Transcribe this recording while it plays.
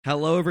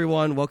Hello,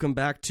 everyone. Welcome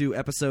back to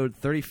episode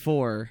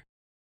 34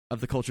 of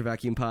the Culture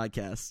Vacuum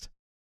podcast.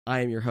 I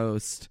am your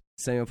host,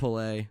 Samuel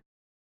Poulet.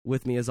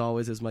 With me, as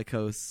always, is my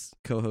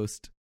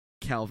co-host,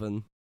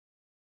 Calvin.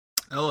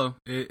 Hello,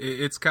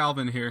 it's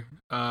Calvin here.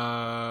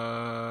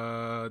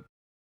 Yeah,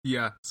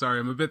 sorry,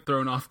 I'm a bit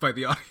thrown off by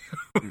the audio.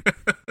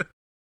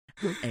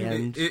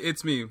 And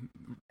it's me.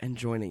 And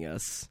joining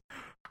us,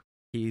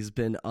 he's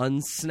been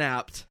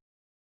unsnapped,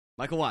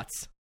 Michael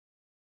Watts.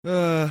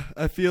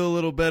 I feel a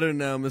little better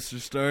now, Mr.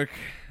 Stark.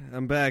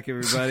 I'm back,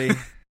 everybody.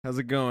 How's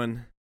it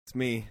going? It's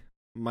me,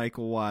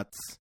 Michael Watts,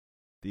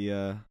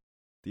 the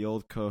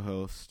old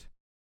co-host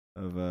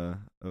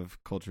of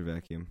Culture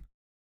Vacuum.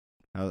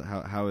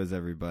 How is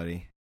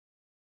everybody?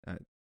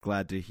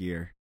 Glad to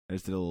hear. I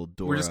just did a little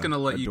Dora. We're just gonna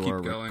let you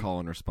keep going. Call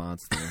and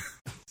response there.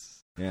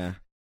 Yeah.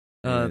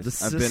 I've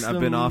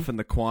been off in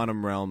the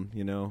quantum realm,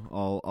 you know,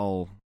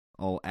 all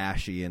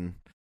ashy and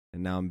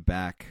now I'm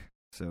back.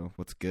 So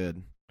what's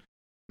good?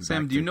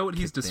 Sam, do you know what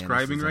he's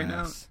describing right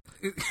now?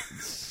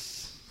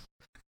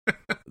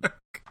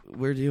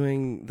 We're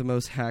doing the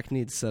most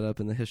hackneyed setup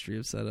in the history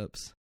of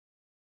setups.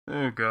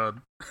 Oh God.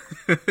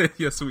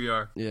 Yes, we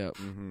are. Yeah.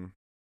 Mm-hmm.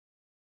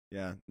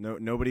 Yeah.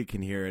 Nobody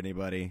can hear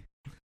anybody.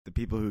 The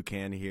people who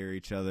can hear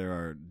each other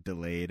are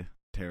delayed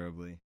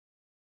terribly.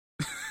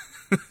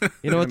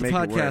 You know what? The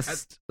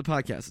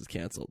podcast is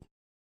canceled.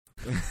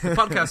 The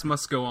podcast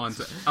must go on.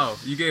 Oh,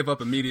 you gave up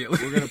immediately.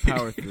 We're gonna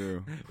power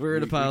through. We're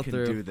gonna power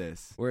through. Do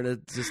this. We're gonna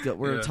just go.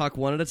 We're gonna talk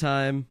one at a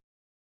time,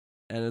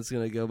 and it's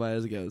gonna go by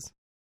as it goes.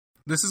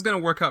 This is gonna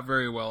work out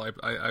very well.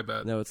 I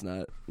bet. No, it's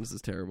not. This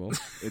is terrible.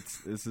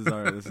 This is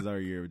our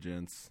year,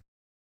 gents.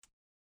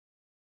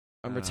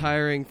 I'm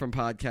retiring from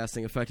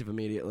podcasting effective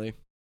immediately.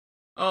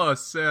 Oh,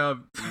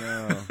 Sam.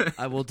 No.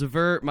 I will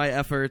divert my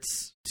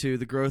efforts to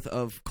the growth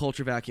of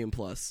Culture Vacuum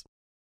Plus.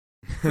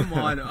 Come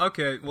on.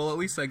 Okay. Well, at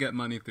least I get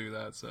money through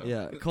that. So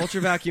yeah,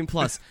 Culture Vacuum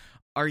Plus.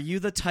 Are you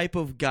the type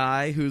of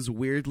guy who's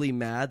weirdly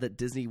mad that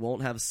Disney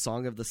won't have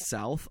Song of the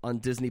South on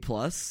Disney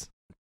Plus?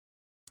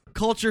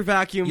 Culture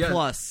Vacuum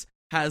Plus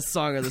has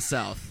Song of the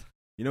South.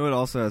 You know what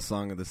also has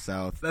Song of the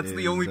South? That's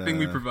the only thing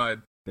we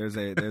provide. There's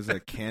a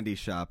candy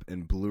shop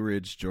in Blue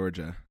Ridge,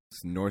 Georgia.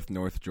 It's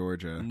North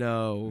Georgia.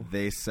 No.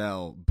 They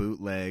sell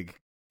bootleg,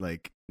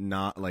 like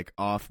not like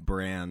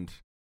off-brand.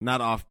 Not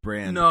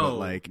off-brand, but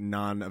like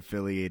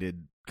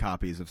non-affiliated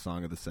copies of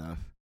Song of the South.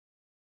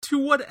 To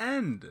what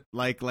end?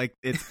 Like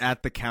it's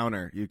at the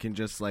counter. You can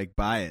just like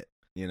buy it.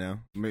 You know,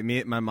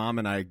 my mom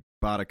and I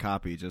bought a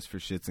copy just for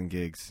shits and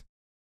gigs.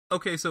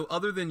 Okay, so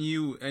other than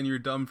you and your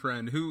dumb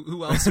friend,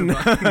 who else?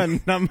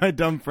 Not my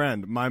dumb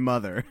friend, my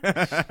mother.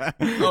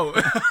 Oh.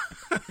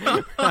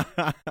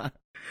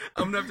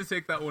 I'm gonna have to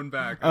take that one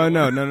back. Oh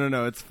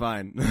no, it's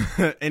fine.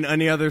 In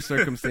any other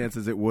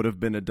circumstances, it would have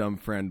been a dumb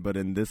friend, but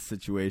in this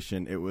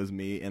situation, it was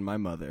me and my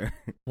mother.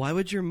 Why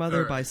would your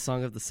mother buy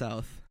Song of the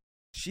South?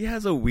 She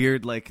has a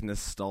weird, like,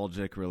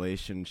 nostalgic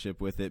relationship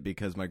with it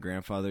because my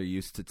grandfather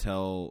used to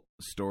tell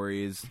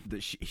stories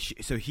that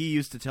so he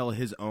used to tell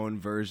his own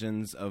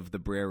versions of the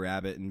Brer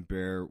Rabbit and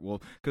Bear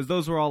Wolf, because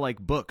those were all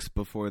like books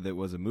before there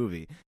was a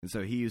movie, and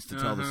so he used to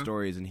tell the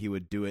stories, and he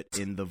would do it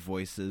in the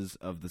voices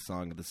of the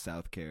Song of the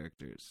South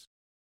characters.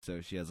 So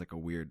she has like a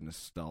weird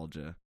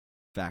nostalgia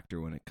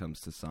factor when it comes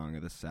to Song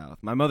of the South.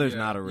 My mother's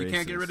not a racist. You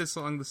can't get rid of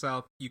Song of the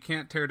South. You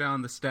can't tear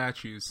down the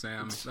statues,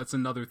 Sam. That's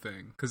another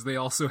thing, because they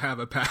also have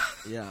a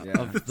past. Yeah,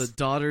 of the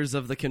Daughters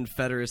of the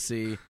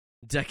Confederacy,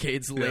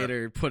 decades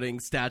later, putting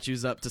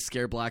statues up to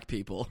scare black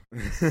people.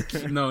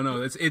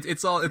 No,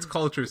 it's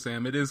culture,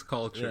 Sam. It is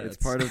culture. Yeah, it's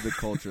part of the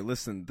culture.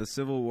 Listen, the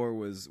Civil War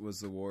was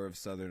the war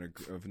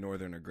of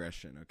northern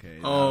aggression. Okay.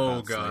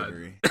 Oh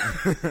God.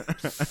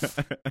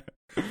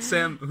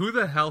 Sam, who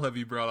the hell have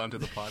you brought onto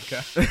the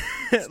podcast?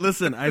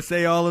 Listen, I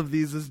say all of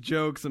these as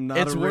jokes. I'm not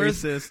a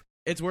racist.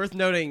 It's worth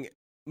noting,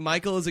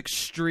 Michael is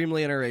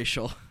extremely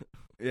interracial.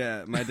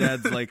 Yeah, my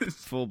dad's like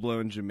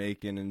full-blown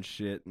Jamaican and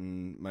shit,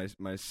 and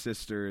my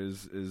sister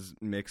is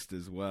mixed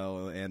as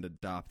well and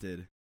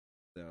adopted.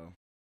 So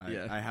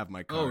I have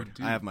my card.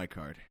 I have my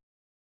card.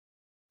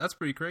 That's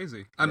pretty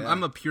crazy.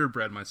 I'm a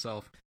purebred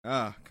myself.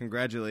 Ah,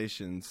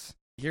 congratulations.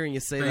 Hearing you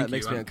say that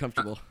makes me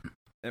uncomfortable.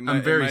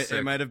 I'm very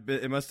sick.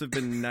 It must have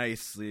been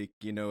nice, like,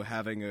 you know,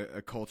 having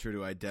a culture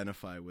to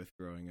identify with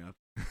growing up.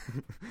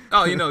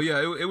 Oh,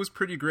 it was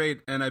pretty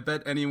great, and I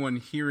bet anyone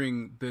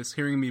hearing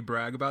me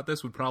brag about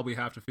this would probably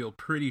have to feel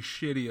pretty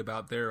shitty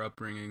about their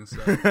upbringing,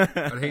 so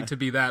I'd hate to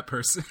be that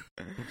person.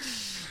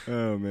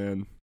 Oh,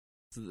 man.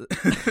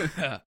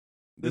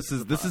 This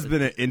has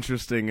been an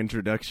interesting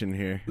introduction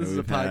here. This is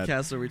a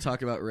podcast where we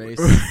talk about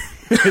race.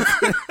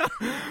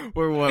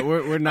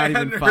 We're not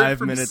even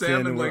 5 minutes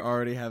in, and we're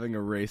already having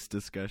a race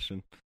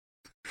discussion.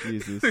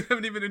 Jesus. We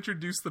haven't even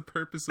introduced the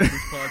purpose of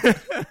this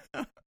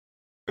podcast.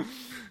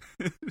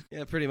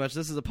 Yeah, pretty much.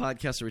 This is a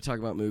podcast where we talk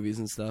about movies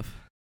and stuff.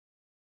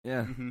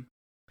 Yeah. Mm-hmm.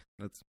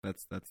 That's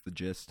the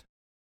gist.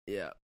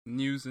 Yeah.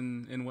 News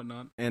and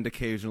whatnot. And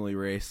occasionally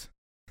race.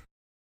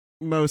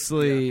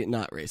 Mostly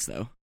not race,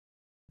 though.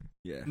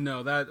 Yeah.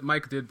 No, that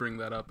Mike did bring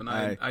that up, and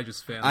I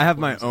just fan. I have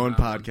my own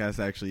podcast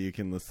actually you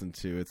can listen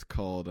to. It's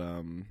called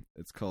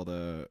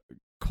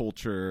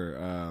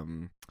Culture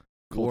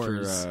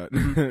Wars.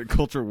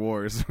 Culture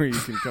Wars, where you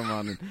can come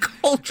on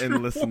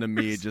and listen to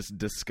me just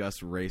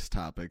discuss race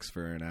topics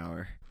for an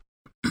hour.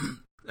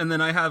 And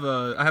then I have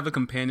a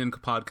companion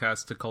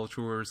podcast to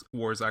Culture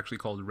Wars actually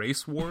called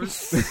Race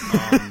Wars.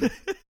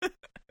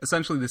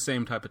 Essentially the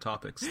same type of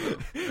topics, though.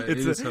 It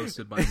is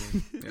hosted by me.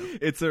 Yeah.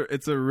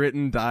 It's a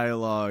written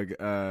dialogue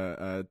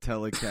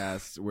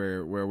telecast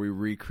where we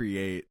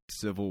recreate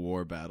Civil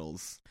War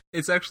battles.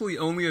 It's actually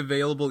only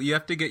available. You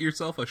have to get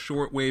yourself a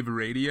shortwave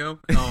radio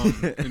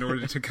in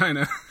order to kind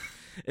of.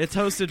 It's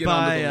hosted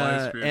by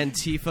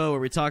Antifa, where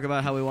we talk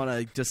about how we want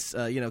to just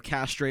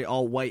castrate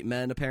all white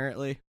men.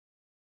 Apparently.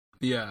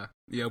 Yeah,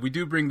 we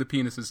do bring the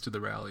penises to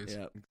the rallies.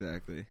 Yeah,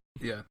 exactly.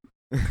 Yeah.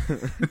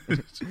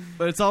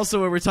 But it's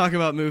also where we talk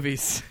about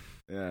movies.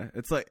 Yeah,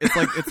 it's like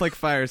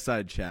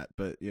fireside chat,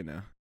 but with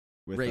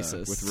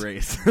racist. With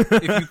race.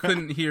 If you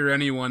couldn't hear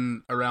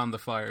anyone around the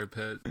fire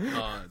pit,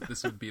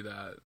 this would be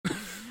that.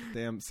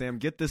 Damn, Sam,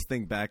 get this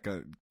thing back.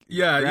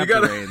 Yeah, grab you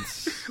gotta. the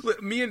reins.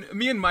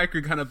 me and Mike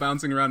are kind of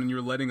bouncing around, and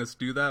you're letting us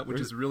do that, which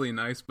is really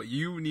nice. But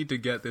you need to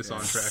get this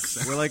on track.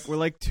 Sam. We're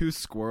like two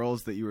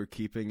squirrels that you were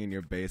keeping in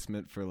your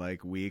basement for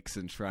like weeks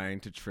and trying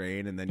to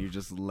train, and then you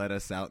just let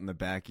us out in the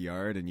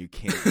backyard, and you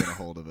can't get a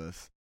hold of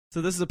us. So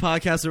this is a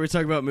podcast where we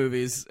talk about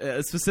movies,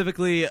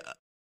 specifically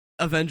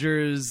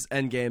Avengers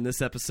Endgame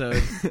this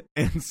episode.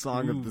 And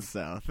Song of the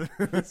South.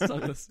 And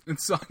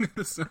Song of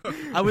the South.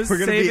 We're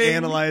gonna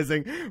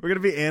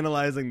be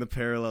analyzing the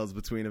parallels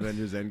between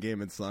Avengers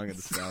Endgame and Song of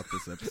the South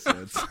this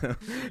episode. So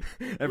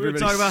we're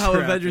talking about how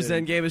Avengers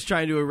Endgame is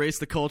trying to erase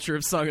the culture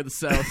of Song of the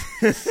South.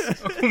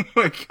 Oh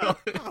my god.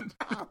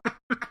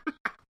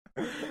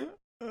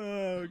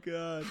 Oh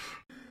god.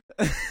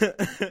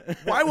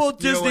 Why won't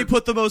Disney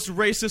put the most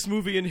racist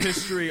movie in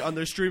history on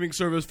their streaming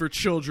service for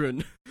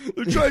children?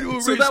 They're trying to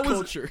erase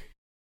culture.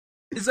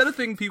 Is that a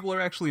thing people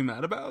are actually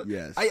mad about?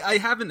 Yes. I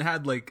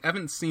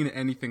haven't seen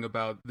anything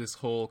about this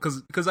whole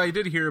because I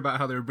did hear about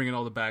how they were bringing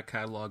all the back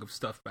catalog of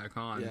stuff back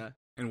on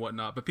and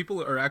whatnot, but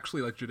people are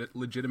actually like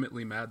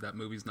legitimately mad that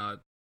movie's not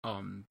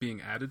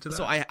being added to that.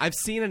 So I've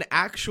seen an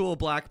actual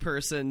black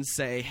person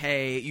say,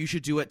 hey, you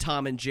should do what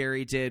Tom and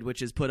Jerry did,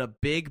 which is put a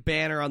big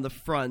banner on the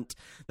front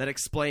that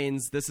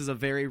explains this is a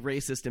very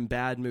racist and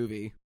bad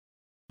movie,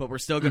 but we're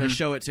still going to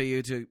show it to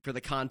you for the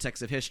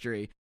context of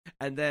history.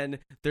 And then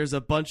there's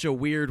a bunch of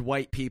weird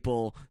white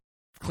people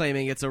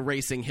claiming it's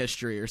erasing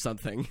history or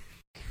something.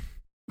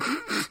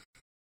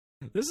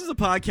 This is a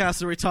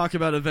podcast where we talk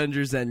about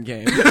Avengers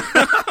Endgame.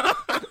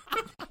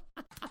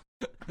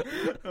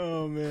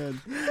 Oh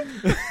man.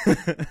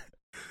 A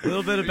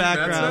little bit of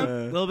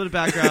background.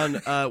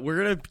 We're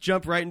gonna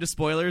jump right into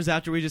spoilers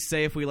after we just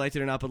say if we liked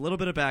it or not. But a little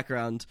bit of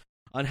background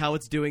on how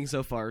it's doing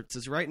so far. It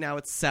says right now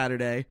it's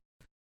Saturday.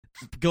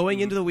 Going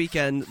into the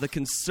weekend, the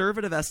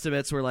conservative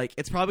estimates were like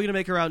it's probably gonna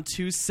make around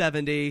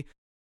 270,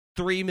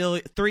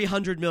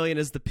 300 million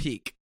is the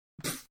peak,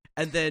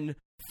 and then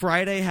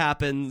Friday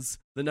happens.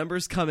 The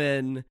numbers come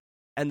in,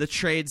 and the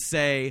trades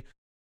say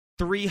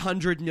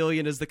 300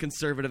 million is the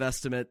conservative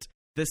estimate.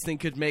 This thing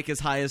could make as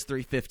high as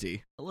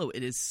 350. Hello,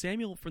 it is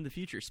Samuel from the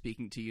future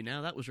speaking to you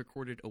now. That was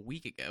recorded a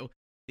week ago.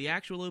 The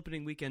actual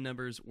opening weekend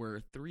numbers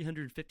were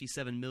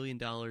 $357 million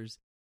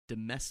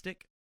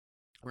domestic,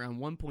 around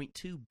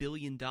 $1.2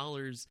 billion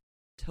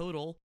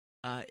total.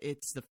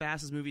 It's the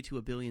fastest movie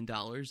to $1 billion.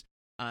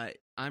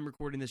 I'm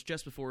recording this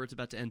just before it's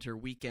about to enter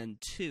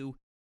weekend 2,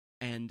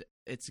 and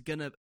it's going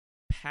to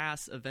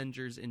pass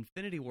Avengers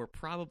Infinity War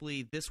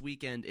probably this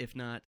weekend, if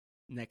not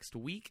next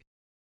week.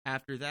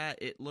 After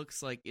that, it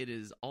looks like it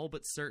is all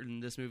but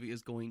certain this movie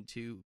is going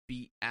to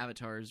beat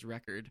Avatar's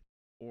record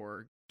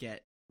or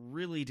get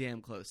really damn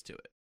close to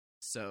it.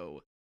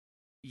 So,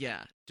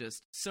 yeah,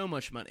 just so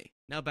much money.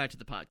 Now back to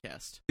the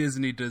podcast.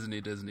 Disney. They're going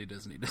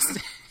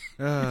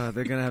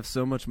to have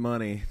so much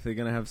money.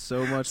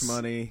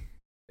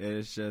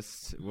 It's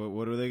just,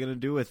 what are they going to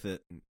do with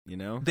it,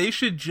 They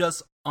should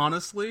just,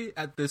 honestly,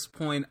 at this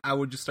point, I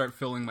would just start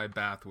filling my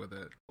bath with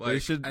it.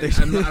 Like, I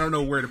don't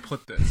know where to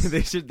put this.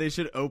 They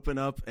should open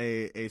up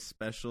a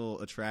special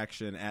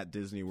attraction at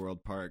Disney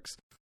World parks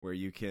where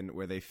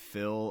they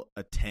fill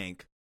a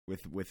tank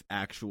with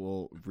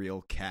actual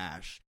real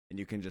cash, and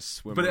you can just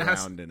swim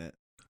around in it.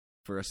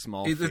 For a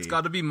small fee. It's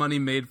got to be money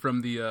made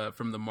from the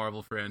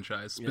Marvel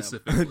franchise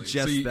specifically.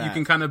 Just so you that.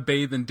 can kind of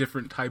bathe in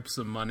different types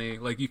of money.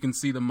 Like you can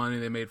see the money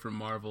they made from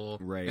Marvel,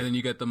 right? And then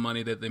you get the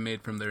money that they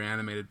made from their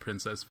animated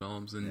princess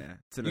films, and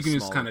you can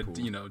just kind of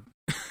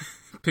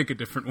pick a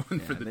different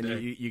one for the day.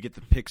 You get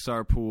the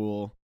Pixar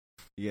pool.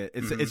 Yeah,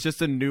 it's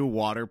just a new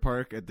water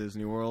park at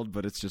Disney World,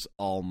 but it's just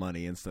all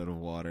money instead of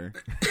water.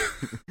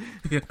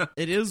 Yeah.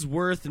 It is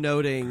worth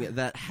noting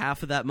that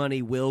half of that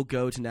money will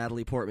go to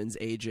Natalie Portman's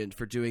agent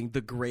for doing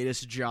the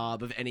greatest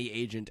job of any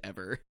agent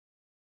ever.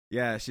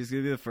 Yeah, she's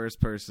gonna be the first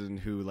person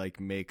who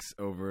makes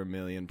over $1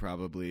 million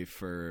probably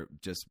for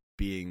just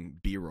being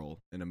B-roll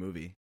in a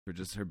movie, for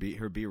just her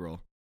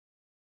B-roll.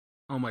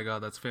 Oh my god,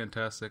 that's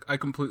fantastic. I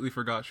completely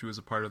forgot she was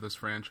a part of this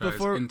franchise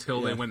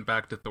until they went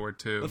back to Thor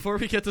 2. Before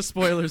we get to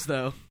spoilers,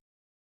 though,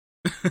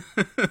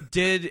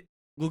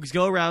 we'll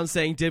go around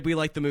saying, did we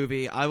like the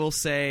movie? I will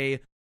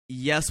say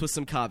yes with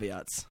some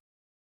caveats.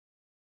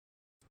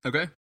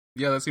 Okay.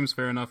 Yeah, that seems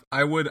fair enough.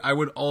 I would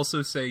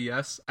also say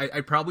yes.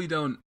 I probably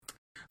don't...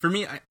 For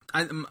me,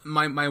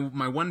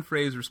 my one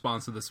phrase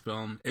response to this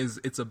film is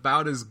it's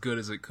about as good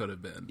as it could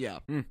have been. Yeah.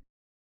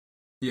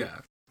 Yeah.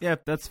 Yeah,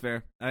 that's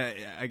fair.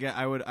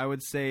 I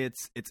would say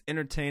it's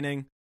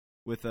entertaining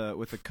with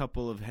a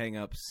couple of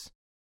hang-ups.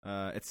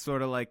 It's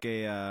sort of like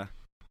an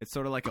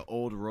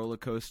old roller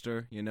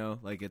coaster, you know,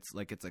 like it's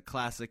a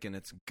classic and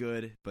it's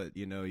good, but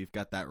you know, you've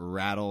got that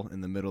rattle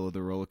in the middle of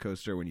the roller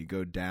coaster when you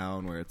go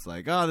down where it's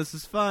like, oh, this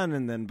is fun,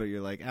 and then but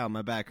you're like, ow,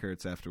 my back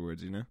hurts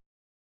afterwards, you know.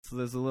 So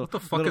there's a little. What the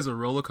fuck is a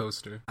roller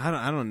coaster?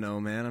 I don't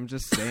know, man. I'm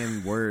just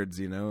saying words,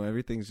 you know.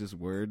 Everything's just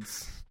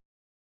words.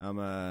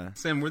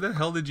 Sam, where the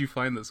hell did you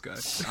find this guy?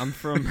 I'm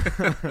from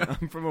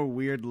a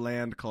weird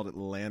land called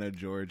Atlanta,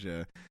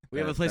 Georgia. We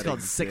have a place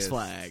called Six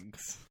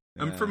Flags.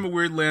 I'm from a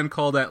weird land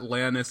called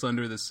Atlantis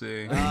under the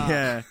sea.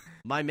 Yeah,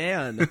 my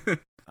man.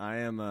 I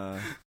am.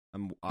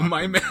 I'm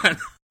my man.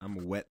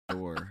 I'm Wet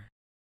Thor.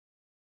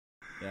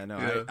 Yeah, no,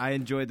 Yeah. I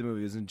enjoyed the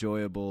movie. It was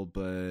enjoyable,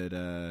 but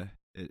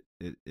it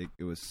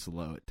was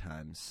slow at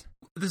times.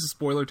 This is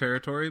spoiler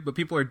territory, but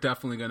people are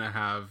definitely going to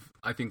have,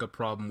 I think, a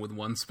problem with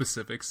one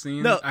specific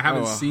scene. No. I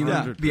haven't seen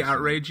 100%. the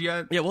outrage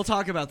yet. Yeah, we'll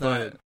talk about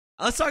that. But,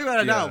 Let's talk about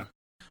it now.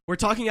 We're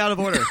talking out of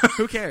order.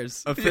 Who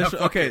cares?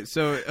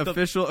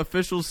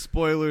 Official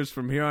spoilers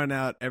from here on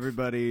out.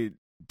 Everybody,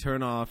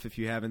 turn off if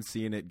you haven't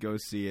seen it. Go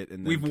see it,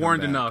 and then We've come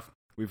warned back. enough.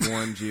 We've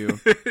warned you,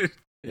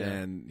 Yeah.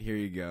 and here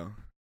you go.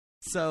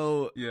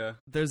 So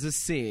there's this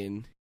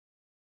scene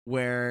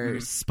where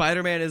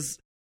Spider-Man is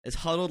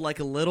huddled like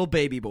a little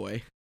baby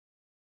boy.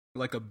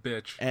 Like a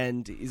bitch.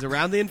 And he's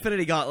around the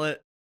Infinity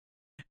Gauntlet,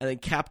 and then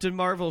Captain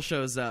Marvel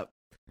shows up,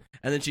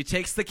 and then she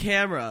takes the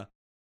camera,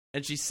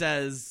 and she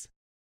says,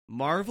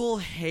 Marvel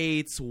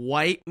hates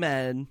white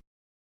men.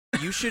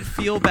 You should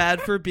feel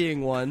bad for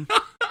being one,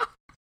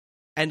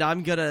 and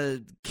I'm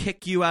gonna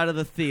kick you out of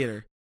the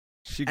theater.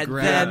 She And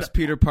grabs then-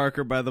 Peter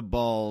Parker by the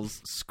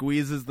balls,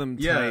 squeezes them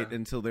tight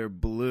until they're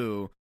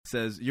blue,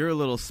 says, "You're a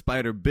little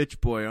spider bitch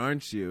boy,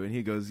 aren't you?" And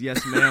he goes,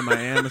 "Yes, ma'am, I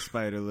am a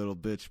spider little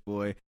bitch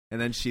boy." And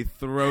then she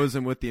throws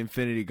him with the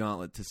Infinity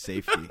Gauntlet to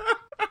safety.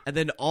 And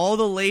then all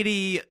the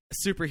lady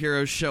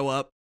superheroes show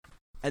up,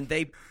 and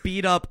they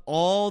beat up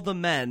all the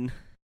men,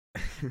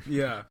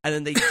 Yeah. and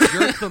then they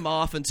jerk them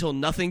off until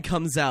nothing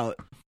comes out.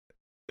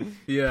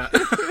 Yeah.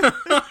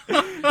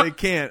 They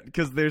can't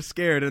because they're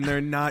scared and they're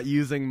not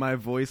using my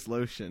voice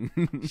lotion.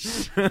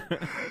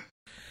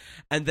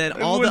 And then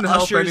It all the wouldn't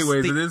help ushers,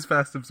 anyways. It is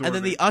fast absorbing. and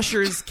then the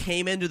ushers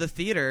came into the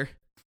theater,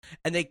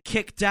 and they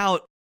kicked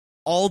out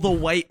all the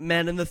white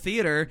men in the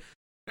theater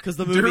because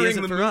the movie During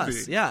isn't the for movie.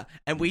 us. Yeah,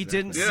 and we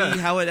didn't Yeah. see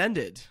how it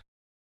ended.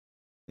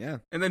 Yeah.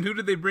 And then who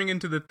did they bring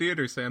into the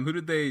theater, Sam? Who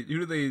did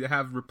they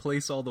have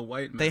replace all the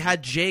white men? They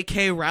had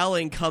J.K.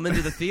 Rowling come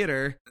into the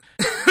theater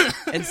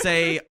and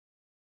say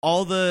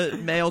all the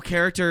male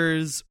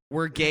characters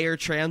were gay or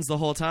trans the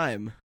whole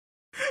time.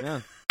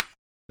 Yeah.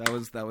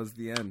 That was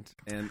the end.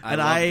 And I And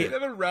loved I- it.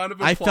 Have a round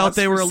of I applause felt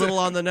they were for a little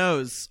Sam. on the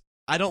nose.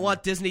 I don't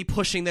want Disney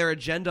pushing their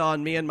agenda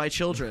on me and my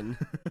children.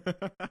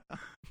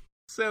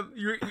 Sam,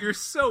 you're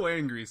so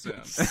angry,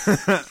 Sam.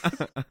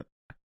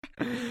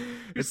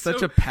 It's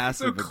such a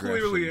passive so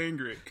clearly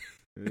aggression,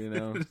 angry. you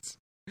know.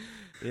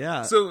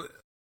 Yeah. So,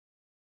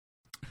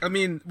 I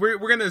mean, we're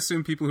gonna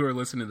assume people who are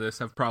listening to this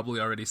have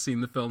probably already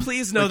seen the film.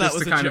 Please know But that just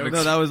was to a kind of joke.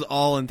 No, that was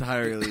all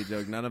entirely a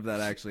joke. None of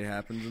that actually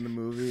happens in the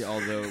movie,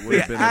 although it would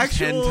have The been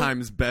actual- a 10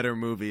 times better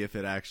movie if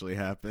it actually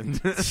happened.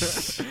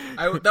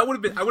 I would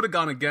have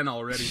gone again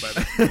already by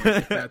that point.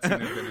 If that scene had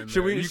been in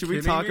Should there. Are you we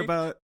kidding talk me?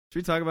 about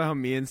how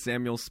me and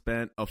Samuel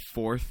spent a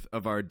fourth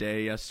of our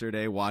day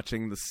yesterday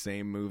watching the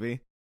same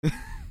movie?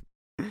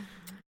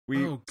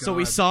 Oh, So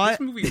we God. saw This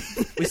it- movie-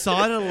 We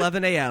saw it at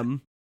 11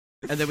 a.m.,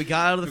 and then we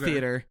got out of the Okay.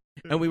 theater,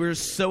 and we were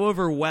so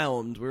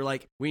overwhelmed. We were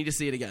like, we need to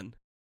see it again.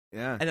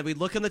 Yeah. And then we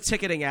look on the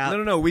ticketing app,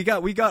 No. We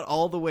got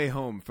all the way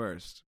home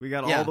first. We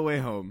got Yeah. all the way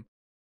home.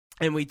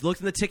 and we looked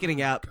in the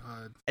ticketing app,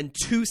 God. and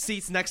 2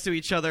 seats next to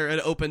each other had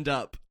opened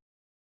up.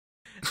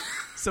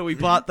 So we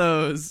bought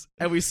those,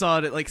 and we saw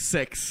it at like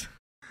 6.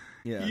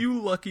 Yeah.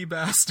 You lucky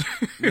bastard.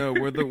 No,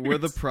 we're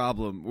the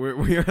problem.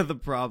 We are the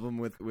problem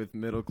with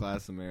middle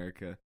class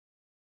America.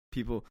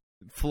 People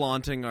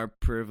flaunting our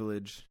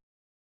privilege.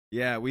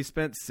 Yeah, we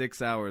spent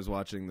 6 hours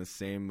watching the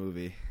same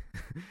movie.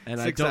 And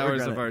 6 I don't hours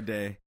regret of it. our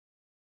day.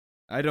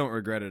 I don't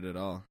regret it at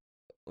all.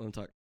 Let me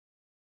talk.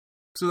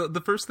 So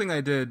the first thing I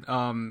did,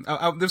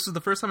 this was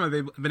the first time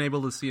I've been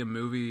able to see a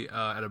movie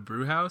at a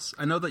brew house.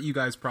 I know that you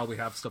guys probably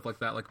have stuff like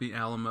that, like the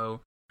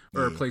Alamo,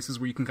 or places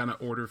where you can kind of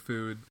order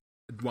food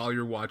while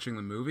you're watching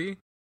the movie.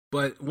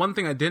 But one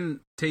thing I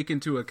didn't take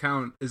into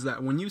account is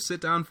that when you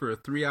sit down for a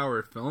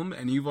 3-hour film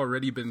and you've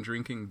already been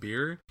drinking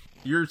beer,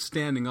 you're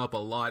standing up a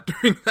lot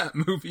during that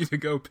movie to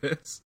go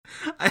piss.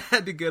 I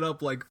had to get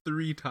up like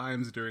 3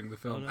 times during the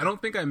film. Oh, no. I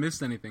don't think I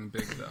missed anything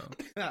big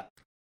though.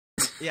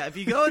 Yeah, if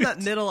you go in that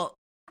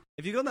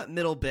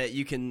middle bit,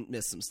 you can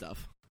miss some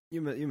stuff. You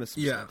miss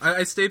some stuff. Yeah,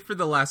 I stayed for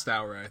the last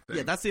hour, I think.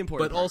 Yeah, that's the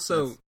important part. But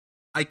also,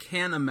 I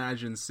can't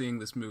imagine seeing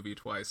this movie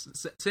twice.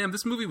 Sam,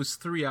 this movie was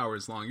 3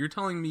 hours long. You're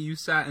telling me you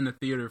sat in a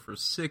theater for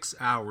 6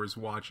 hours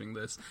watching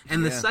this,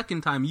 and the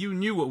second time you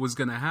knew what was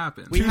going to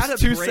happen. We had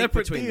two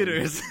separate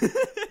theaters.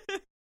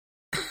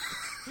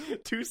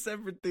 2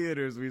 separate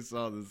theaters we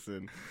saw this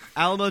in.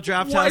 Alamo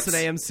Drafthouse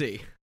and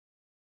AMC.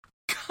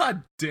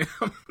 God damn.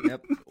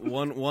 Yep.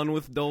 One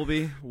with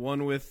Dolby,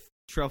 one with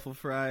truffle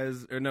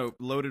fries, or no,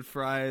 loaded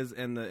fries,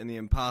 and the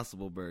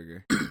Impossible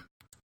Burger.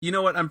 You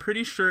know what? I'm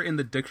pretty sure in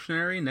the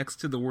dictionary, next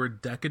to the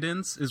word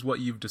decadence, is what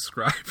you've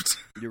described.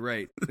 You're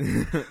right.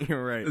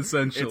 You're right.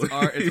 Essentially.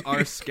 It's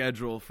our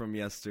schedule from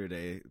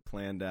yesterday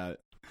planned out,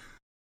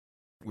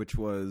 which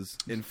was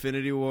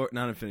Infinity War.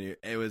 Not Infinity.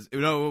 It was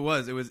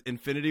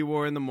Infinity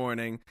War in the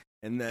morning,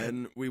 and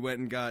then we went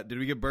and got. Did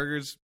we get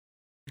burgers?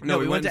 No,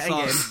 we went to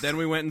Endgame. Then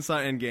we went and saw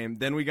Endgame.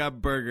 Then we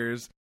got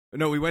burgers.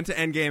 No, we went to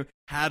Endgame,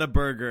 had a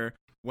burger.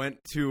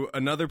 Went to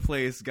another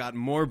place, got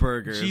more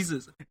burgers.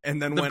 Jesus.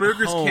 And then the went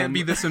burgers home. Can't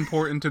be this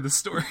important to the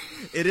story.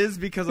 It is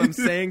because I'm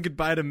saying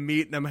goodbye to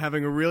meat and I'm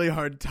having a really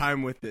hard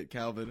time with it,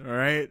 Calvin, all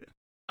right?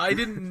 I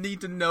didn't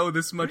need to know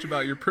this much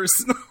about your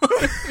personal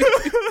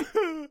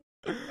life.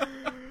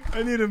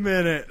 I need a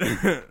minute.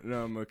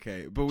 No, I'm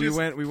okay. But we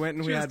went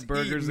and we had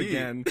burgers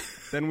again.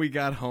 Then we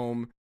got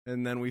home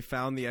and then we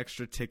found the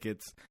extra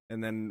tickets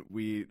and then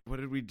what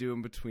did we do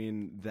in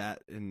between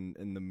that and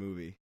the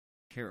movie?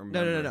 Can't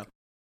remember. No.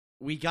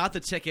 We got the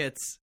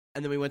tickets,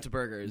 and then we went to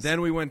burgers. Then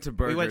we went to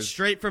burgers. We went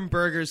straight from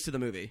burgers to the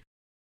movie.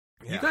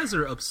 Yeah. You guys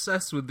are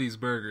obsessed with these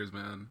burgers,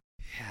 man.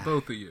 Yeah.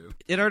 Both of you.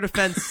 In our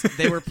defense,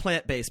 they were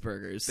plant-based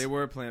burgers. They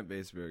were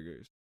plant-based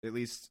burgers. At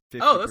least 50%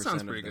 that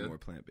sounds pretty of them good. Were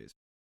plant-based.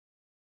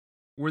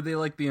 Were they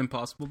like the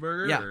Impossible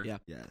Burger? Yeah.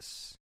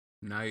 Yes.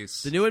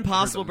 Nice. The new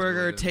Impossible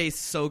Burger really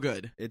tastes so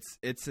good.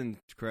 It's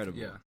incredible.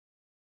 Yeah.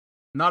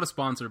 Not a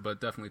sponsor, but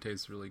definitely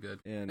tastes really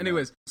good. And,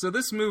 anyways, so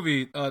this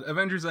movie,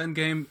 Avengers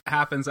Endgame,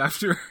 happens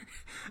after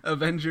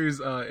Avengers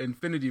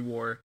Infinity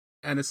War,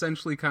 and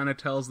essentially kind of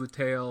tells the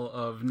tale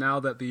of now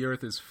that the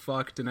Earth is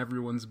fucked and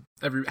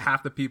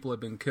half the people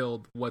have been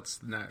killed.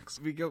 What's next?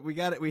 We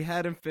got it. We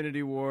had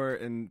Infinity War,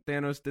 and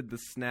Thanos did the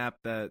snap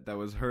that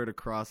was heard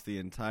across the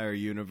entire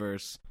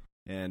universe,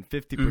 and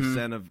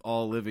 50% of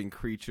all living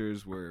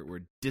creatures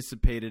were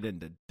dissipated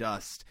into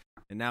dust.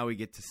 And now we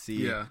get to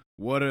see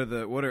what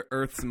are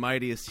Earth's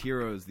mightiest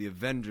heroes, the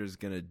Avengers,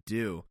 gonna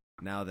do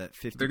now that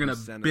 50% they're gonna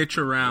bitch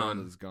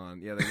around is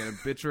gone. Yeah, they're gonna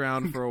bitch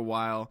around for a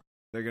while.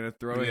 They're gonna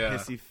throw a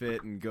hissy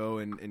fit and go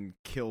and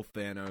kill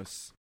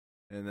Thanos,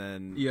 and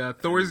then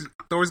Thor's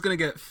gonna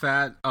get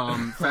fat,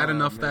 fat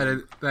enough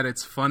that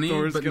it's funny,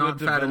 Thor's but not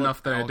fat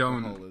enough that I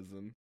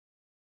don't.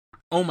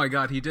 Oh my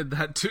God, he did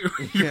that too.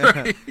 You're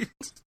right.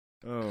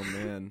 Oh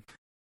man.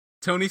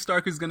 Tony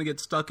Stark is going to get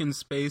stuck in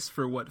space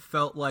for what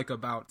felt like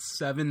about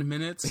 7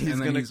 minutes,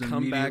 and then he's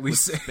come back with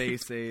saved.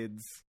 space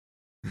aids.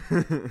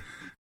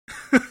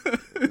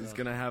 He's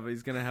gonna have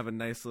a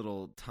nice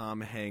little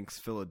Tom Hanks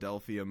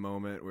Philadelphia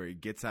moment where he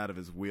gets out of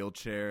his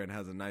wheelchair and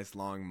has a nice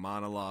long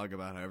monologue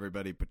about how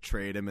everybody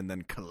betrayed him, and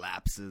then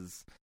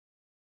collapses.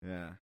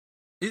 Yeah.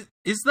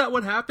 Is that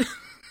what happened?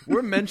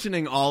 We're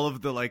mentioning all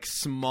of the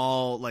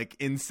small,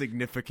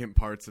 insignificant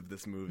parts of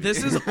this movie.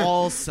 This is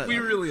all set up. We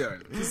really are.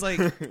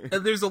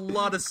 Because there's a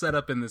lot of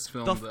setup in this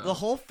film. The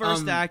whole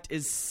first act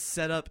is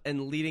set up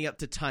and leading up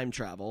to time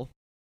travel.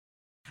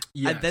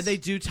 Yes. And then they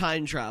do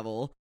time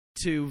travel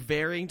to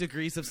varying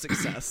degrees of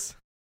success.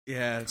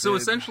 Yeah. So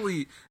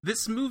essentially,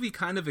 this movie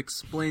kind of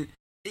explains.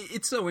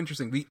 It's so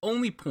interesting. The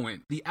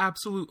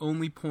absolute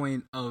only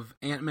point of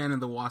Ant-Man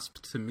and the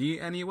Wasp, to me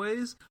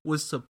anyways,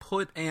 was to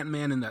put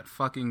Ant-Man in that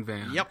fucking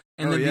van. Yep.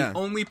 And the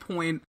only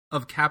point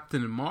of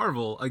Captain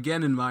Marvel,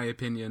 again in my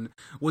opinion,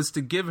 was to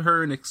give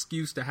her an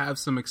excuse to have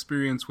some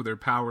experience with her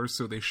powers,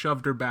 so they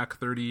shoved her back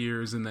 30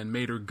 years and then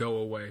made her go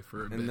away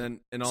for a bit.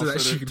 And also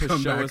to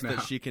show us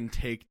that she can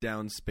take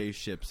down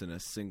spaceships in a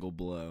single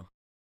blow.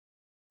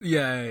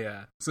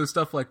 Yeah. So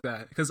stuff like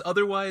that. Because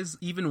otherwise,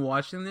 even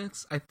watching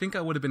this, I think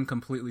I would have been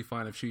completely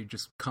fine if she'd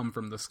just come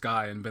from the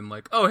sky and been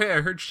like, oh, hey, I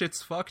heard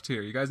shit's fucked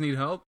here. You guys need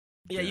help?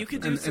 Yeah, you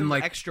could do some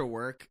extra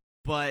work,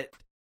 but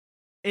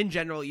in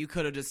general, you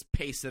could have just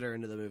pasted her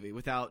into the movie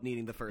without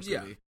needing the first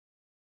movie.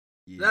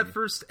 Yeah. That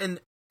first, and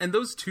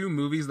those two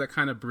movies that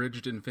kind of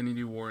bridged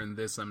Infinity War and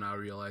this, I'm now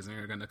realizing,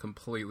 are going to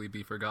completely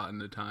be forgotten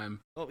to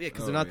time. Oh, yeah,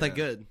 because they're not that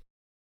good.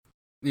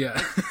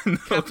 Yeah.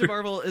 Captain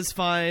Marvel is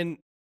fine.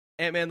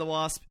 Ant-Man and the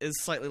Wasp is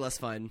slightly less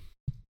fine.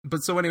 But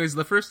so anyways,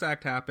 the first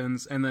act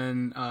happens, and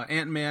then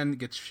Ant-Man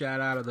gets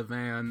shot out of the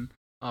van.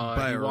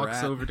 He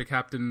walks over to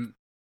Captain...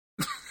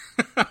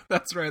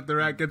 That's right. The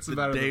rat gets him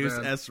out of the Deus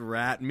van. S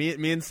rat.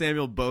 Me and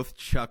Samuel both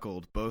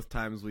chuckled both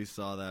times we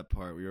saw that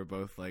part. We were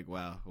both like,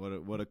 "Wow,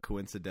 what a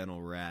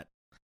coincidental rat."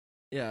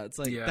 Yeah, it's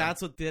like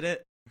that's what did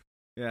it.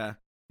 Yeah,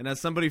 and as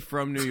somebody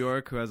from New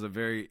York who has a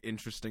very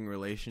interesting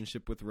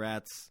relationship with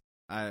rats,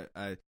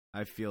 I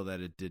feel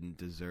that it didn't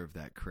deserve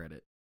that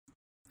credit.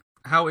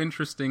 How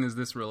interesting is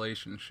this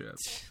relationship?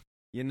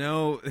 You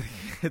know,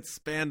 it's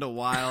spanned a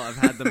while. I've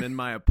had them in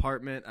my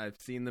apartment. I've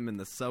seen them in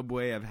the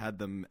subway. I've had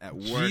them at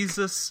work.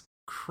 Jesus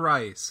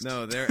Christ.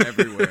 No, they're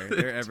everywhere.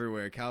 They're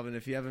everywhere. Calvin,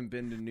 if you haven't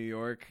been to New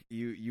York,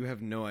 you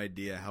have no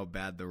idea how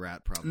bad the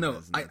rat problem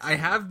is. No, I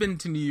have been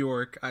to New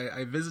York.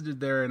 I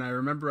visited there, and I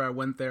remember I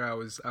went there.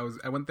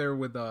 I went there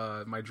with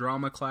my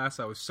drama class.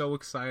 I was so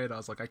excited. I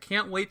was like, I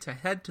can't wait to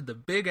head to the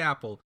Big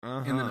Apple.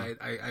 And then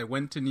I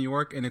went to New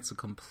York, and it's a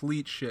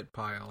complete shit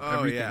pile.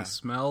 Everything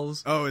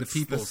smells. The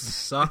people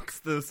suck.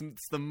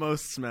 It's the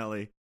most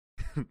smelly.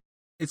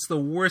 It's the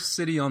worst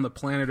city on the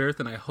planet Earth,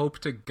 and I hope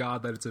to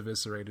God that it's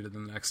eviscerated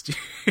in the next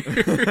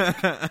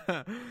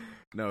year.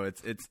 No,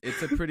 it's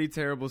a pretty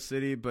terrible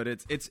city, but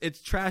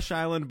it's Trash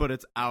Island, but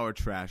it's our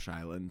Trash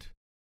Island.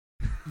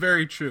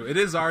 Very true. It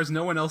is ours.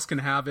 No one else can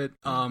have it.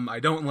 I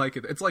don't like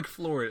it. It's like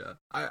Florida.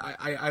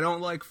 I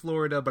don't like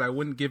Florida, but I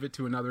wouldn't give it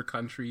to another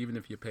country even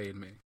if you paid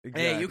me.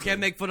 Exactly. Hey, you can't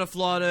make fun of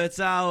Florida. It's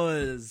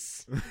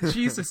ours.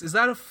 Jesus, is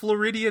that a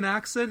Floridian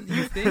accent,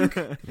 you think?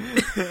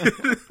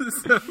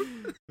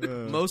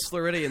 Most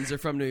Floridians are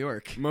from New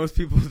York. Most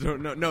people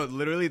don't know. No,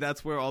 literally,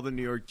 that's where all the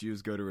New York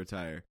Jews go to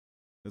retire.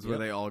 That's where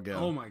they all go.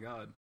 Oh my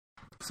God.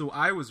 So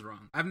I was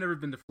wrong. I've never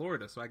been to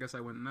Florida, so I guess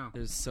I wouldn't know.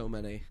 There's so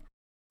many.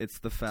 It's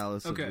the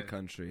phallus of the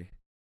country,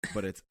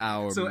 but it's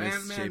our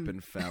misshapen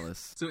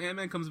phallus. So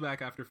Ant-Man comes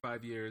back after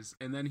 5 years,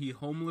 and then he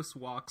homeless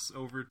walks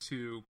over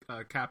to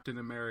Captain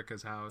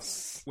America's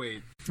house.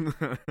 Wait.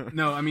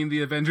 No, I mean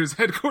the Avengers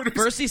headquarters.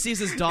 First he sees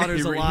his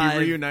daughter's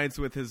alive. He reunites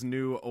with his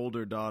new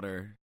older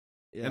daughter.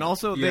 Yeah. And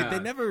also, they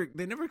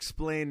never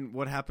explain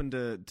what happened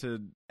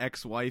to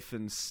ex-wife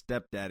and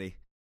stepdaddy.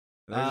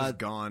 They're just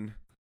gone.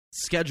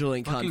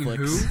 Scheduling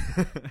conflicts.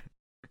 Who?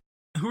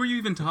 Who are you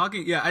even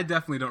talking? Yeah, I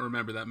definitely don't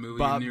remember that movie.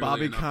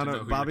 Bobby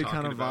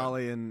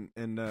Cannavale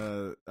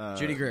and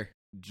Judy Greer.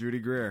 Judy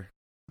Greer,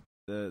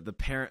 the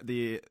parent,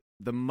 the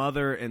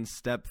mother and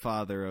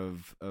stepfather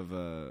of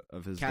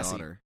his Cassie.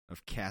 daughter,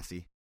 of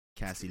Cassie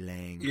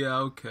Lang. Yeah,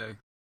 okay,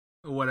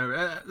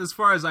 whatever. As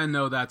far as I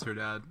know, that's her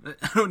dad.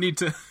 I don't need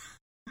to.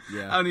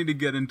 Yeah, I don't need to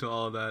get into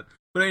all of that.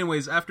 But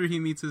anyways, after he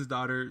meets his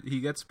daughter,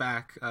 he gets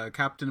back.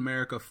 Captain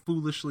America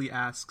foolishly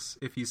asks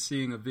if he's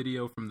seeing a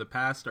video from the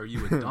past. Are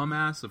you a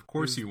dumbass? Of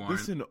course you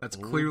aren't. That's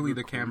clearly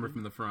the camera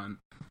from the front.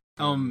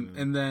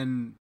 And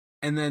then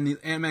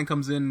Ant-Man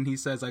comes in and he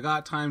says, I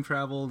got time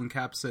travel. And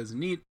Cap says,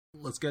 neat,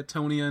 let's get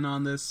Tony in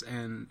on this.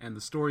 And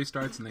the story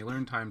starts and they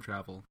learn time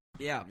travel.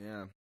 Yeah.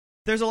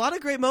 There's a lot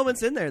of great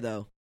moments in there,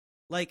 though.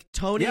 Like,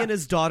 Tony and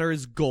his daughter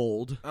is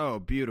gold. Oh,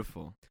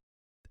 beautiful.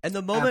 And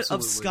the moment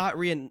of Scott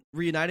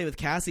reuniting with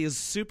Cassie is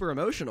super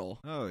emotional.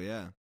 Oh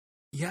yeah,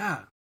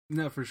 yeah,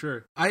 no, for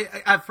sure. I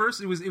at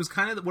first it was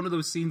kind of one of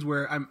those scenes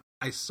where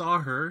I saw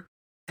her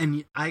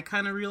and I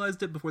kind of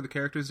realized it before the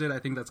characters did. I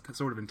think that's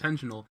sort of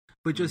intentional,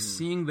 but just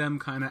seeing them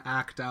kind of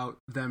act out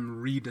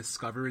them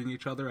rediscovering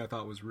each other, I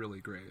thought was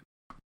really great.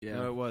 Yeah,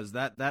 no, it was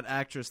that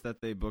actress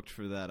that they booked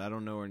for that. I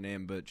don't know her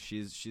name, but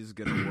she's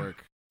gonna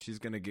work. She's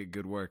going to get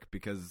good work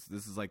because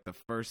this is like the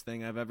first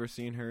thing I've ever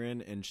seen her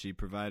in, and she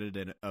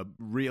provided a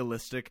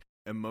realistic,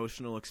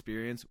 emotional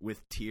experience with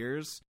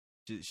tears.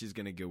 She's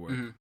going to get work.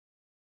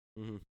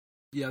 Mm-hmm. Mm-hmm.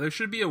 Yeah, there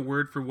should be a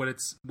word for what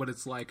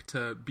it's like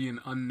to be an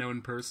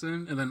unknown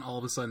person and then all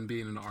of a sudden be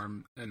in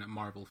a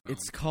Marvel film.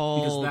 It's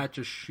called because that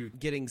just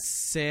getting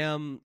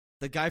Sam,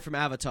 the guy from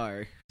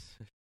Avatar,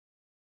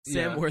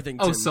 Sam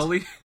Worthington. Oh,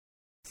 Sully.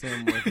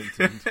 Sam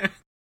Worthington.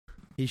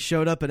 He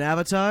showed up in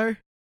Avatar.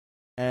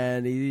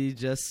 And he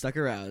just stuck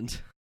around.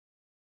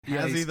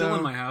 Yeah, he's still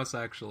in my house,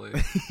 actually.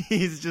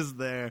 He's just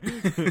there.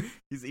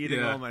 He's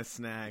eating all my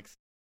snacks.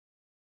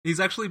 He's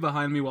actually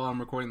behind me while I'm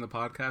recording the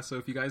podcast, so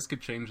if you guys could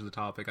change the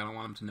topic, I don't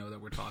want him to know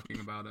that we're talking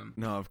about him.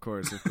 No, of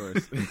course.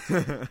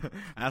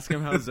 Ask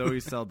him how Zoe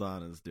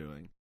Saldana's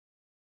doing.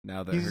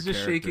 Now that he's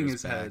just shaking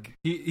his head.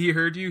 He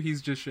heard you,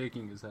 he's just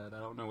shaking his head. I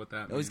don't know what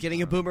that means. Oh, he's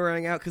getting a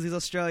boomerang out because he's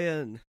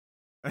Australian.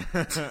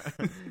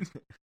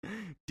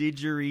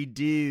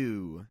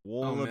 Didgeridoo.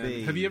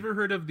 Wallaby. Have you ever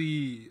heard of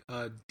the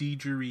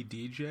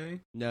didgeridoo?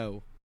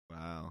 No.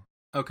 Wow.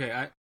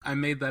 Okay, I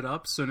made that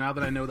up, so now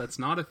that I know that's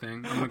not a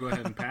thing, I'm going to go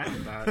ahead and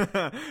patent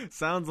that.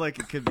 Sounds like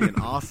it could be an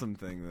awesome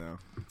thing, though.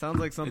 Sounds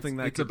like something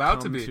that could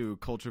about come to be. To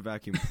Culture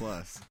Vacuum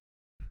Plus.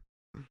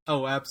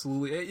 Oh,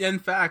 absolutely. In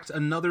fact,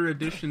 another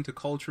addition to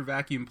Culture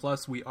Vacuum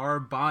Plus, we are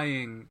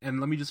buying, and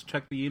let me just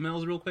check the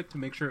emails real quick to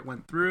make sure it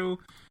went through.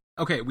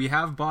 Okay, we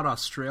have bought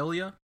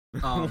Australia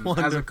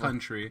as a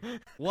country.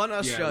 One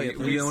Australia,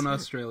 we own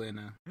Australia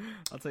now.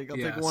 I'll take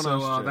one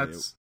Australia.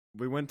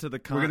 We went to the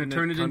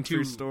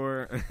country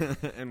store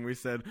and we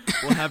said,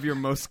 we'll have your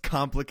most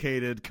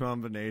complicated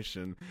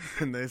combination.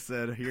 And they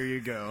said, here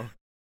you go.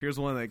 Here's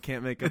one that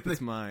can't make up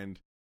its mind.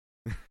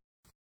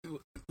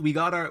 we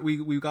got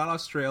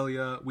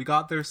Australia, we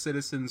got their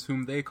citizens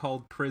whom they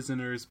called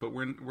prisoners, but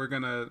we're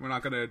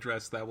not gonna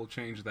address that. We'll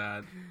change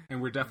that,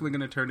 and we're definitely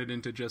gonna turn it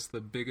into just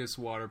the biggest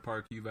water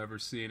park you've ever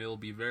seen. It'll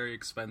be very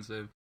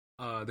expensive.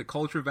 The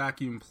Culture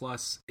Vacuum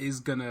Plus is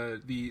gonna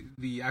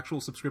the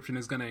actual subscription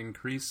is gonna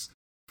increase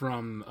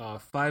from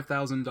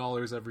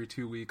 $5,000 every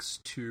 2 weeks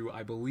to,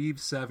 I believe,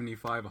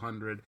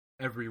 $7,500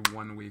 every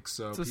 1 week.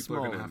 So people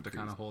are gonna have to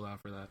kind of hold out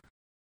for that.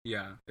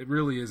 Yeah, it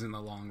really is in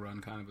the long run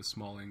kind of a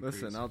small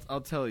increase. Listen,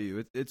 I'll tell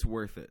you, it's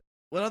worth it.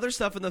 What other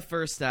stuff in the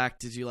first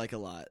act did you like a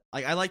lot?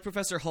 I like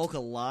Professor Hulk a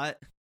lot.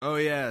 Oh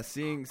yeah,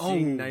 seeing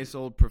nice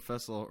old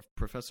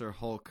Professor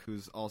Hulk,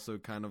 who's also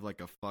kind of like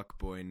a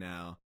fuckboy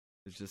now.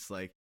 It's just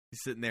like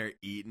he's sitting there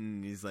eating,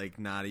 and he's like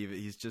not even.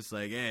 He's just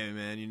like, hey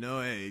man,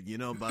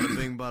 bada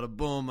bing, bada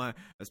boom. I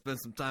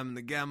spent some time in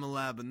the Gamma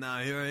Lab, and now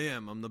here I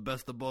am. I'm the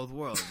best of both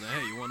worlds. Now,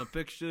 hey, you want a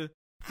picture?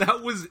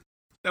 That was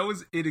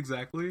it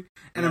exactly.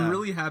 And I'm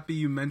really happy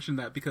you mentioned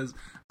that, because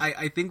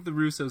I think the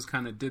Russos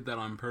kind of did that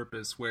on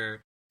purpose,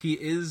 where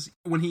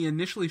when he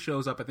initially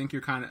shows up, I think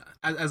you're kind of,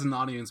 as an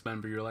audience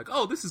member, you're like,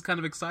 oh, this is kind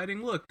of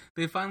exciting. Look,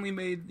 they finally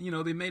made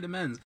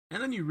amends.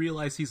 And then you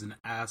realize he's an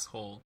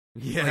asshole.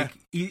 Yeah. Like,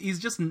 he's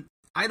just,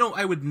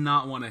 I would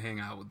not want to hang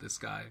out with this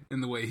guy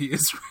in the way he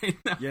is right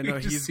now. Yeah, no,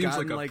 he just seems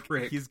like a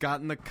prick. He's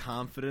gotten the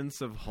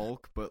confidence of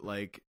Hulk, but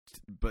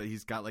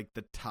he's got like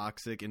the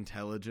toxic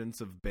intelligence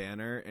of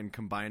Banner, and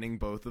combining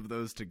both of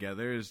those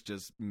together has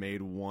just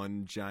made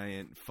one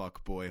giant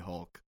fuckboy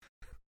Hulk.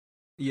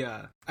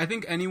 Yeah, I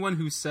think anyone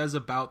who says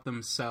about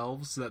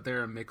themselves that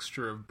they're a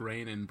mixture of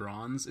brain and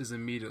bronze is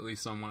immediately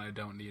someone I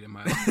don't need in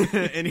my life.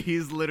 And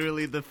he's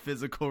literally the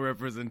physical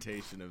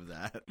representation of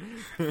that.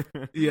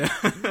 Yeah.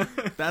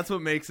 That's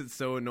what makes it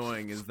so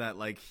annoying, is that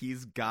like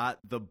he's got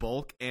the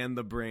bulk and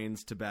the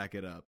brains to back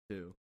it up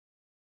too.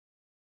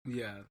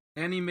 Yeah.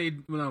 And he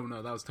made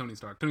no, that was Tony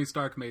Stark. Tony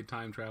Stark made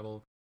time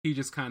travel. He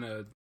just kind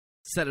of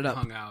set it up,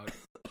 hung out.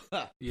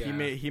 Yeah.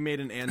 He made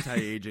an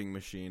anti-aging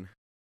machine.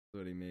 That's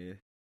what he made.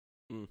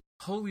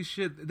 Holy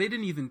shit, they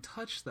didn't even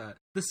touch that.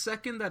 The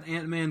second that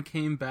Ant-Man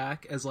came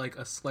back as like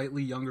a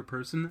slightly younger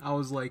person, I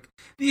was like,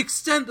 the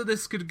extent that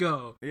this could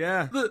go.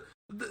 Yeah.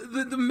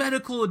 The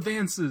medical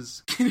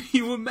advances. Can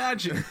you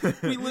imagine?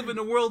 We live in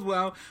a world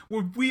now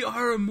where we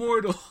are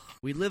immortal.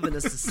 We live in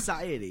a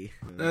society.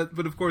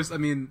 But of course, I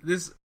mean,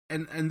 this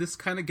and this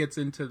kind of gets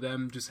into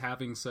them just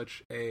having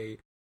such a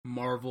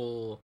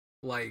Marvel,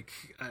 like,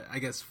 I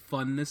guess,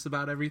 funness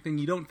about everything.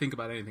 You don't think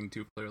about anything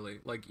too clearly.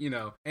 Like,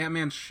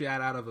 Ant-Man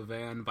shat out of a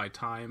van by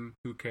time,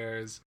 who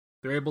cares?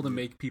 They're able to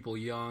make people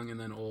young and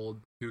then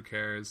old, who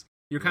cares?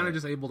 You're kind of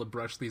just able to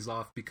brush these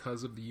off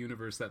because of the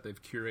universe that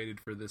they've curated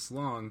for this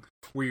long,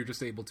 where you're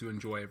just able to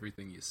enjoy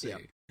everything you see. Yeah.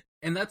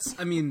 And that's,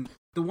 I mean,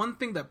 the one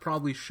thing that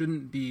probably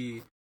shouldn't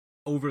be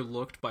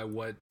overlooked by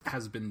what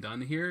has been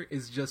done here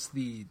is just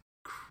the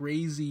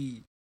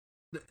crazy...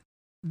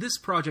 This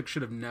project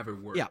should have never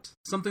worked. Yeah.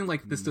 Something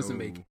like this doesn't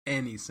make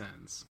any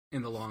sense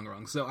in the long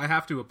run. So I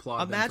have to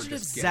applaud Imagine them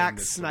if Zack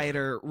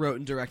Snyder wrote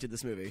and directed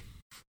this movie.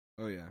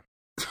 Oh, yeah.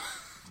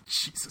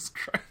 Jesus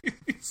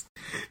Christ.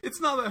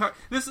 It's not that hard.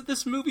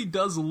 This movie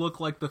does look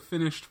like the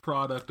finished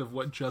product of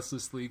what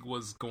Justice League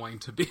was going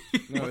to be.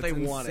 No, it's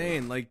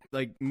insane.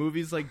 Like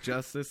movies like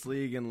Justice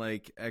League and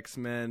like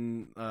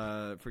X-Men,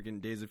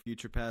 freaking Days of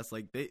Future Past,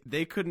 like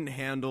they couldn't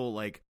handle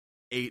like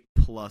 8+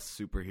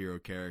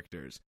 superhero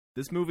characters.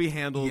 This movie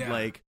handled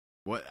like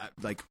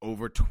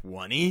over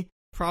 20,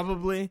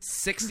 probably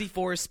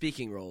 64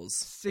 speaking roles.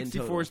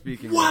 64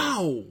 speaking roles.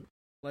 Wow!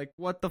 Like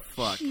what the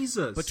fuck?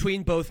 Jesus!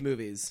 Between both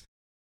movies.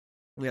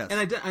 Yes.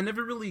 And I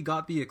never really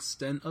got the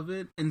extent of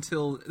it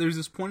until there's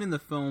this point in the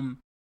film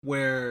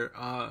where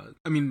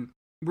I mean,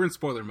 we're in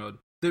spoiler mode.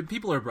 The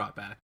people are brought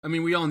back. I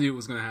mean, we all knew it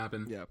was going to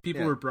happen. Yeah,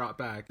 people were brought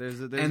back. There's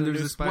a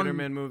new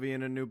Spider-Man movie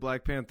and a new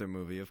Black Panther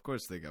movie. Of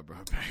course they got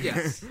brought back.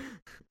 Yes.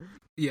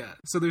 Yeah.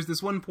 So there's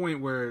this one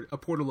point where a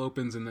portal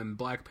opens and then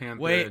Black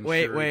Panther and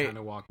Shuri kind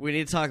of walk. We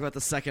need to talk about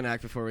the second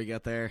act before we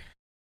get there.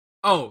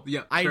 Oh,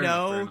 yeah. I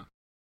know.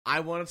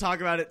 I want to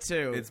talk about it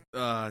too. It's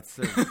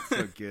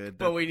so good.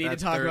 But we need to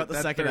talk about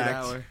the second act.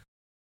 Hour.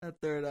 That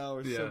third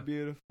hour is so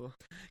beautiful.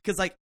 Because,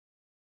 like,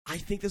 I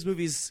think this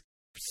movie's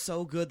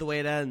so good the way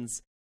it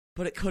ends.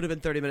 But it could have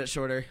been 30 minutes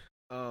shorter.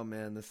 Oh,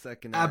 man, the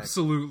second act.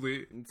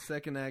 Absolutely. The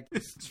second act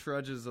just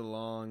trudges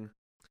along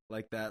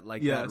like that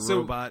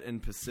robot in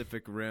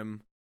Pacific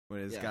Rim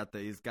when he's got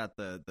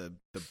the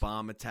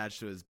bomb attached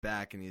to his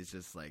back and he's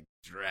just, like,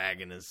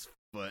 dragging his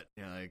foot.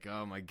 You're like,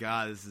 oh, my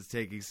God, this is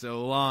taking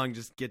so long.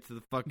 Just get to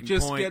the fucking point.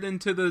 Just get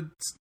into the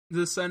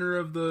center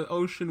of the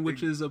ocean,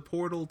 which is a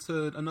portal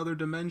to another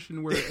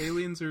dimension where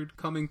aliens are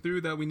coming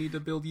through that we need to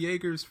build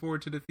Jaegers for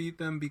to defeat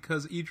them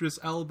because Idris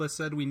Elba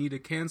said we need to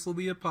cancel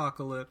the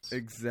apocalypse.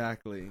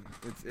 Exactly.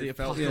 It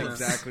felt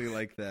exactly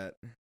like that.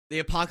 The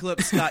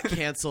apocalypse got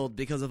canceled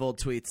because of old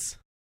tweets.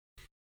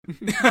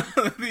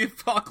 The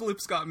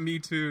apocalypse got me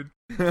too'd.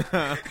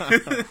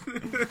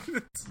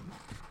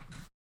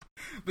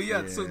 But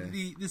yeah, so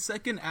the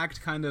second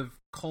act kind of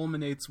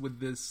culminates with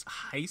this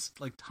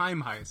heist, like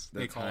time heist,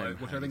 they call it,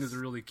 which I think is a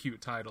really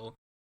cute title.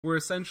 where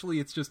essentially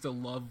it's just a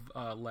love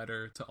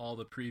letter to all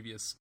the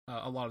previous,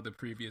 a lot of the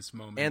previous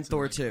moments. And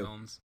Thor 2.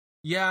 Films.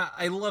 Yeah,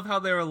 I love how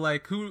they were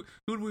like, who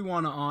do we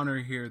want to honor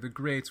here? The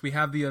greats. We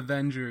have the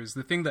Avengers,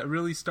 the thing that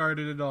really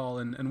started it all.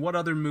 And what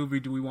other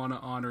movie do we want to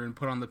honor and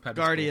put on the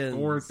pedestal? Guardians.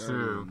 Thor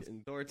 2.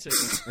 And Thor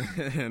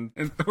 2.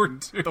 and Thor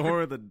 2.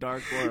 Thor: The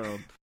Dark World.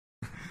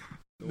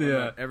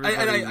 Yeah.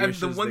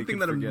 The one thing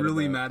that I'm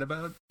really about. mad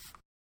about,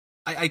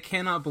 I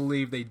cannot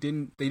believe they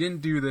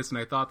didn't do this, and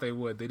I thought they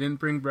would. They didn't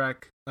bring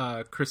back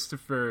Chris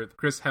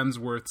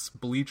Hemsworth's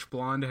bleach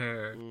blonde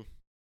hair.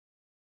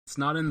 It's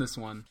not in this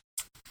one.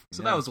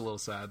 So that was a little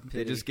sad.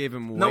 They just gave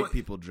him white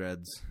people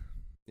dreads.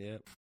 Yeah.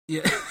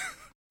 Yeah.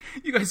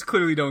 You guys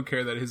clearly don't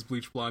care that his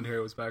bleach blonde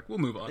hair was back. We'll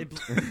move on.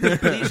 They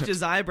bleached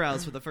his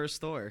eyebrows for the first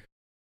Thor.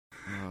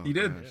 Oh, he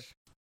did. gosh.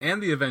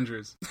 And the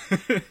Avengers.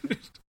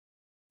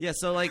 Yeah,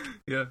 so, like,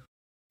 yeah.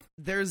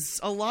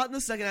 There's a lot in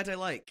the second act I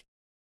like,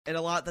 and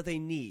a lot that they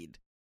need.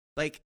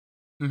 Like,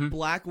 Mm-hmm.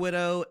 Black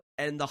Widow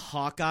and the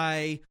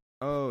Hawkeye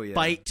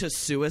fight to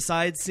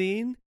suicide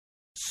scene,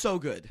 so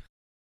good.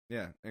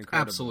 Yeah,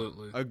 incredible.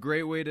 Absolutely. A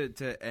great way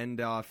to end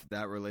off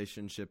that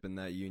relationship and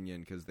that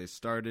union, because they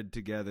started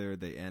together,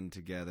 they end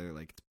together,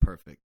 like, it's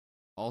perfect.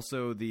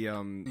 Also,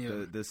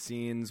 the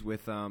scenes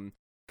with the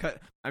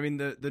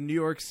New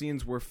York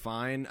scenes were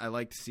fine. I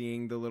liked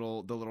seeing the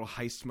little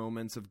heist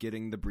moments of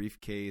getting the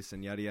briefcase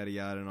and yada yada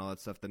yada and all that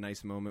stuff. The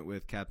nice moment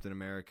with Captain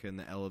America in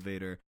the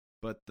elevator,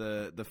 but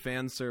the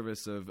fan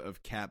service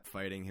of Cap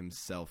fighting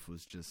himself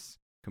was just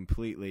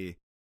completely.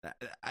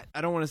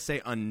 I don't want to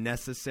say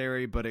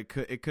unnecessary, but it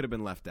could have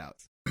been left out.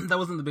 That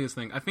wasn't the biggest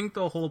thing. I think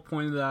the whole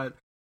point of that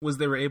was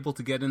they were able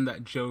to get in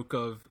that joke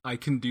of I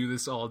can do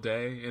this all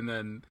day, and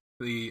then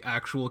the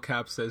actual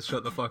Cap says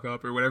shut the fuck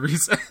up or whatever he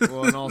says.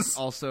 Well, and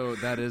also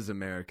that is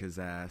America's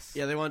ass.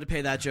 Yeah, they wanted to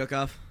pay that joke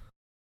off.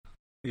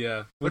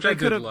 Yeah, which I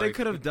could have. They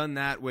could have done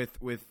that with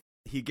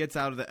he gets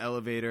out of the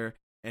elevator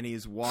and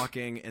he's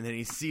walking, and then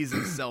he sees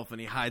himself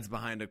and he hides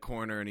behind a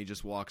corner and he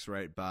just walks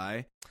right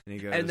by and he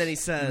goes, and then he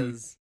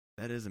says,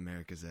 "That is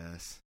America's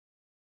ass."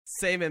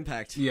 Same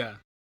impact. Yeah.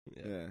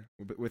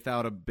 But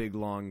without a big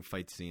long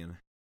fight scene.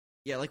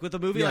 Yeah, like with a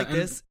movie like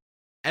this,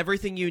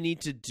 everything you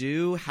need to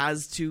do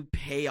has to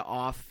pay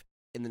off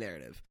in the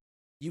narrative.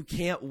 You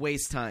can't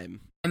waste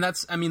time. And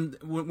that's, I mean,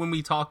 when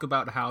we talk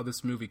about how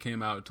this movie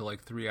came out to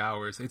like 3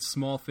 hours, it's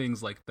small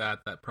things like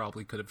that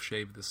probably could have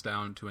shaved this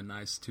down to a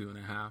nice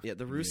 2.5. Yeah,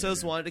 the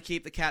Russos wanted to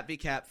keep the Cap v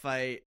Cap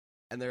fight,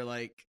 and they're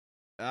like,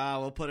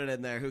 we'll put it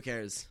in there. Who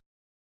cares?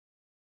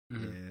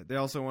 Mm-hmm. Yeah, they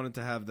also wanted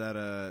to have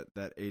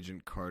that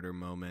Agent Carter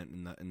moment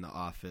in the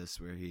office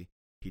where he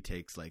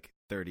takes like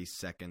 30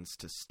 seconds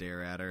to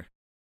stare at her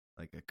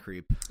like a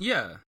creep.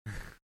 Yeah.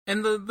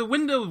 And the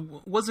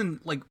window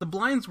wasn't, like, the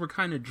blinds were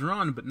kind of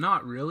drawn, but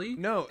not really.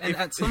 No. And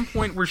at some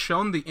point, we're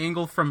shown the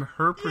angle from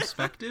her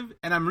perspective,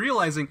 and I'm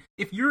realizing,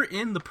 if you're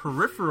in the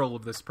peripheral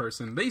of this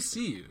person, they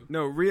see you.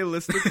 No,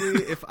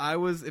 realistically, if I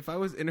was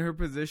in her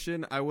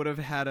position, I would have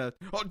had a,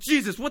 oh,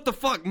 Jesus, what the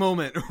fuck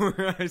moment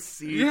where I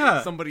see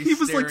somebody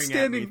staring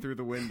at me through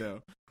the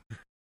window.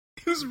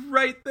 He was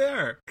right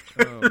there.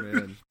 Oh,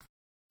 man.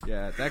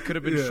 Yeah, that could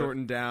have been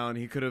shortened down.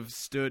 He could have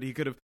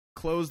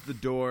closed the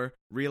door,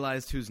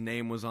 realized whose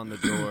name was on the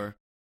door,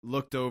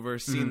 looked over,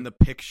 seen the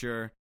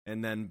picture,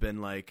 and then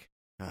been like,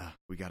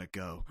 we gotta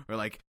go. Or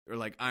like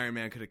Iron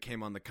Man could have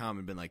came on the comm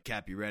and been like,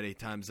 Cap, you ready?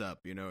 Time's up,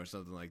 or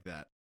something like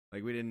that.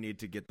 Like, we didn't need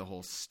to get the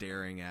whole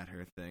staring at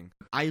her thing.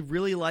 I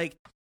really liked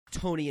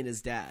Tony and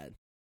his dad.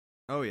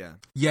 Oh, yeah.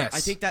 Yes. I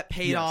think that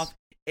paid off.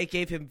 It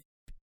gave him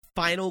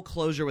final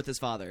closure with his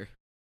father.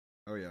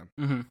 Oh, yeah.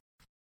 Mm-hmm.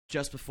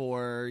 Just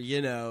before,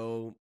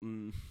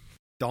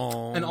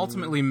 an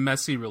ultimately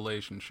messy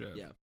relationship.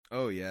 Yeah.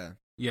 Oh, yeah.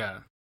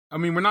 Yeah. I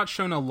mean, we're not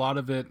shown a lot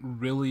of it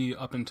really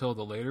up until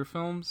the later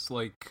films.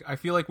 Like, I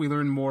feel like we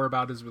learn more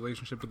about his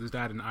relationship with his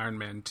dad in Iron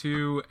Man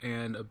 2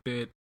 and a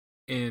bit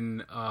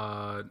in,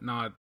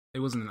 it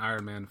wasn't an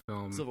Iron Man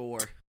film. Civil War.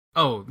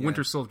 Oh, yeah.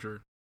 Winter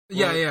Soldier.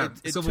 Well,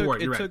 Civil War,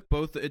 you're right.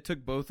 It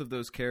took both of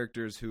those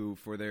characters who,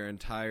 for their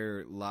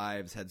entire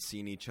lives, had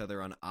seen each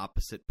other on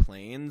opposite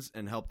planes,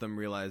 and helped them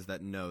realize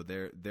that no,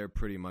 they're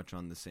pretty much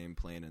on the same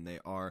plane, and they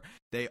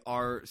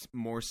are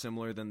more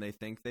similar than they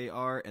think they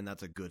are, and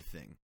that's a good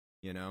thing,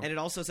 And it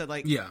also said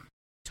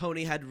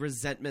Tony had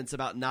resentments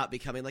about not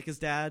becoming like his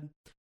dad,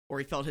 or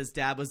he felt his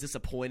dad was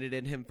disappointed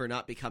in him for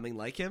not becoming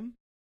like him,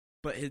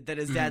 but then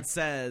his dad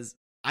says,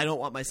 "I don't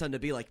want my son to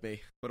be like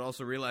me," but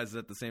also realizes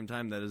at the same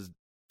time that his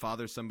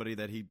father's somebody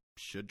that he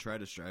should try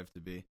to strive to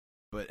be,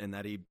 and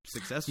that he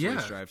successfully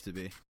strives to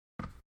be.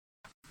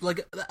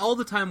 Like, all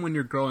the time when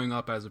you're growing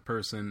up as a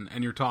person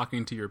and you're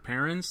talking to your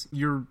parents,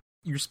 you're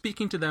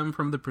speaking to them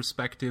from the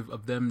perspective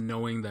of them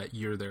knowing that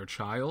you're their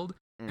child,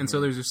 and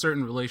so there's a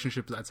certain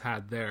relationship that's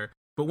had there.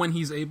 But when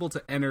he's able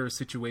to enter a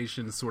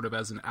situation sort of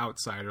as an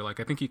outsider,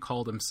 like I think he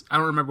called him, I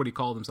don't remember what he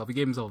called himself. He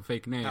gave himself a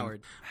fake name.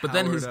 Howard. But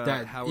then his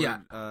dad,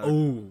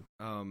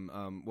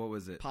 what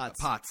was it?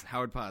 Potts.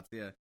 Howard Potts.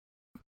 Yeah.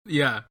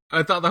 Yeah,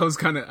 I thought that was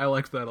I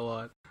liked that a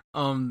lot.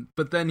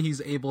 But then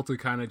he's able to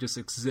kind of just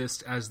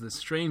exist as the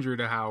stranger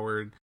to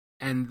Howard,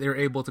 and they're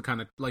able to kind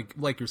of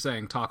like you're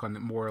saying, talk on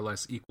more or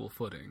less equal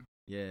footing.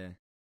 Yeah,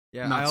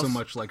 not so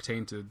much like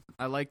tainted.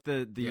 I like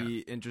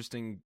the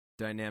interesting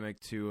dynamic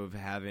too of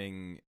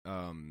having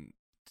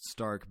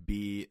Stark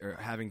be, or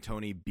having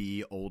Tony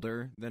be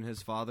older than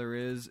his father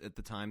is at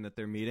the time that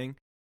they're meeting.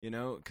 You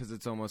know, because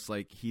it's almost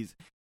like he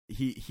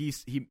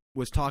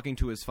was talking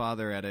to his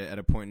father at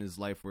a point in his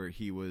life where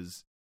he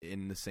was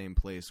in the same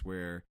place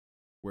where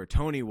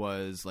Tony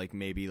was, like,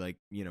 maybe, like,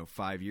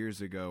 5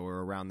 years ago, or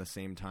around the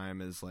same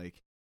time as, like,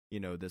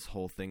 this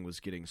whole thing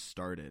was getting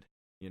started,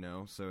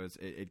 so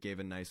it gave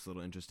a nice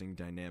little interesting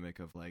dynamic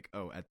of, like,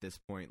 oh, at this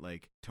point,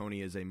 like,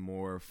 Tony is a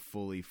more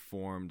fully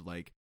formed,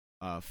 like,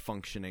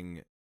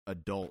 functioning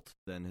adult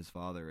than his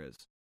father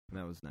is, and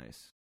that was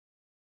nice.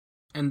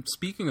 And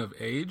speaking of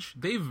age,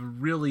 they've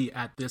really,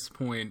 at this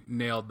point,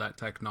 nailed that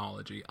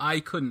technology. I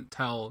couldn't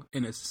tell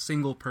in a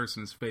single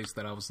person's face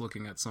that I was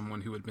looking at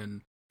someone who had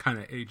been kind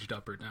of aged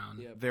up or down.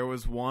 Yeah, there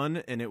was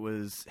one, and it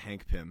was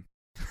Hank Pym.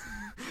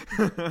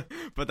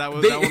 But that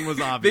one was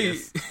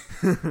obvious.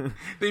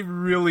 They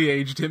really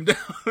aged him down.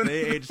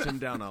 They aged him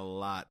down a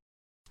lot.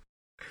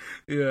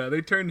 Yeah,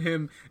 they turned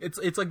him.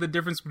 It's like the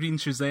difference between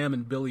Shazam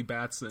and Billy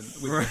Batson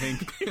with the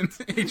Hank Pym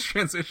age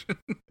transition.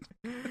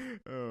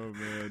 Oh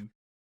man.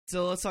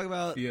 So let's talk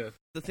about the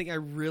thing I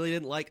really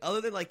didn't like, other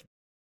than, like,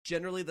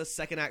 generally the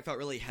second act felt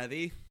really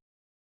heavy.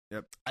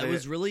 Yep. I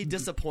was really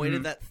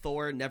disappointed that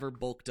Thor never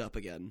bulked up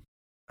again.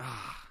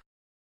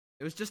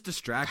 It was just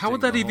distracting. How would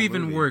that have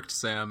even worked,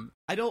 Sam?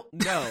 I don't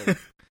know.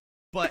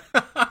 But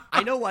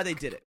I know why they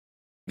did it.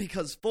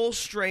 Because full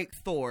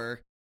strength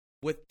Thor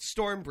with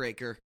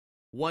Stormbreaker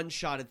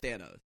one-shotted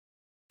Thanos.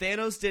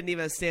 Thanos didn't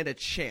even stand a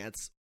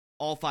chance,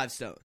 all 5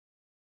 stones.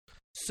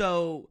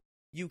 So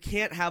you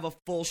can't have a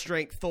full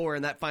strength Thor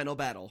in that final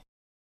battle.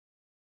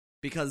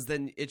 Because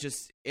then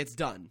it's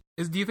done.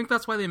 Do you think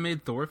that's why they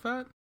made Thor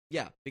fat?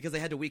 Yeah, because they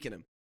had to weaken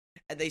him.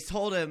 And they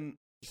told him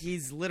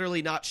he's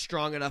literally not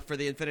strong enough for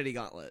the Infinity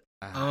Gauntlet.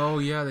 Oh,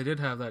 yeah, they did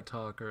have that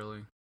talk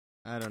early.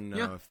 I don't know.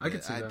 Yeah, I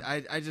could see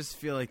that. I just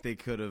feel like they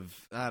could have,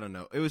 I don't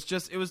know. It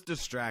was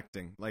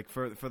distracting. Like,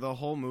 for the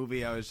whole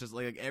movie, I was just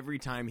like, every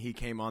time he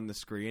came on the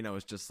screen, I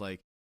was just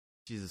like,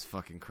 Jesus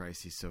fucking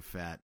Christ, he's so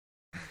fat.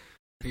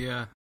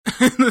 Yeah.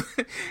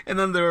 And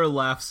then there were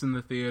laughs in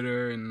the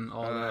theater and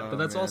all that. But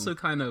that's also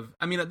kind of,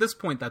 I mean, at this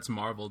point, that's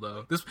Marvel,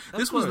 though.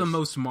 This was the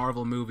most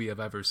Marvel movie I've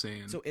ever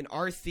seen. So in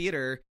our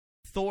theater,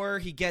 Thor,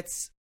 he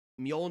gets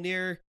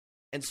Mjolnir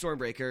and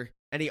Stormbreaker,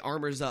 and he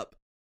armors up.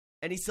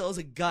 And he still has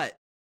a gut.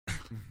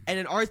 And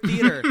in our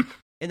theater,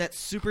 in that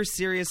super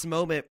serious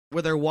moment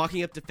where they're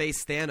walking up to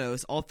face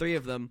Thanos, all 3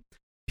 of them,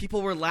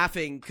 people were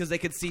laughing because they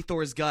could see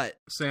Thor's gut.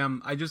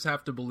 Sam, I just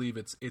have to believe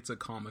it's a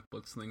comic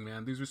books thing,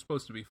 man. These are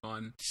supposed to be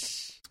fun.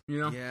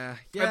 Yeah.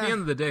 At the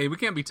end of the day, we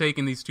can't be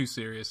taking these too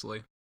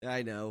seriously.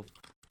 I know,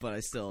 but I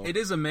still... It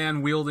is a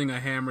man wielding a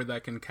hammer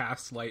that can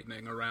cast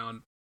lightning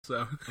around,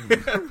 so...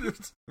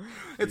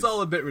 it's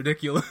all a bit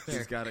ridiculous.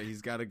 He's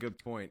got a good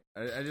point.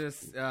 I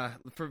just...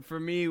 for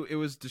me, it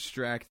was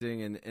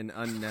distracting and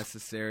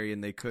unnecessary,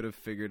 and they could have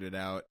figured it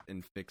out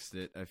and fixed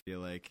it, I feel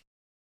like.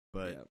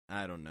 But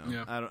I don't know.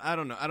 Yeah. I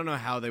don't know. I don't know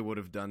how they would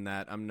have done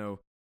that. I'm no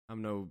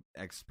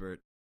expert.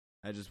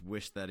 I just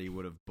wish that he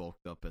would have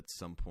bulked up at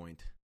some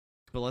point.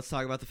 But let's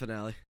talk about the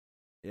finale.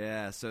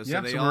 Yeah, so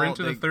we're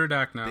into the third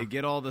act now. They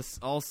get all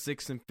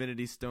 6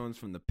 Infinity Stones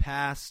from the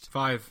past.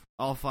 5.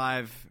 All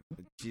 5.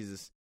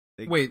 Jesus.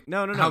 Wait,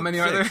 no. How many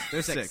are there?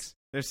 There's 6.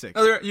 There's 6.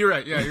 Oh, you're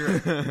right. Yeah, you're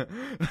right.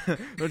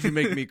 Don't you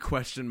make me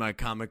question my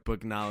comic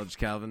book knowledge,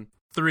 Calvin.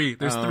 3.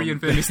 There's 3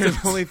 Infinity Stones.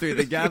 Only 3.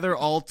 They gather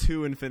all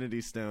 2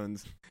 Infinity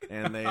Stones,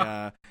 and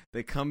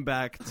they come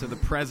back to the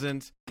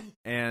present.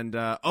 And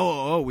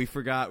we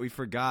forgot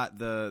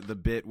the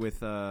bit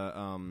with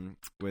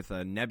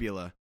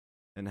Nebula,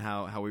 and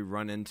how we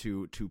run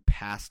into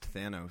past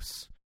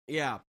Thanos.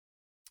 Yeah.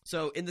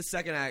 So in the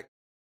second act,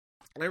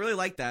 and I really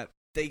like that,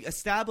 they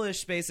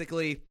establish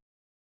basically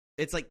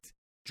it's like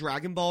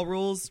Dragon Ball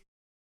rules.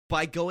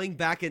 By going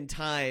back in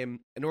time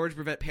in order to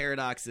prevent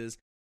paradoxes,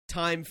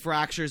 time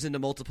fractures into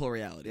multiple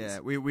realities. Yeah,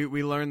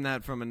 we learned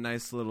that from a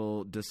nice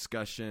little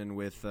discussion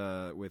with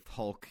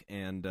Hulk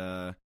and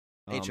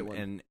Ancient One.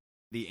 and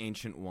the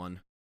Ancient One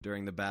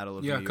during the Battle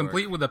of New York.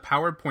 Complete with a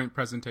PowerPoint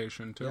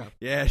presentation too.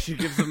 Yeah, she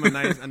gives them a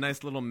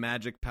nice little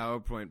magic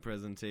PowerPoint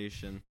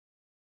presentation,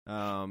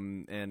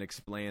 and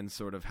explains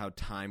sort of how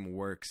time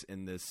works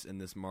in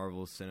this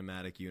Marvel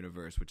Cinematic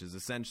Universe, which is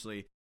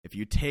essentially if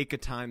you take a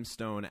time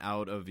stone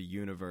out of a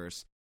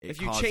universe.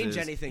 If you change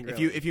anything,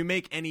 really. if you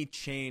make any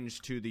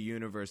change to the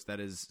universe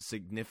that is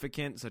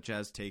significant, such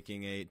as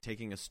taking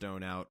a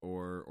stone out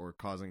or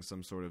causing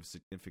some sort of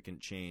significant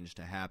change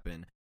to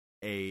happen,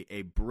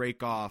 a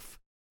break off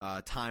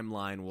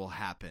timeline will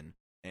happen.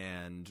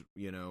 And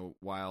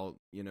while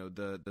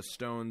the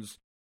stones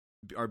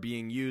are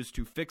being used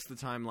to fix the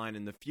timeline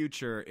in the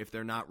future, if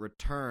they're not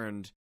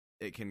returned,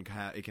 it can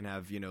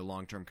have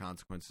long-term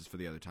consequences for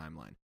the other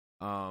timeline.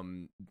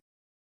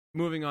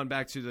 Moving on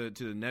back to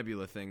the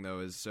Nebula thing, though,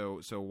 is so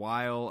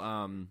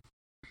while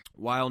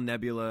while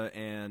Nebula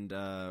and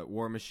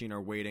War Machine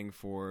are waiting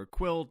for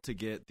Quill to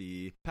get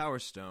the Power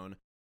Stone,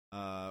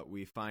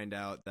 we find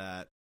out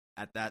that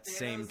at that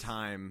same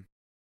time,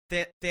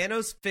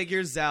 Thanos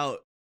figures out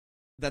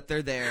that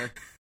they're there,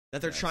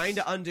 that they're Yes. trying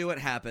to undo what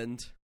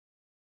happened,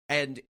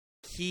 and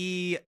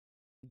he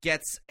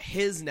gets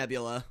his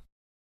Nebula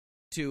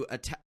to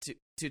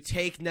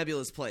take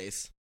Nebula's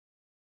place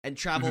and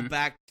travel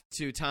back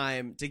to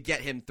time to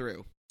get him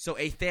through. So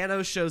a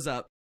Thanos shows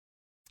up.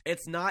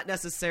 It's not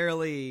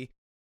necessarily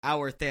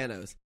our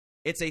Thanos.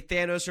 It's a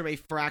Thanos from a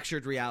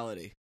fractured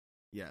reality.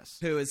 yes,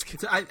 Who is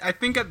I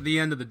think at the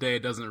end of the day,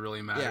 it doesn't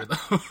really matter,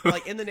 though.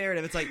 like in the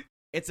narrative, it's like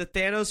it's a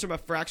Thanos from a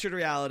fractured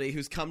reality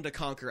who's come to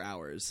conquer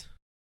ours.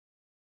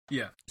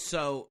 Yeah.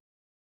 So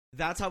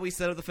that's how we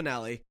set up the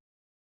finale.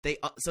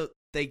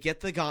 They get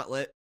the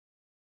gauntlet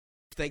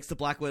thanks to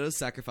Black Widow's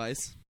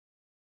sacrifice.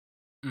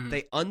 Mhm.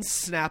 They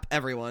unsnap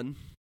everyone,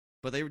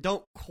 but they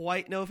don't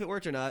quite know if it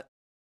worked or not.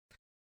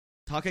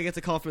 Taka gets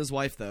a call from his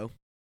wife though,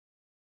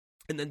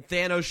 and then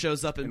Thanos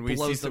shows up and we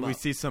blows see them we up.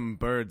 see some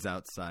birds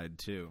outside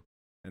too,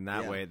 and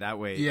that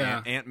way,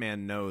 Yeah.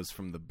 Ant-Man knows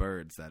from the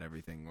birds that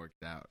everything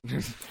worked out.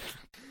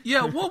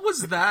 Yeah, what was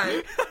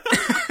that?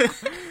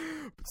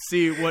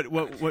 See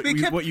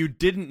what you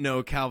didn't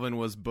know, Calvin,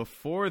 was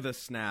before the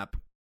snap.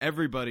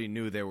 Everybody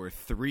knew there were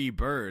 3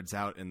 birds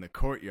out in the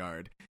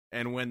courtyard,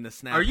 and when the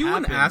snap Are you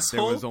an happened,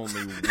 asshole? there was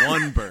only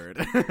 1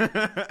 bird.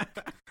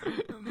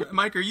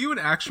 Mike, are you an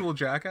actual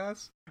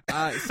jackass?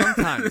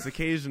 Sometimes,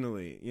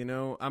 occasionally,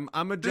 I'm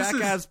a This is-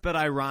 jackass, but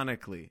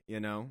ironically,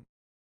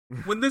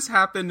 When this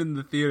happened in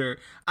the theater,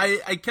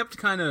 I kept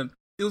kind of...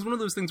 It was one of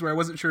those things where I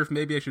wasn't sure if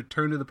maybe I should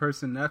turn to the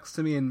person next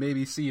to me and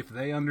maybe see if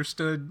they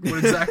understood what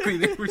exactly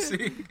they were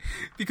seeing.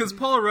 Because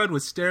Paul Rudd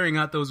was staring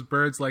at those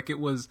birds like it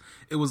was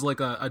like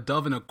a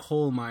dove in a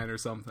coal mine or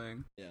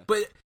something. Yeah.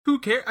 But who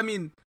cares? I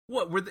mean,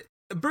 what were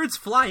birds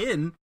fly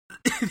in?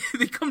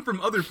 They come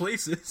from other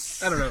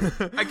places. I don't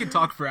know. I could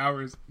talk for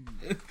hours.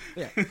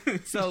 Yeah.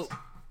 So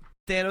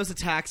Thanos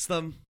attacks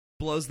them,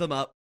 blows them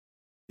up,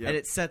 Yep. and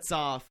it sets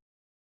off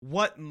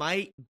what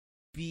might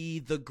be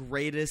the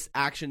greatest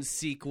action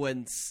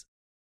sequence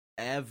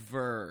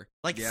ever.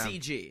 Like Yeah.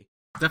 CG.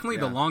 Definitely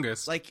the Yeah.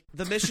 longest. Like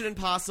the Mission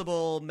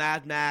Impossible,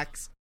 Mad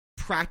Max,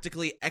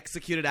 practically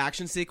executed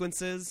action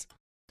sequences.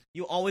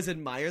 You always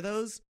admire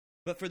those,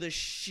 but for the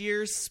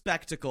sheer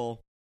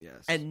spectacle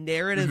Yes. and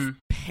narrative Mhm.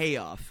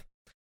 payoff.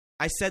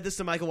 I said this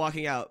to Michael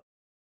walking out.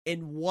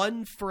 In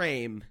one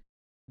frame,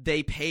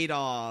 they paid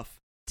off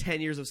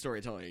 10 years of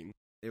storytelling.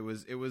 It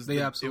was They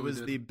absolutely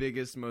did. the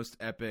biggest, most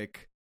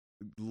epic,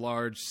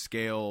 large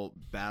scale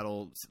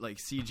battle, like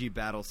CG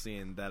battle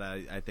scene that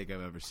I think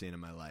I've ever seen in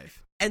my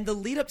life. And the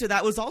lead up to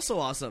that was also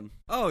awesome.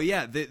 Oh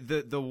yeah, the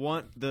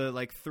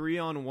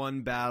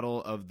 3-on-1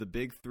 battle of the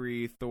big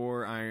 3,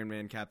 Thor, Iron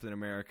Man, Captain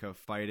America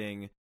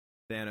fighting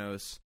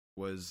Thanos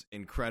was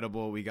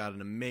incredible. We got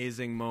an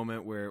amazing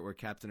moment where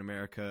Captain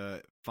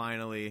America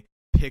finally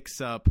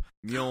picks up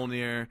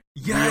Mjolnir,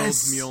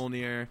 wields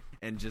Mjolnir,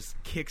 and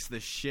just kicks the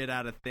shit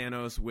out of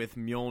Thanos with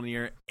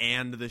Mjolnir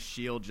and the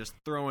shield, just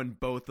throwing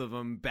both of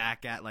them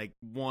back at like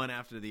one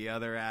after the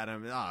other at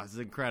him. It's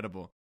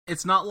incredible.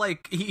 It's not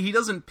like he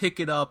doesn't pick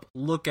it up,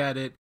 look at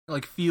it,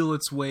 like feel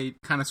its weight,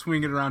 kind of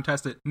swing it around,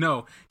 test it.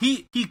 No,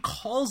 he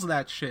calls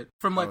that shit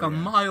from like a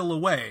mile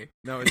away.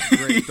 No, it's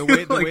great. The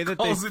way Like, that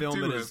they calls it film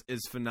to it him.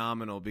 is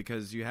phenomenal,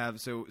 because you have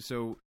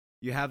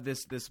you have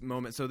this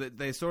moment, so that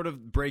they sort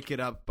of break it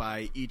up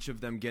by each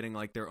of them getting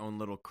like their own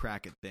little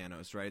crack at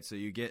Thanos, right? So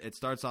it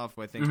starts off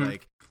with, I think,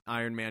 like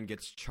Iron Man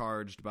gets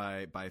charged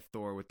by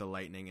Thor with the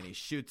lightning, and he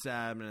shoots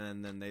at him,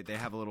 and then they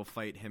have a little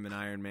fight, him and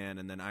Iron Man,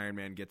 and then Iron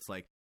Man gets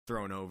like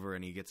thrown over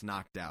and he gets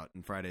knocked out,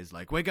 and Friday's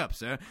like, "Wake up,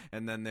 sir!"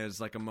 And then there's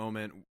like a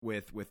moment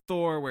with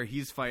Thor where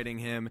he's fighting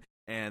him,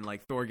 and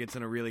like Thor gets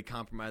in a really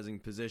compromising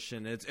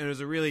position. It was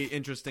a really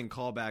interesting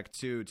callback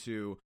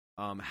to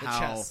how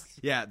chest.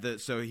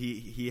 so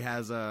he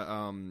has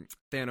a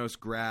Thanos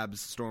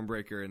grabs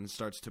Stormbreaker and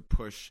starts to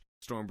push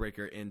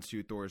Stormbreaker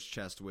into Thor's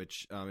chest,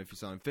 which if you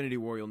saw Infinity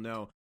War, you'll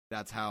know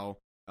that's how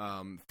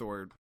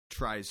Thor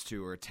tries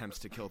to or attempts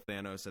to kill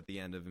Thanos at the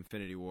end of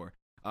Infinity War.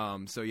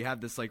 So you have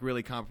this like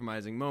really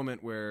compromising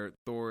moment where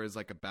Thor is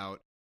like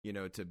about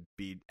to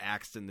be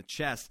axed in the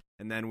chest,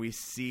 and then we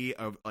see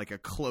a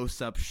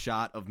close-up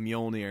shot of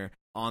Mjolnir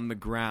on the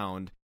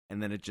ground,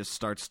 and then it just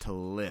starts to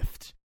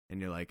lift, and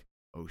you're like,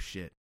 oh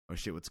shit,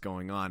 what's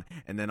going on?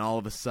 And then all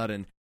of a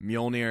sudden,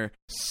 Mjolnir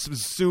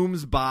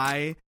zooms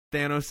by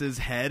Thanos'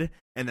 head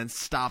and then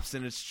stops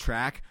in its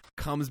track,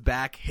 comes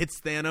back, hits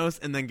Thanos,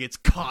 and then gets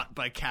caught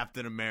by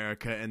Captain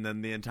America, and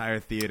then the entire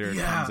theater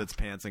comes its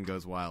pants and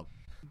goes wild.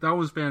 That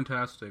was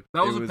fantastic.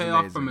 That was a payoff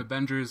amazing. from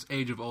Avengers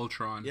Age of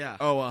Ultron. Yeah.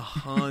 Oh,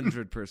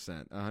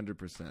 100%,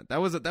 100%.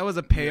 That was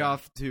a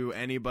payoff to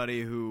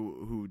anybody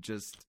who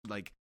just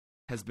like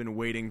has been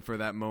waiting for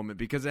that moment,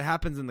 because it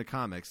happens in the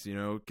comics.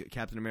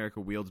 Captain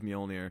America wields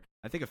Mjolnir,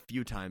 I think, a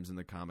few times in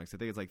the comics. I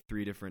think it's like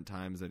 3 different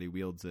times that he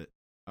wields it.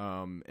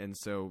 And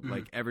so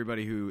like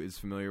everybody who is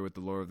familiar with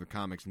the lore of the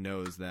comics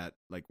knows that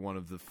like one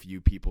of the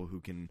few people who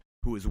can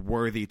who is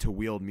worthy to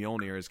wield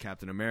Mjolnir as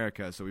Captain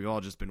America. So we've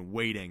all just been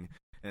waiting,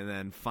 and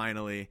then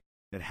finally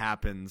it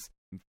happens.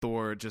 And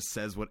Thor just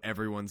says what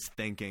everyone's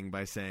thinking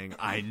by saying,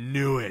 "I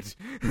knew it."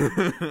 And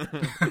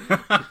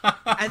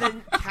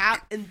then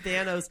Cap and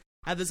Thanos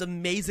have this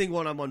amazing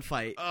one-on-one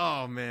fight.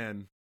 Oh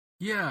man,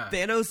 yeah.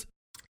 Thanos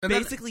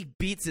basically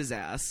beats his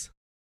ass,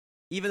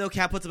 even though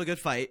Cap puts up a good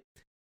fight.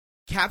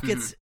 Cap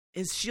gets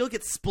his shield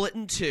gets split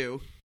in two.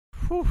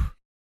 Whew.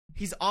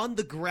 He's on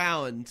the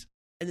ground,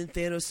 and then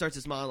Thanos starts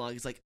his monologue.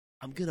 He's like,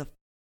 "I'm gonna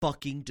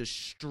fucking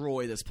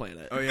destroy this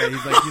planet." Oh yeah,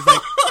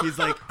 he's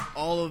like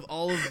all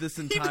of this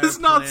entire. He does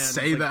not plan,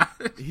 say like,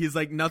 that. He's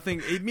like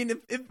nothing. I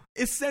mean, if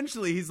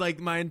essentially he's like,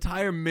 my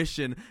entire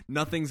mission,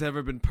 nothing's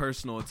ever been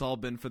personal. It's all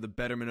been for the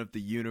betterment of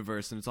the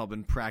universe, and it's all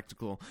been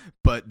practical.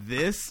 But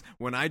this,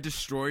 when I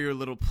destroy your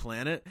little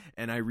planet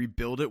and I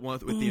rebuild it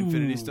with the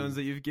Infinity Stones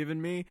that you've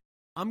given me,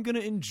 I'm gonna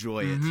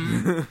enjoy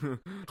it.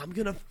 I'm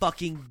gonna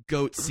fucking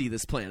goat see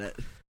this planet.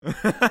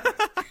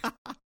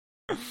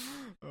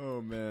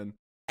 Oh man.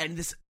 And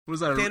this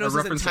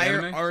Thanos'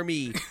 entire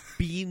army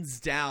beams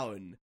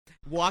down,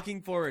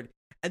 walking forward,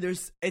 and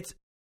it's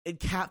in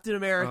Captain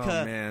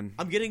America. Oh man,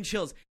 I'm getting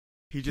chills.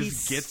 He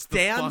just gets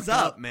stands the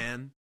fuck up,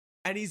 man,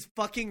 and he's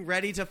fucking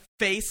ready to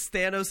face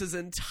Thanos'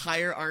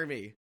 entire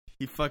army.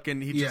 He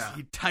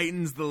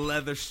tightens the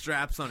leather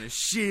straps on his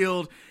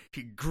shield.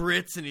 He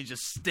grits and he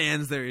just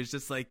stands there. He's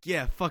just like,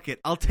 yeah, fuck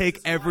it. I'll take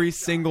every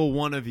single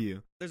one of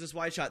you. There's this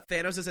wide shot.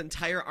 Thanos'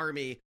 entire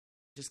army,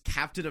 just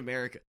Captain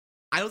America.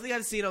 I don't think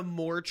I've seen a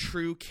more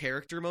true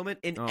character moment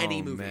in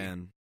any movie.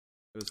 Man.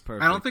 It was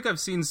perfect. I don't think I've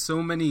seen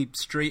so many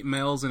straight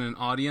males in an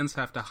audience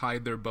have to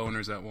hide their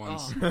boners at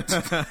once.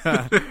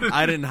 Oh.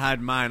 I didn't hide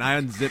mine. I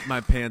unzipped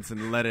my pants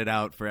and let it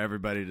out for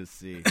everybody to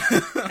see.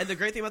 And the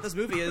great thing about this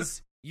movie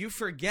is you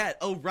forget,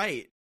 oh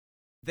right,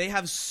 they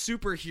have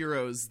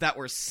superheroes that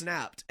were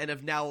snapped and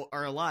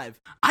are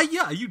alive.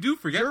 Yeah, you do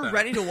forget You're that.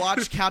 ready to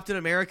watch Captain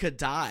America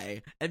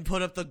die and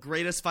put up the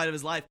greatest fight of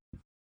his life.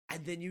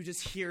 And then you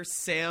just hear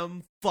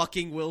Sam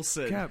fucking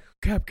Wilson.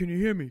 Cap, can you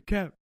hear me?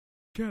 Cap.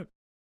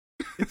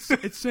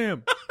 It's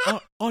Sam.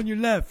 On your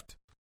left.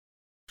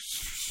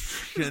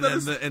 And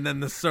then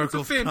the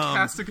circles come. It's a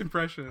fantastic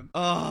impression.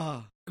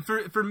 Oh.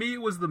 For me,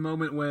 it was the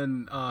moment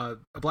when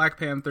Black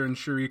Panther and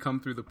Shuri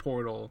come through the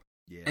portal.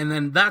 Yeah. And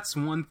then that's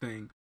one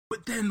thing.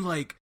 But then,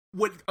 like,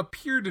 what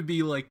appeared to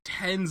be like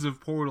tens of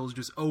portals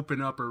just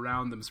open up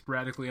around them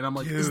sporadically, and I'm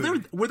like,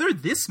 were there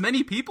this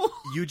many people?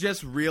 You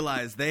just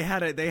realized they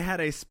had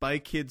a Spy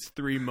Kids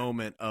 3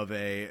 moment of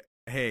a,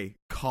 hey,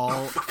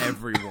 call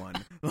everyone.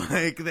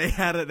 Like they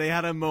had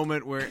a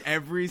moment where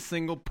every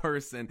single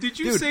person. Did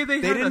you say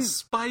they had a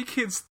Spy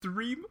Kids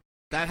 3?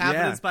 That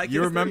happened in Spy Kids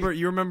 3.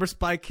 You remember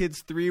Spy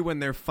Kids 3 when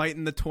they're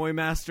fighting the Toy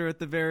Master at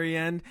the very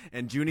end,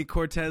 and Junie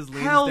Cortez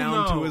leans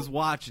down to his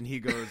watch and he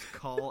goes,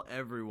 "Call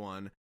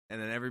everyone."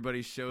 And then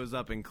everybody shows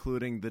up,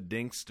 including the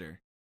Dinkster.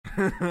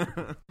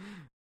 I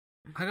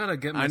gotta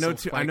get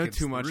myself I know Kids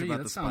too much 3. about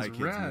That the Spy Kids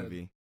rad.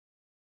 movie.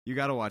 You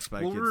gotta watch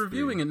Spy Kids 3. Well, we're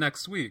reviewing it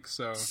next week,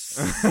 so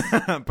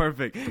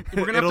perfect.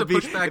 We're gonna have to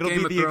push back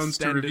Game of Thrones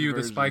to review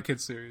version. the Spy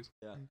Kids series.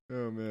 Yeah.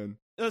 Oh man.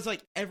 It's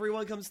like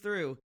everyone comes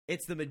through.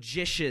 It's the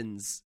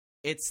magicians.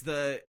 It's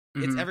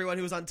everyone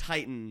who was on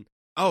Titan.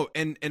 Oh,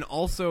 and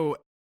also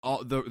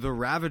the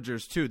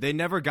Ravagers too. They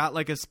never got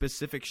like a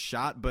specific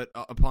shot, but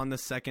upon the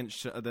second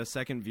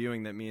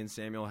viewing that me and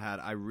Samuel had,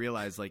 I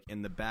realized like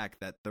in the back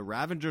that the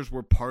Ravagers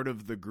were part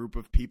of the group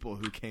of people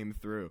who came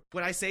through.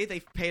 When I say they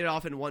paid it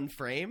off in one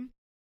frame,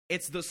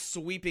 it's that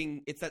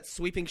sweeping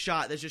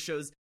shot that just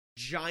shows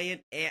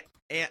giant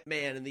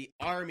Ant-Man and the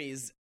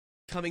armies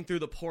coming through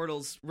the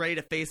portals ready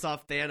to face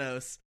off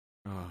Thanos.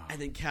 Oh.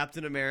 And then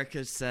Captain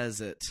America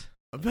says it.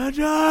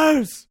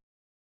 Avengers!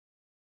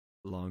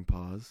 Long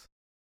pause.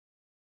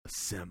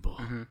 Assemble.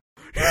 Mm-hmm.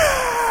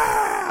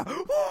 Yeah!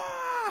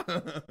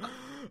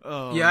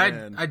 Oh, yeah,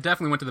 man. I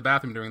definitely went to the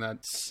bathroom during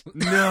that.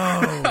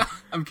 No!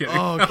 I'm kidding.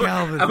 Oh,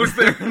 Calvin. I was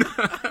there.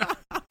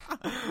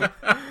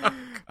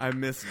 I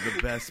missed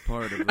the best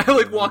part of it.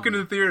 I walk into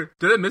the theater.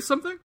 Did I miss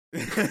something?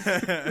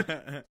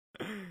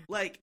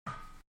 Like,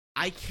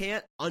 I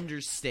can't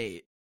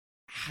understate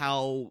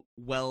how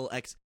well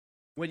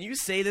when you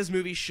say this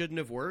movie shouldn't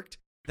have worked,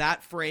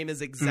 that frame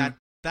is exact.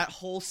 That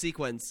whole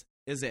sequence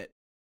is it.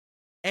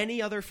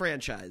 Any other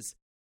franchise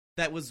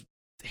that was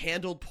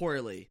handled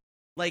poorly,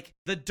 like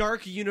the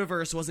Dark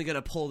Universe wasn't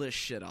gonna pull this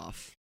shit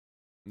off.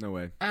 No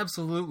way.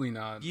 Absolutely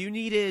not. You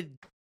needed.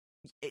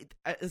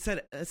 I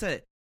said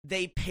it.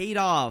 They paid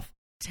off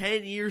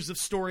 10 years of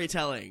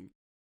storytelling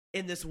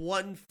in this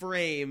one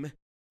frame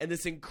and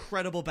this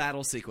incredible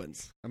battle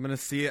sequence. I'm gonna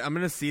see it. I'm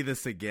gonna see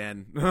this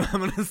again. I'm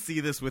gonna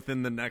see this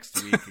within the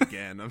next week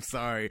again. I'm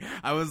sorry.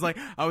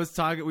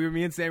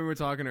 Me and Sammy were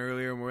talking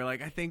earlier, and we were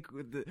like, I think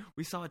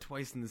we saw it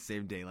twice in the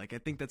same day. Like, I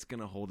think that's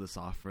gonna hold us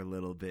off for a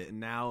little bit.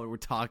 And now we're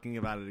talking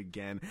about it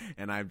again.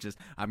 And I'm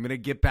gonna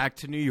get back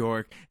to New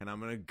York, and I'm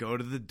gonna go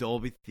to the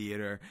Dolby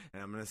Theater,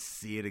 and I'm gonna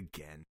see it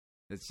again.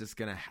 It's just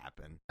gonna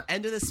happen. The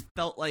end of this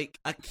felt like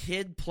a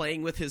kid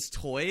playing with his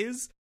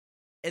toys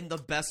in the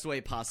best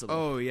way possible.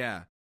 Oh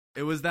yeah.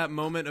 It was that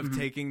moment of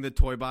taking the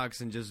toy box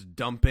and just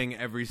dumping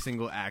every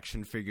single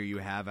action figure you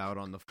have out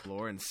on the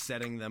floor and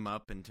setting them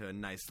up into a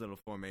nice little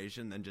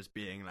formation, then just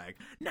being like,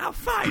 now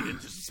fight, and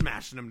just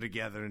smashing them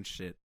together and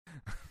shit.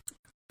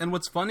 And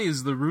what's funny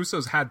is the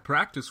Russos had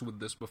practice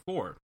with this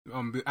before,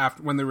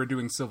 after when they were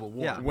doing Civil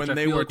War. Yeah, when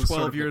they were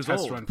 12 years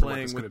old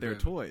playing with their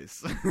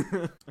toys.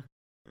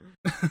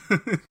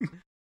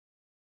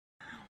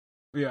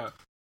 Yeah,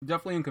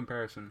 definitely in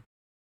comparison.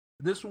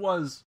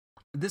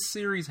 This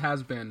series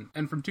has been,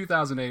 and from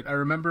 2008, I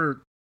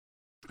remember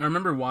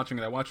watching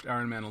it. I watched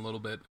Iron Man a little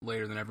bit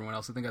later than everyone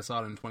else. I think I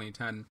saw it in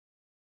 2010.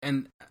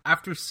 And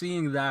after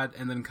seeing that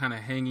and then kind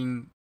of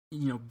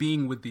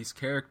being with these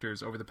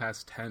characters over the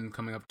past 10,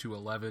 coming up to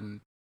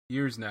 11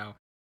 years now,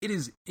 it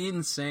is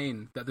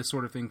insane that this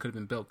sort of thing could have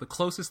been built. The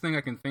closest thing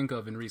I can think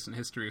of in recent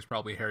history is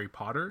probably Harry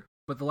Potter.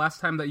 But the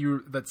last time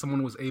that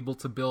someone was able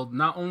to build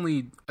not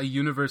only a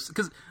universe,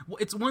 because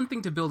it's one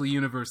thing to build a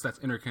universe that's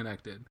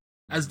interconnected.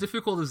 As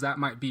difficult as that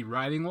might be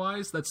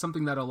writing-wise, that's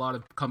something that a lot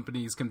of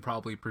companies can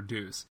probably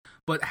produce.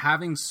 But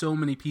having so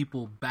many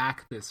people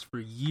back this for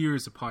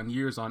years upon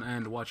years on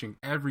end, watching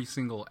every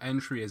single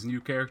entry as new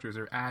characters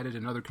are added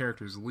and other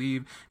characters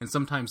leave, and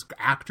sometimes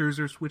actors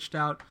are switched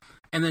out,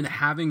 and then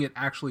having it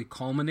actually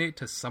culminate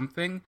to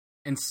something,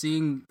 and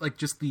seeing like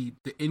just the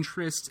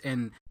interest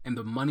and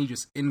the money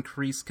just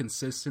increase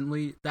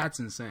consistently, that's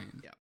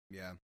insane.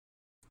 Yeah,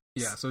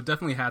 so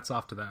definitely hats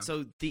off to them.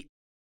 So the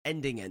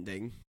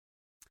ending.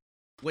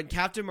 When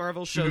Captain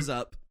Marvel shows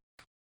up,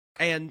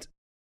 and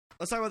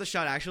let's talk about the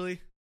shot,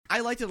 actually. I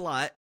liked it a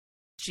lot.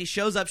 She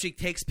shows up, she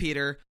takes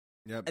Peter,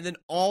 and then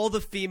all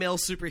the female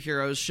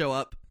superheroes show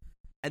up,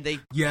 and they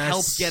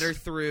help get her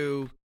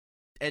through,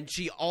 and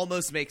she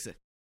almost makes it.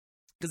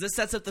 Because this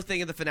sets up the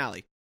thing in the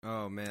finale.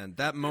 Oh man,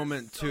 that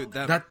moment too.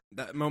 That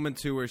moment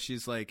too, where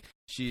she's like,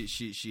 she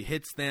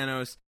hits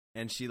Thanos,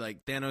 and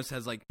Thanos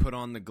has like put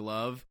on the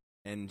glove,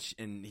 and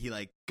he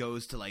like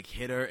goes to like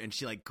hit her, and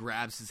she like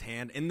grabs his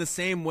hand in the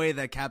same way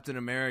that Captain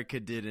America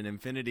did in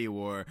Infinity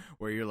War,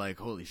 where you're like,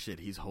 holy shit,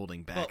 he's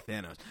holding back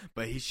Thanos,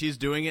 but she's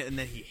doing it, and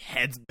then he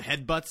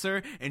headbutts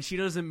her, and she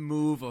doesn't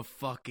move a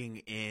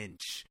fucking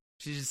inch.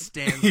 She just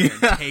stands there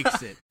and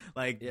takes it,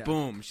 like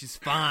boom, she's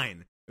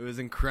fine. It was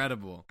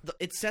incredible.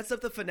 It sets up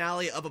the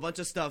finale of a bunch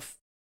of stuff.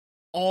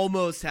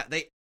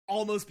 They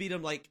almost beat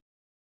him like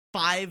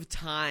 5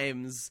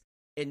 times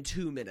in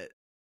 2 minutes,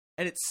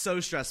 and it's so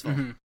stressful.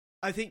 Mm-hmm.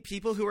 I think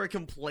people who are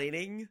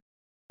complaining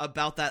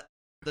about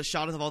the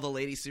shot of all the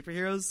lady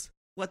superheroes,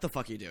 what the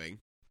fuck are you doing?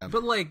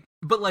 But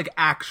like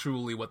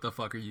actually, what the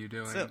fuck are you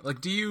doing? So,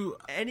 like, do you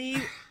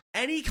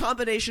any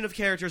combination of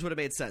characters would have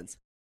made sense?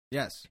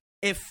 Yes.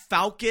 If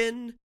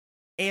Falcon,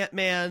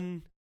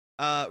 Ant-Man,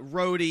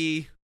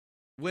 Rhodey,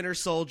 Winter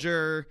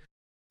Soldier,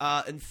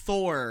 and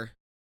Thor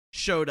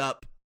showed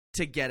up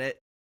to get it,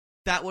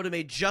 that would have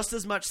made just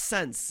as much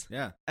sense.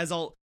 Yeah. As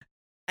all,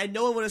 and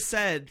no one would have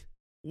said,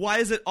 why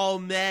is it all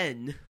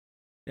men?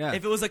 Yeah.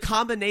 If it was a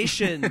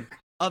combination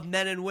of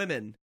men and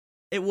women,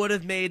 it would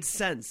have made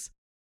sense.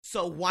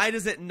 So why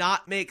does it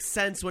not make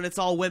sense when it's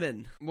all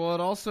women?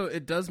 Well,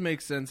 it does make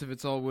sense if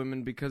it's all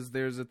women, because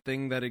there's a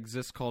thing that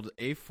exists called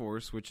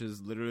A-Force, which is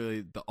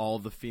literally all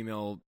the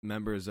female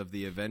members of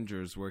the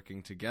Avengers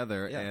working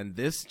together, and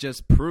this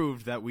just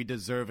proved that we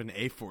deserve an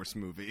A-Force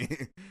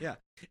movie. Yeah.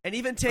 And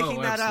even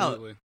taking that out,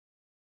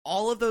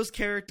 all of those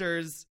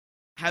characters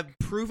have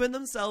proven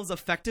themselves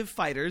effective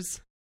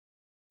fighters.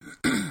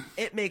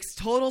 It makes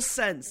total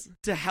sense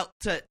to help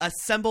to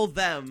assemble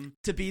them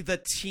to be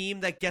the team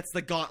that gets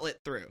the gauntlet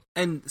through.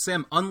 And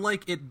Sam,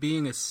 unlike it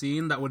being a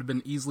scene that would have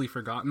been easily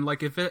forgotten,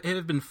 like if it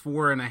had been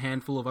 4 and a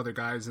handful of other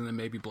guys and then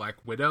maybe Black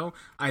Widow,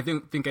 I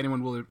think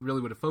anyone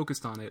really would have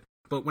focused on it.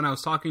 But when I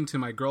was talking to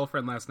my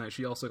girlfriend last night,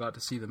 she also got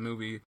to see the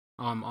movie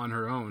on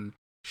her own.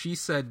 She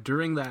said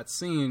during that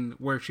scene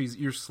where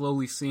you're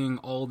slowly seeing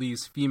all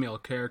these female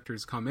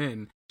characters come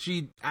in,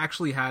 she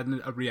actually had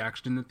a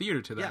reaction in the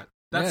theater to that. Yeah.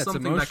 That's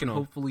something emotional that can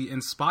hopefully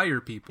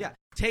inspire people. Yeah,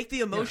 take the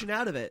emotion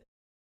out of it.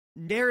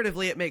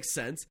 Narratively, it makes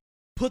sense.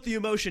 Put the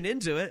emotion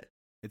into it.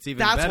 It's even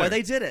That's better. why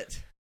they did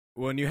it.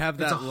 When you have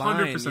that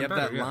line,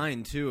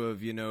 line too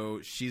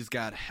of, she's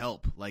got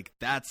help. Like,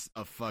 that's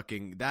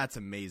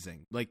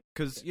amazing. Like,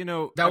 because,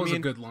 that was a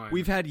good line.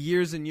 We've had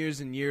years and years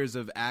and years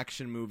of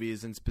action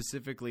movies, and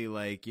specifically,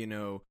 like,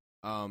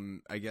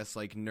 I guess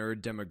like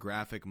nerd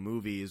demographic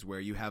movies where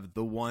you have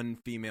the one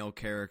female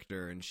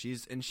character, and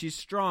she's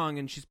strong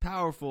and she's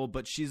powerful,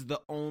 but she's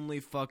the only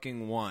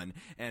fucking one.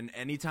 And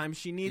anytime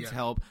she needs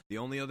help, the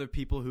only other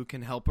people who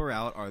can help her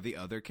out are the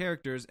other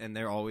characters, and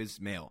they're always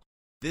male.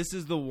 This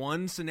is the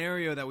one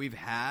scenario that we've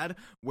had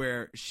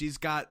where she's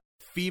got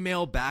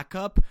female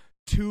backup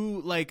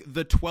to like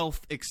the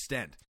 12th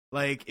extent.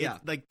 Like,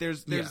 like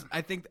there's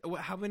I think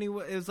how many it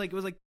was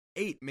like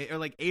 8 or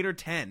like 8 or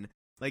 10.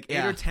 Like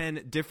 8 or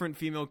 10 different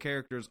female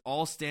characters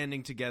all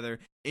standing together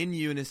in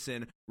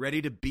unison,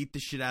 ready to beat the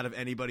shit out of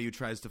anybody who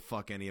tries to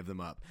fuck any of them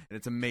up. And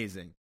it's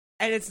amazing.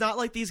 And it's not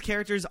like these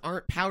characters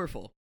aren't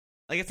powerful.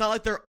 Like, it's not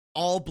like they're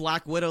all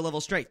Black Widow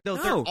level strength. No,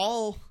 they're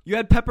all. You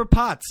had Pepper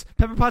Potts.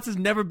 Pepper Potts has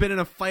never been in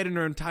a fight in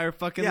her entire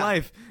fucking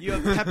life. You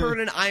have Pepper in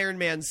an Iron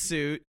Man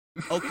suit.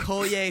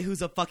 Okoye,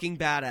 who's a fucking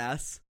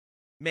badass.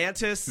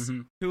 Mantis,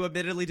 who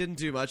admittedly didn't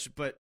do much,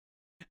 but.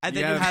 And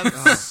then you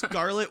have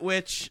Scarlet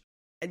Witch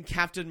and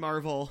Captain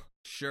Marvel.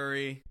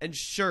 Shuri. And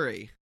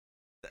Shuri.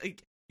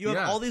 You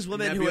have all these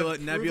women who have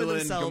Nebula proven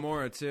themselves. and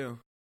Gamora, too.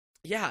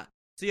 Yeah.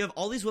 So you have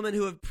all these women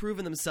who have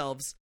proven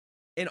themselves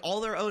in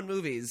all their own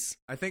movies.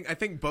 I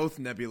think both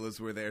Nebulas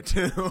were there,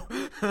 too. No.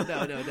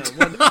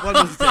 One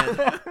was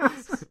dead.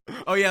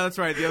 Oh, yeah, that's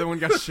right. The other one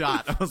got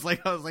shot. I was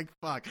like,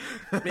 fuck.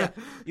 Yeah.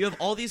 You have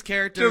all these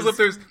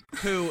characters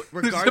who,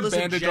 regardless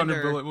of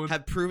gender,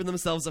 have proven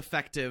themselves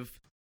effective.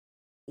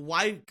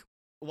 Why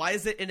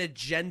is it an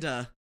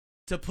agenda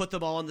to put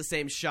them all in the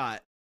same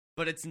shot,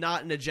 but it's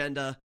not an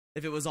agenda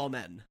if it was all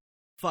men?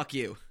 Fuck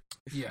you.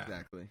 Yeah,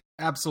 exactly.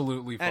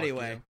 Absolutely.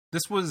 Anyway, you.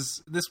 This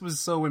was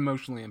so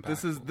emotionally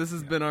impactful. This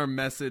has been our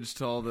message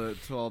to all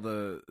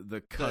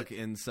the cuck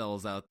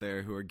incels out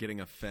there who are getting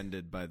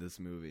offended by this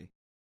movie.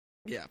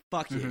 Yeah,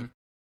 fuck you.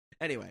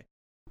 Anyway,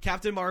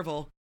 Captain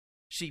Marvel,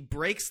 she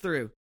breaks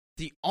through.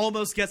 She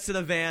almost gets to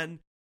the van.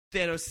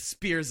 Thanos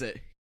spears it.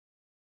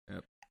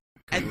 Yep.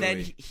 And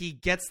then he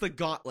gets the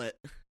gauntlet,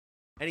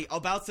 and he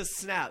about to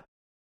snap,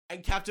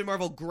 and Captain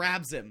Marvel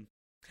grabs him,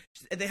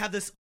 and they have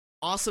this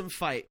awesome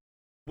fight.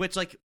 Which,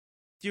 like, do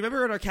you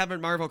remember in our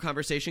Captain Marvel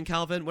conversation,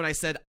 Calvin, when I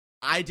said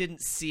I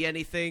didn't see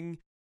anything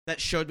that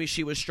showed me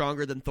she was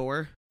stronger than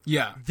Thor?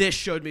 Yeah, this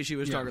showed me she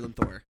was stronger than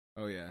Thor.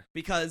 Oh yeah,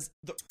 because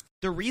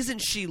the reason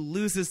she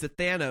loses to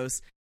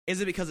Thanos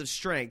isn't because of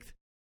strength;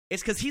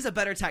 it's because he's a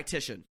better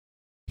tactician.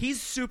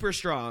 He's super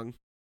strong,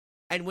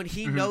 and when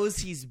he knows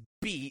he's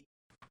beat,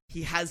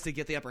 he has to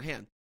get the upper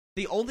hand.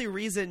 The only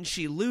reason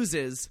she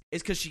loses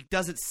is because she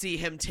doesn't see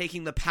him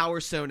taking the Power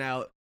Stone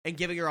out and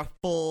giving her a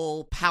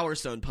full Power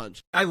Stone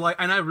punch. I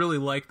really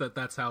like that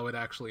that's how it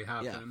actually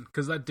happened,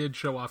 because that did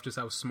show off just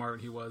how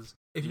smart he was.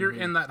 If you're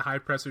in that high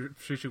pressure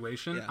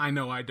situation, I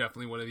know I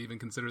definitely would have even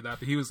considered that,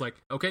 but he was like,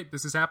 okay,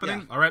 this is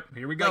happening. All right,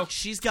 here we go. Like,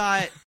 she's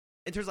got,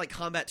 in terms of like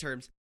combat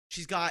terms,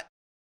 she's got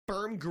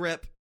firm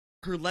grip.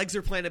 Her legs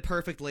are planted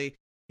perfectly.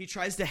 He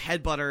tries to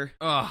headbutt her.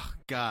 Oh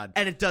God!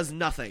 And it does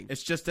nothing.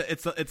 It's just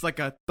it's like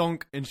a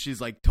thunk, and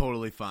she's like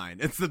totally fine.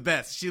 It's the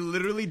best. She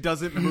literally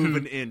doesn't move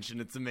an inch,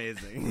 and it's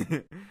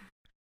amazing.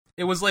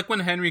 It was like when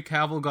Henry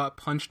Cavill got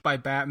punched by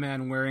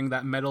Batman wearing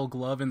that metal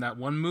glove in that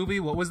one movie.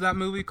 What was that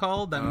movie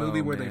called? That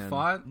movie where they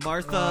fought?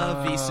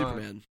 Martha v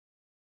Superman.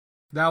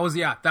 That was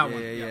that one.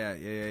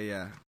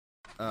 Yeah.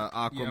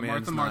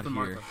 Aquaman's not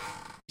here.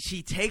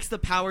 She takes the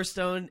Power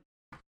Stone,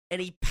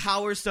 and he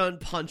Power Stone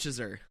punches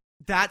her.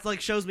 That like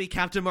shows me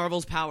Captain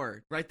Marvel's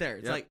power right there.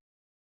 It's like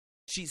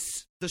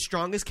she's the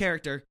strongest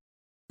character,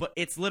 but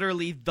it's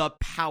literally the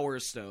Power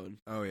Stone.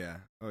 Oh yeah.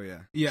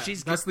 Yeah,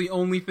 that's the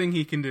only thing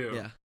he can do.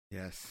 Yeah.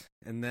 Yes.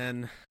 And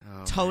then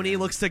Tony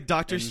looks to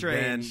Doctor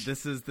Strange.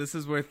 This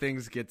is where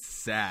things get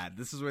sad.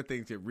 This is where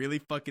things get really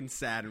fucking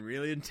sad and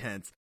really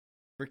intense.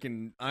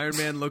 Freaking Iron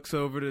Man looks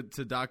over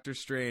to Doctor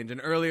Strange,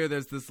 and earlier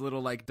there's this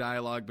little like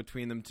dialogue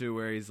between them two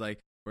where he's like,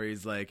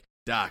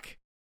 Doc.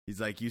 He's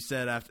like, you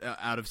said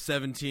out of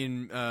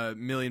 17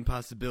 million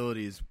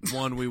possibilities,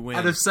 one we win.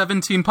 Out of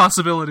 17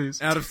 possibilities.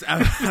 Out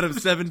of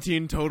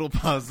 17 total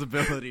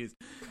possibilities.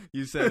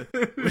 You said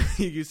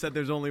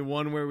there's only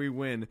one where we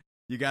win.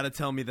 You got to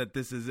tell me that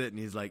this is it. And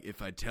he's like,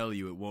 if I tell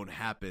you, it won't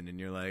happen. And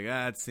you're like,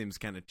 it seems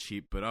kind of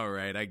cheap, but all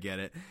right, I get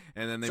it.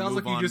 And then they sounds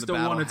move like on. You just the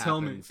don't want to happens.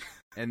 tell me.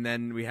 And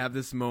then we have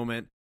this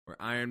moment where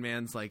Iron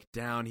Man's like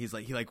down. He's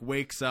like, he like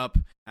wakes up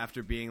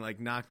after being like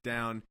knocked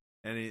down.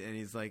 And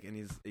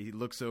he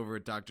looks over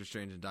at Doctor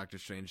Strange, and Doctor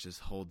Strange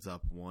just holds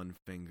up one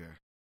finger,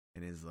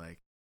 and he's like,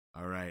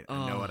 "All right,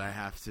 I know what I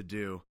have to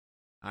do."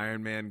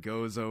 Iron Man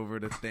goes over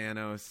to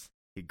Thanos.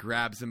 He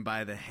grabs him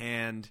by the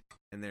hand,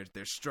 and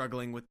they're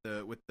struggling with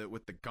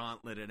the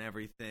gauntlet and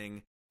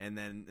everything. And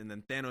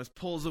then Thanos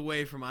pulls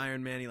away from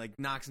Iron Man. He like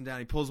knocks him down.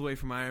 He pulls away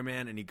from Iron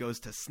Man, and he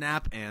goes to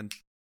snap, and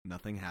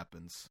nothing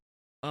happens.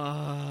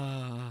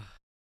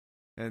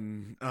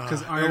 And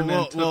because Iron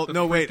Man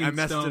I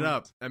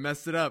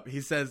messed it up.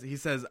 He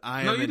says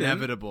I am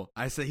inevitable.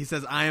 He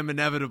says I am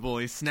inevitable.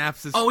 He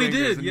snaps his fingers, he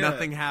did, and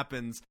nothing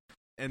happens.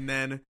 And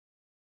then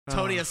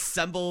Tony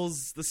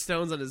assembles the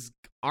stones on his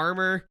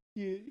armor.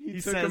 He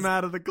took him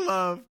out of the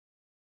glove.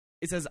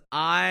 He says,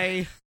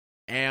 I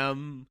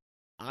am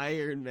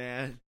Iron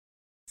Man.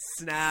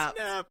 Snap.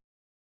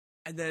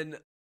 And then,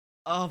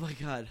 oh my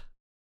God.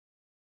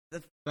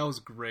 That was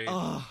great.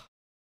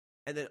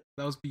 And then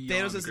that was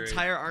beyond Thanos'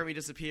 entire army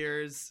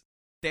disappears,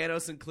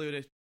 Thanos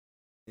included.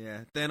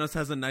 Yeah, Thanos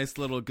has a nice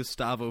little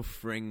Gustavo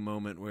Fring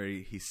moment where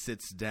he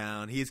sits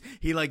down.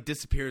 He like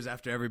disappears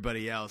after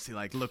everybody else. He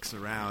like looks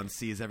around,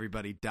 sees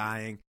everybody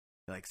dying.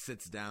 He like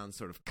sits down,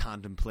 sort of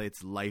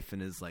contemplates life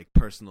and his like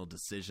personal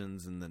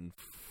decisions, and then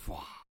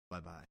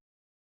bye-bye.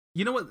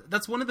 You know what?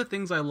 That's one of the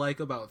things I like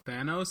about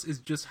Thanos is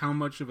just how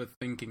much of a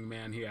thinking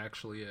man he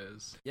actually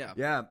is. Yeah.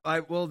 Yeah.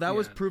 That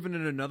was proven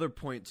in another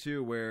point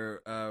too,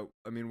 where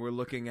we're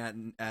looking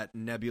at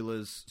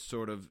Nebula's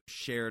sort of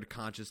shared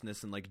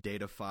consciousness and like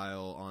data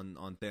file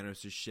on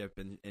Thanos' ship,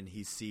 and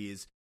he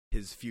sees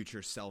his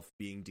future self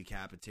being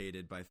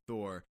decapitated by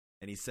Thor.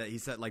 And he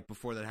said like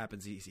before that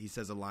happens, he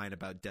says a line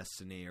about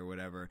destiny or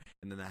whatever,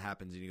 and then that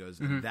happens, and he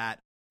goes, and that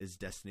is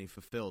destiny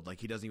fulfilled.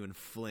 Like, he doesn't even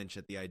flinch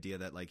at the idea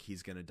that like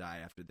he's gonna die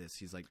after this.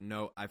 He's like,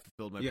 no, I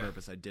fulfilled my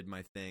purpose, I did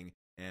my thing,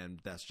 and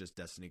that's just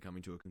destiny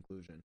coming to a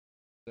conclusion.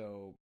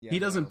 So he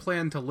doesn't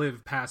plan to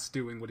live past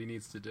doing what he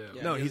needs to do.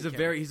 Yeah, no, he's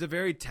a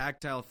very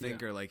tactile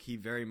thinker. Yeah. Like, he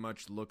very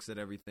much looks at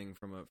everything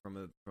from a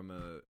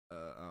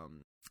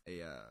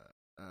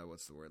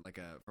what's the word? Like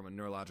from a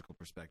neurological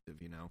perspective,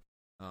 you know,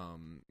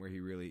 where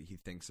he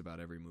thinks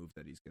about every move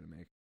that he's gonna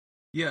make.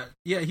 Yeah,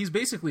 he's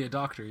basically a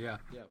doctor. Yeah.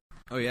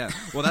 Oh yeah.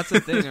 Well, that's the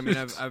thing. I mean,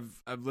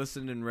 I've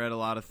listened and read a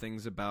lot of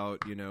things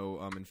about, you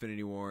know,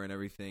 Infinity War and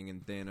everything,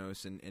 and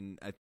Thanos, and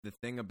the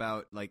thing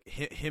about like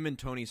him and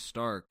Tony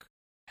Stark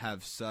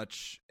have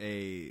such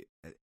a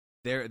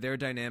their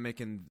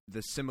dynamic, and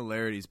the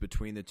similarities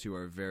between the two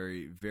are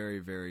very, very,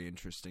 very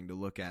interesting to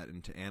look at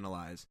and to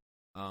analyze.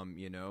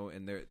 You know,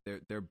 and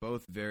they're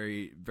both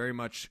very, very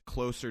much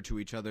closer to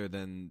each other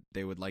than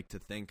they would like to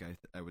think.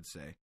 I would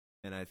say.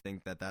 And I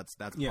think that's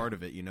part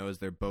of it, you know, is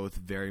they're both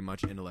very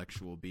much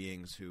intellectual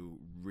beings who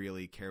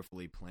really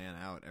carefully plan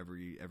out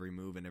every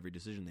move and every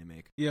decision they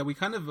make. Yeah, we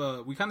kind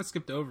of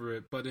skipped over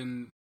it, but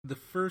in the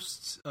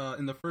first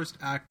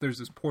act, there's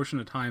this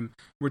portion of time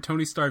where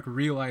Tony Stark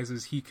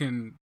realizes he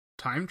can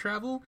time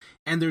travel,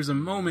 and there's a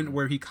moment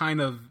where he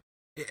kind of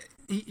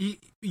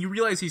you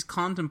realize he's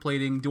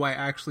contemplating, do I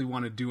actually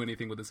want to do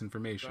anything with this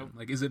information?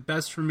 Like, is it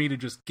best for me to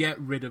just get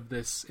rid of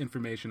this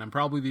information? I'm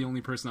probably the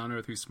only person on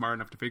Earth who's smart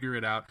enough to figure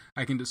it out.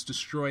 I can just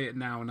destroy it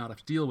now and not have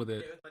to deal with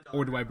it.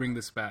 Or do I bring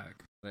this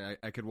back?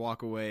 I could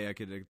walk away. I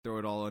could throw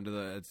it all under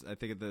the. I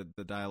think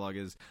the dialogue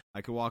is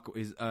I could walk.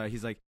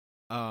 He's like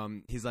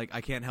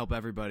I can't help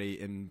everybody,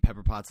 and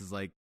Pepper Potts is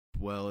like,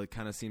 well, it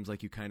kind of seems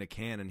like you kind of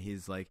can, and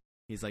he's like,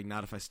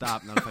 not if I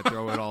stop, not if I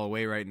throw it all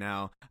away right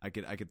now. I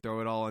could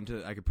throw it all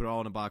I could put it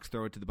all in a box,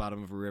 throw it to the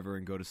bottom of a river,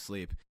 and go to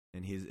sleep.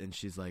 And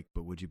she's like,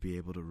 but would you be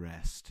able to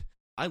rest?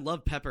 I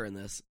love Pepper in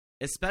this,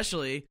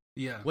 especially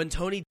when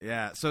Tony.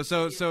 Yeah. So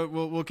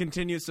we'll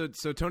continue. So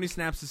Tony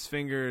snaps his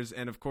fingers,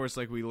 and of course,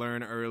 like we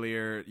learn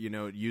earlier, you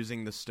know,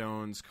 using the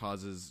stones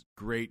causes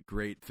great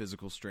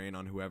physical strain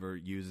on whoever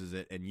uses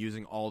it, and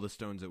using all the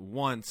stones at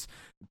once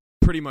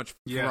pretty much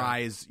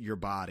fries your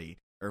body.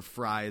 Or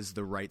fries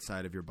the right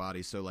side of your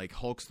body. So, like,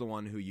 Hulk's the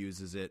one who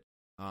uses it.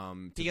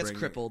 He gets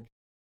crippled.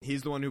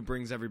 He's the one who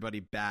brings everybody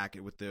back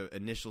with the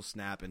initial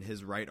snap, and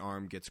his right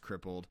arm gets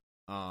crippled.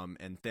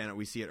 And Thanos,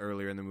 we see it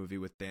earlier in the movie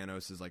with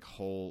Thanos' like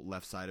whole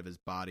left side of his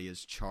body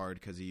is charred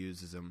because he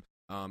uses him.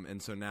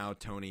 And so now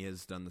Tony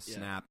has done the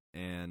snap,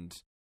 and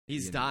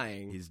he's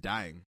dying. He's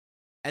dying.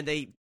 And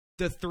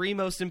the three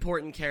most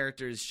important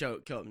characters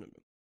show him.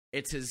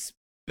 It's his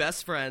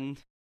best friend,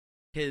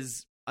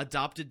 his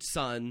adopted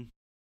son,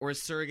 or a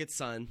surrogate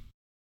son,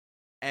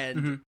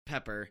 and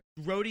Pepper.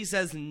 Rhodey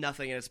says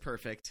nothing, and it's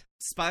perfect.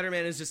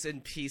 Spider-Man is just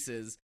in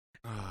pieces.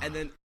 And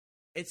then,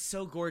 it's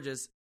so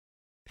gorgeous.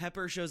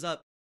 Pepper shows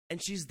up,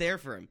 and she's there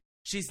for him.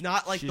 She's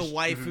not like the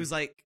wife who's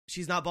like,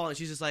 she's not bawling.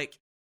 She's just like,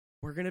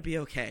 we're gonna be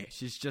okay.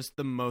 She's just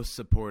the most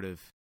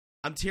supportive.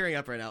 I'm tearing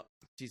up right now.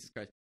 Jesus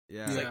Christ.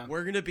 Yeah. It's like,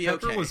 we're gonna be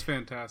Pepper okay. was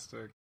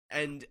fantastic.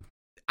 And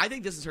I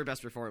think this is her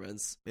best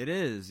performance. It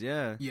is,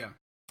 yeah. Yeah.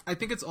 I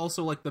think it's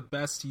also like the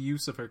best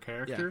use of her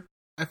character. Yeah.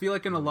 I feel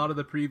like in a lot of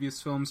the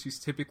previous films,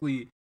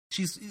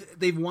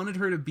 they've wanted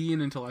her to be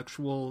an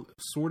intellectual,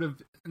 sort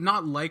of,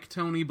 not like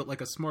Tony, but like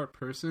a smart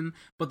person,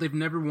 but they've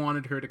never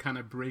wanted her to kind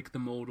of break the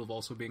mold of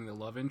also being the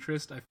love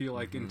interest, I feel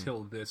like,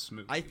 until this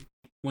movie.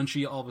 When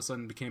she all of a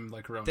sudden became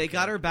like her own They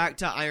got her back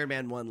to Iron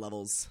Man 1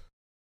 levels.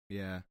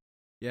 Yeah.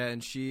 Yeah,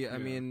 and I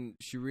mean,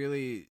 she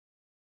really,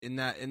 in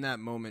that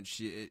moment,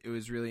 it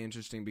was really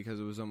interesting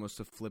because it was almost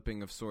a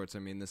flipping of sorts. I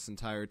mean, this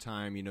entire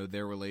time, you know,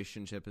 their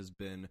relationship has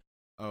been,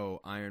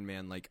 oh, Iron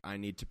Man, like, I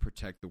need to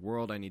protect the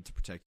world, I need to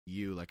protect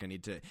you, like, I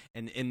need to,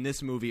 and in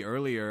this movie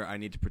earlier, I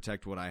need to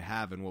protect what I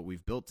have and what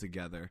we've built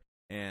together,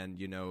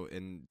 and, you know,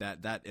 and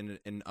that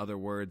in other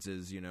words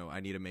is, you know,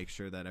 I need to make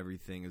sure that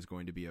everything is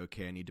going to be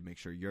okay, I need to make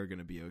sure you're going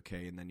to be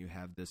okay, and then you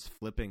have this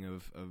flipping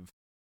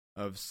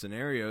of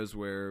scenarios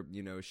where,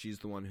 you know, she's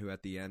the one who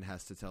at the end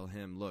has to tell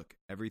him, look,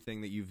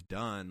 everything that you've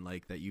done,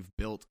 like, that you've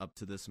built up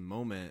to this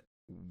moment,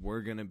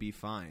 we're going to be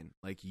fine,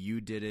 like, you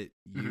did it,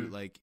 you,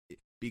 like,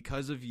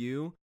 because of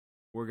you,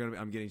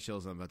 I'm getting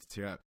chills, I'm about to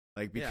tear up.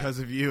 Like, because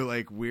of you,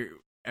 like,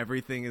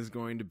 everything is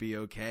going to be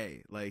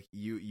okay. Like,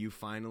 you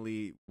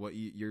finally,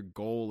 your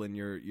goal and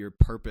your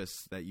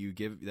purpose that you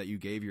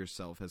gave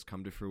yourself has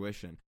come to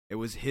fruition. It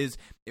was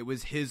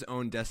his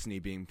own destiny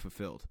being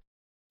fulfilled.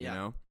 You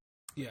know?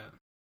 Yeah.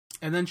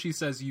 And then she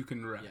says you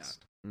can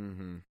rest. Yeah.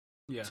 Mm-hmm.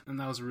 Yeah, and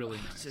that was really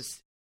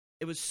nice.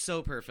 It was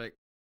so perfect.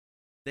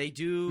 They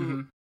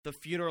do the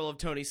funeral of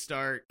Tony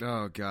Stark.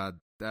 Oh God,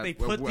 They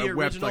put the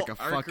original like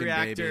a arc fucking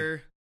reactor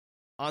baby.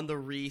 on the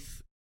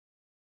wreath.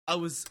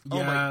 Oh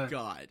my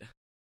God.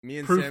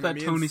 Proof that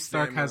Tony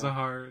Stark has a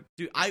heart.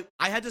 Dude, I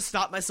had to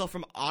stop myself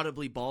from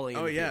audibly bawling.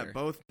 Oh yeah,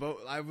 theater. both.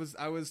 I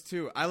was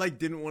too. I like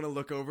didn't want to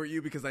look over at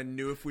you because I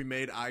knew if we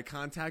made eye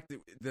contact,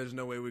 there's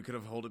no way we could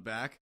have held it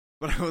back.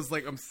 But I was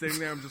like, I'm sitting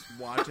there, I'm just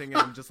watching,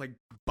 and I'm just like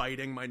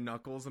biting my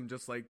knuckles. I'm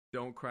just like,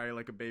 don't cry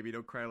like a baby,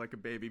 don't cry like a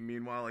baby.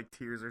 Meanwhile, like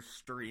tears are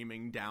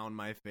streaming down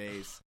my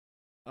face.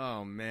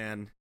 Oh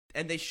man.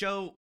 And they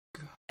show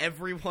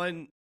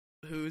everyone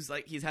who's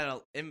like he's had an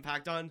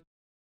impact on,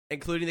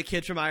 including the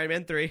kid from Iron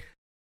Man 3.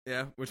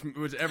 Yeah,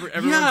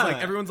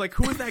 everyone's like,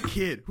 who is that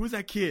kid? Who's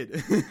that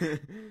kid?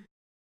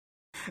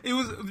 It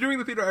was during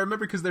the theater. I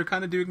remember because they're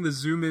kind of doing the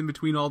zoom in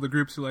between all the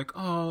groups. Who are like,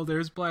 oh,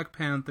 there's Black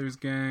Panther's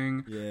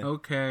gang. Yeah.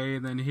 Okay,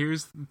 and then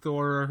here's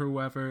Thor or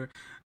whoever,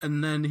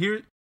 and then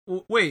here.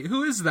 Wait,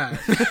 who is that?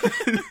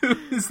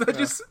 Is that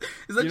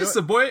just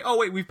a boy? Oh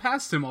wait, we've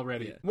passed him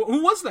already. Yeah.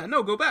 Who was that?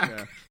 No, go back.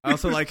 Yeah. I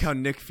also like how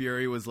Nick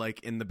Fury was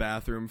like in the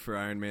bathroom for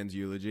Iron Man's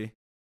eulogy.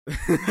 Do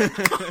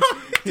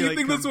you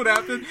think that's what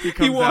happened?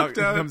 He walked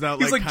out. He comes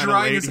out. He's like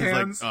drying his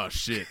hands. Like, oh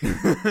shit!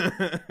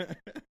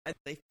 And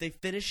they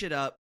finish it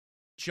up.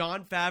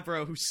 Jon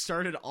Favreau, who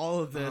started all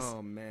of this,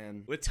 oh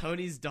man, with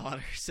Tony's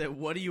daughter, said,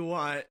 "What do you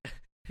want?"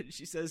 And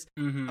she says,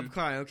 "I'm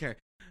crying. I don't care."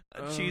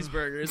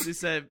 Cheeseburgers. He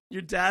said,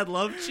 "Your dad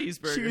loved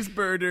cheeseburgers."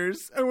 Cheeseburgers.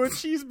 I want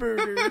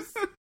cheeseburgers.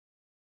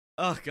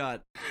 Oh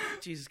God,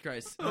 Jesus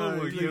Christ! Oh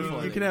my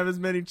God. You can have as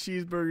many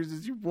cheeseburgers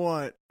as you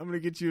want. I'm gonna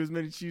get you as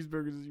many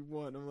cheeseburgers as you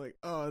want. I'm like,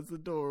 oh, it's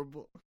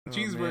adorable.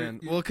 Cheeseburger.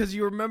 Oh, well, because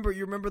you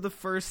remember the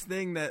first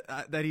thing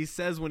that he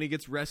says when he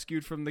gets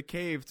rescued from the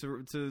cave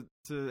to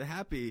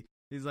Happy.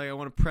 He's like, I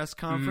want a press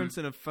conference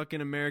and a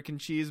fucking American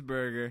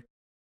cheeseburger.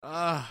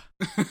 Ah,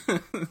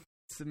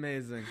 it's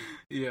amazing.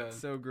 Yeah,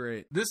 so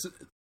great.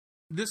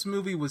 This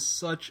movie was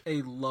such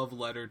a love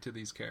letter to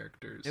these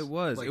characters. It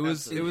was. Like, it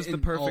was the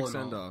perfect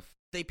send off.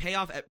 They pay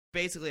off at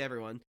basically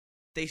everyone.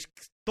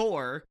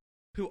 Thor,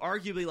 who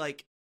arguably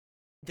like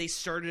they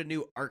started a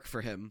new arc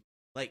for him.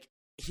 Like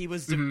he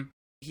was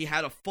he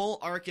had a full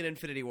arc in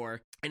Infinity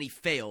War and he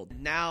failed.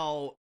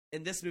 Now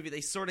in this movie they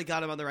sort of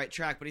got him on the right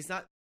track, but he's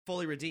not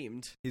fully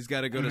redeemed. He's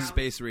got to go to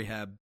space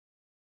rehab.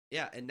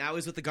 Yeah, and now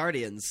he's with the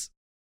Guardians.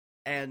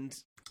 And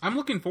I'm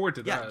looking forward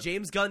to that. Yeah,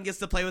 James Gunn gets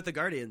to play with the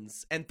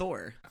Guardians and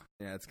Thor.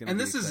 Yeah, it's gonna. And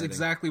be this exciting. is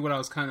exactly what I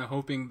was kind of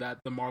hoping that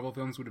the Marvel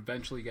films would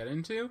eventually get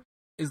into.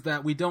 Is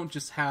that we don't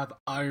just have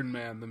Iron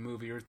Man the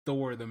movie or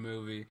Thor the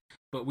movie,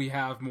 but we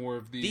have more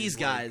of these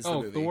guys.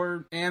 Like,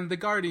 Thor and the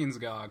Guardians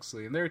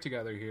Galaxy, and they're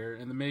together here,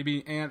 and then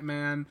maybe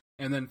Ant-Man,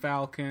 and then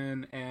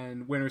Falcon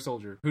and Winter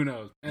Soldier. Who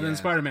knows? And then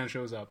Spider-Man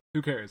shows up.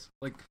 Who cares?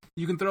 Like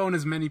you can throw in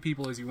as many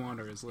people as you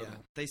want or as little. Yeah.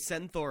 They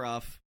send Thor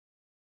off.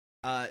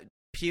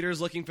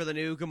 Peter's looking for the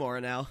new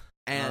Gamora now,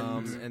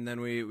 and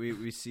then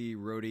we see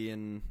Rhodey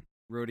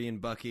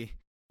and Bucky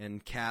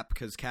and Cap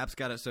because Cap's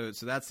got it. So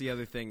that's the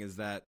other thing is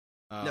that.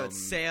 No, it's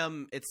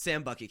Sam,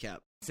 Bucky,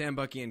 Cap. Sam,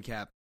 Bucky, and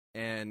Cap.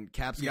 And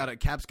Cap's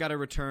got to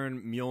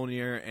return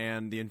Mjolnir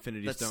and the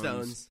Infinity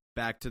Stones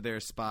back to their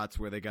spots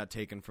where they got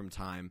taken from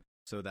time,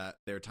 so that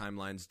their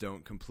timelines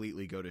don't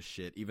completely go to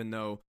shit. Even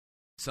though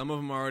some of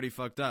them are already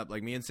fucked up.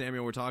 Like me and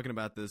Samuel were talking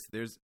about this.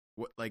 There's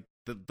like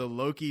the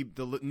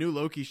new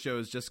Loki show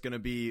is just gonna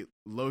be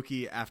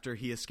Loki after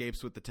he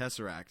escapes with the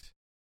Tesseract.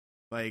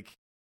 Like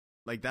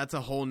that's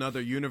a whole nother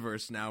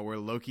universe now where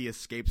Loki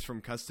escapes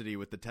from custody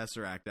with the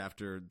Tesseract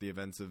after the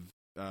events of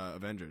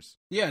Avengers.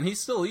 Yeah, and he's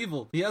still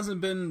evil. He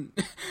hasn't been.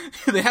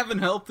 They haven't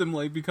helped him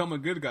like become a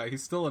good guy.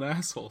 He's still an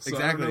asshole. So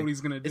exactly. I don't know what he's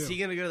gonna do. Is he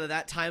gonna go to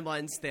that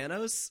timeline's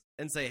Thanos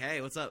and say,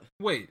 "Hey, what's up?"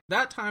 Wait,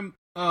 that time.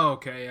 Oh,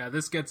 okay, yeah,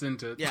 this gets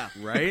into it. Yeah,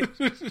 right.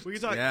 We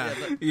can talk.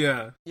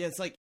 Yeah. It's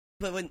like,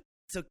 but when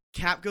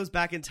Cap goes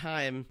back in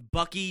time,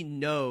 Bucky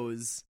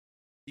knows.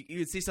 You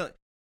can see something.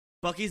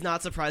 Bucky's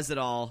not surprised at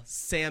all.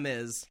 Sam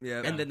is.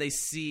 Yeah. And then they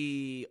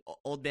see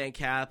old man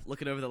Cap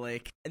looking over the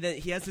lake. And then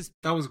he has this...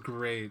 That was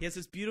great. He has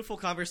this beautiful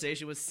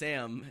conversation with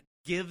Sam.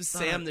 Gives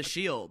Sam the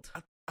shield.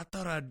 I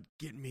thought I'd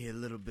get me a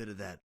little bit of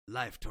that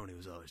life Tony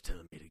was always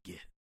telling me to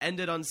get.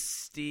 Ended on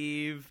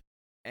Steve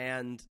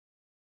and...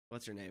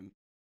 What's her name?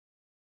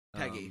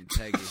 Peggy.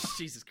 Peggy.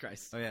 Jesus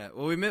Christ. Oh yeah.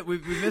 Well, we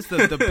missed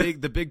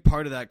the big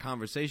part of that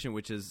conversation,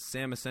 which is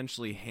Sam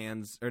essentially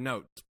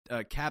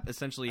Cap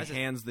essentially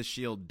hands the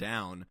shield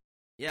down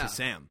to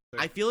Sam.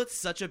 I feel it's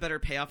such a better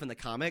payoff in the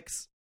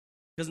comics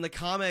because in the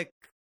comic,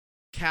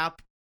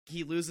 Cap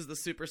he loses the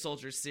super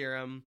soldier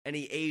serum and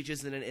he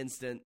ages in an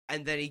instant,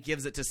 and then he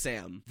gives it to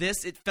Sam.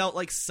 It felt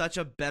like such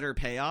a better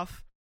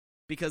payoff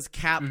because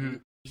Cap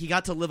he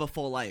got to live a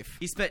full life.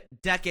 He spent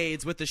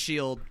decades with the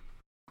shield,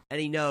 and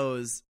he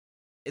knows.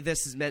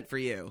 This is meant for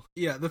you.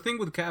 Yeah, the thing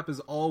with Cap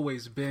has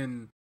always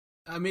been,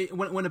 I mean,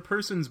 when a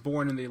person's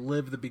born and they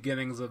live the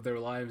beginnings of their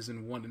lives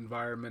in one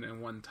environment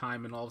and one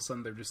time, and all of a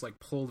sudden they're just like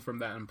pulled from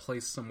that and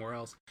placed somewhere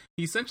else,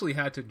 he essentially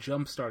had to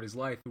jumpstart his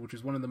life, which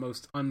is one of the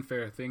most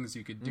unfair things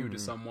you could do to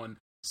someone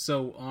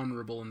so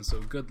honorable and so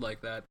good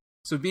like that.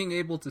 So being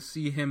able to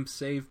see him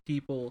save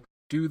people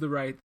do the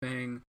right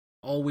thing,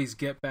 always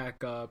get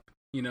back up.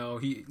 You know,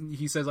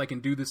 he says, I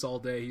can do this all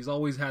day. He's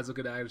always has a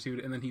good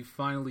attitude, and then he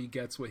finally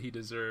gets what he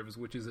deserves,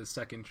 which is a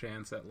second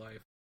chance at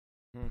life.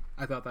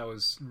 I thought that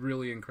was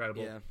really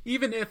incredible. Yeah.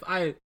 Even if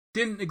I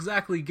didn't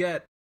exactly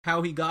get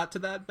how he got to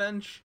that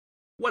bench,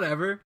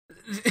 whatever.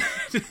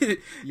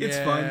 It's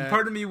fine.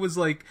 Part of me was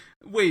like,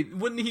 wait,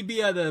 wouldn't he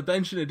be at a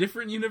bench in a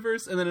different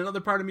universe? And then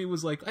another part of me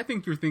was like, I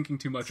think you're thinking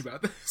too much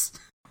about this.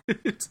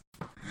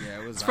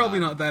 It's probably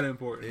not that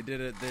important. They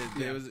did it.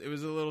 It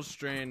was a little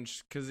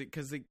strange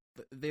because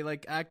they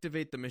like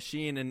activate the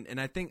machine,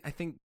 and I think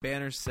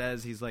Banner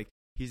says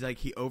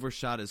he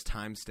overshot his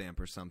timestamp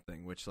or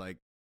something, which like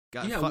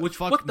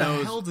what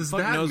the hell does that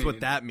mean? Knows what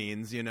that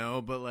means, you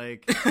know? But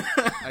like,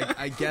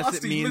 I guess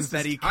it means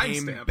that he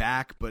came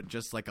back, but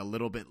just like a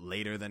little bit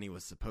later than he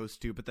was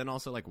supposed to. But then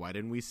also, like, why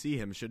didn't we see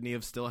him? Shouldn't he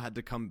have still had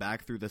to come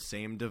back through the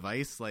same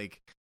device?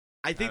 Like,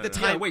 I think the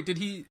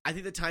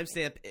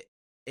timestamp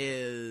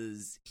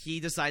is he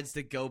decides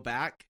to go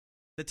back.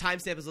 The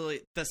timestamp is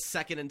literally the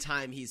second in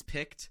time he's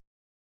picked,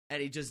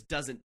 and he just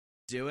doesn't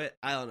do it.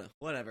 I don't know.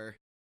 Whatever.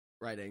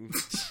 Writing.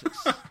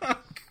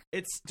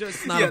 It's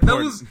just not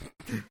important.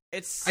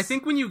 I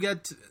think when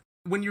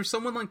you're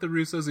someone like the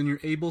Russos and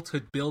you're able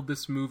to build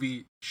this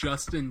movie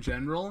just in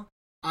general,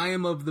 I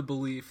am of the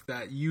belief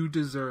that you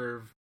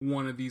deserve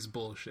one of these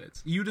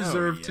bullshits. You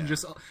deserve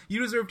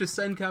to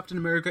send Captain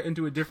America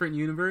into a different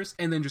universe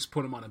and then just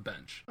put him on a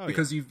bench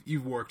because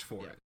you've worked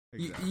for it.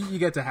 Exactly. You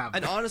get to have it.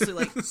 And honestly,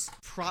 like,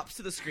 props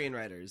to the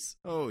screenwriters.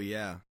 Oh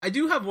yeah. I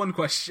do have one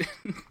question.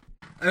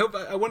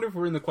 I wonder if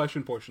we're in the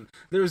question portion.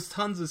 There's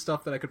tons of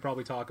stuff that I could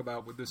probably talk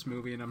about with this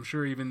movie, and I'm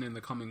sure even in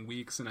the coming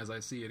weeks and as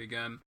I see it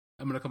again,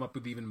 I'm going to come up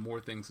with even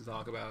more things to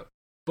talk about.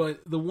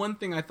 But the one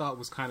thing I thought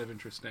was kind of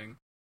interesting,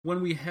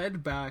 when we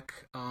head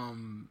back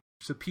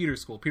to Peter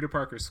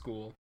Parker's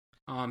school,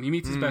 he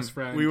meets his best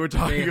friend. We were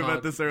talking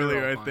about this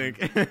earlier, I think.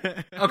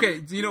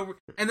 Okay, you know,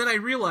 and then I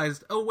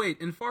realized, oh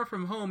wait, in Far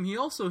From Home, he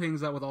also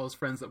hangs out with all his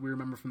friends that we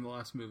remember from the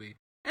last movie.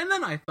 And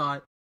then I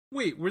thought,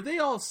 wait, were they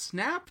all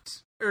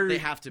snapped? Or they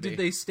have to be. Did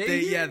they stay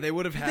here? Yeah, they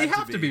would have had to be. They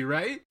have to be,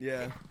 right?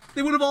 Yeah.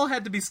 They would have all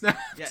had to be snapped.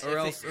 Yeah, or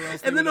else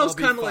and then I was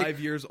kind of like 5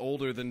 years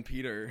older than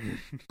Peter.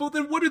 But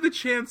then what are the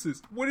chances?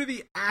 What are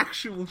the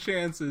actual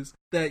chances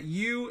that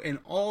you and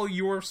all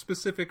your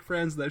specific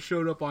friends that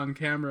showed up on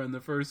camera in the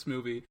first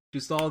movie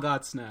just all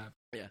got snapped?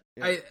 Yeah.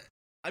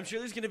 I'm sure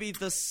there's going to be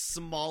the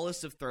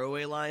smallest of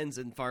throwaway lines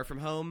in Far From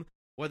Home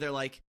where they're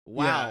like,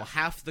 wow,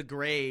 half the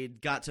grade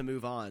got to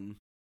move on.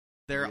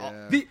 They're all,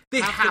 they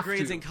half have the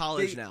grades to. in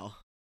college now.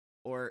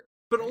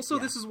 But also,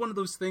 this is one of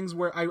those things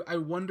where I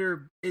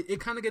wonder,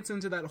 it kind of gets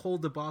into that whole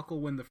debacle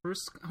when the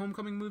first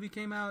Homecoming movie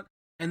came out,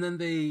 and then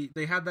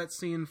they had that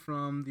scene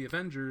from the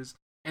Avengers,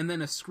 and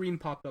then a screen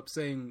popped up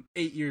saying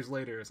 8 years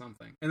later or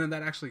something, and then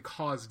that actually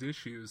caused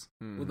issues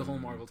with the whole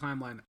Marvel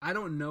timeline. I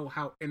don't know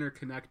how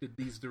interconnected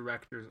these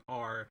directors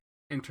are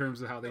in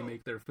terms of how they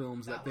make their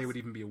films that they would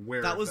even be aware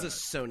of that. That was a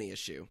Sony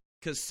issue,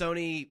 because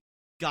Sony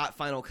got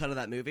final cut of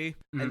that movie,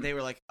 and they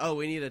were like, oh,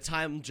 we need a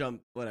time jump,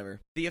 whatever.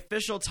 The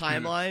official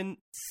timeline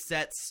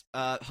sets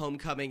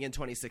Homecoming in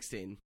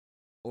 2016.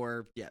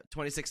 Or,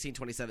 2016,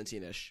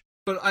 2017-ish.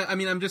 But, I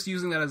mean, I'm just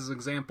using that as an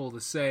example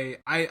to say,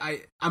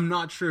 I'm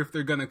not sure if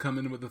they're going to come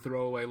in with a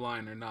throwaway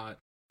line or not.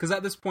 Because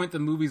at this point, the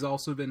movie's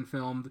also been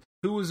filmed.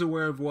 Who was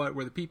aware of what?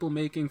 Were the people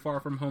making Far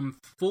From Home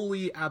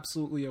fully,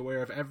 absolutely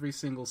aware of every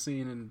single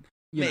scene in,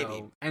 you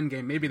know,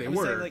 Endgame? Maybe they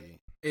were.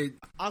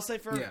 I'll say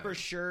for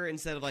sure,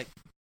 instead of, like,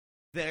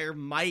 there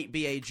might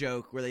be a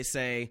joke where they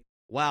say,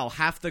 wow,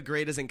 half the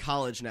grade is in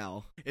college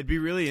now. It'd be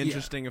really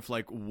interesting if,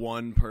 like,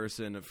 one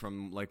person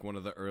from, like, one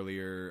of the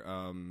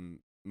earlier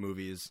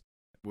movies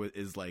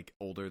is, like,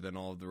 older than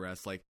all of the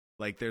rest. Like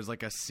there's,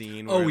 like, a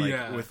scene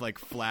where, with, like,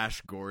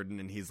 Flash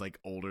Gordon, and he's, like,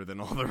 older than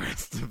all the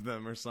rest of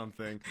them or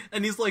something.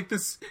 And he's, like,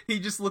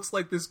 he just looks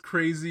like this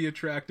crazy,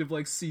 attractive,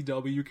 like,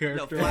 CW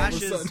character. No,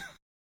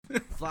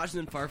 Flash is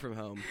in Far From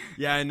Home.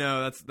 Yeah, I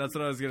know. That's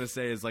what I was gonna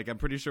say. Is like I'm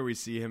pretty sure we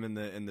see him in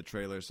the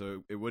trailer,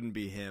 so it wouldn't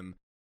be him.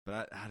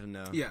 But I don't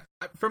know. Yeah,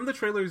 from the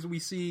trailers we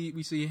see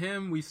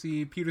him. We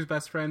see Peter's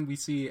best friend. We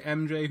see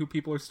MJ, who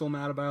people are still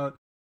mad about,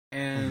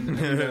 and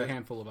a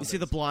handful of others. You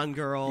see the blonde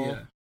girl. Yeah,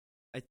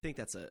 I think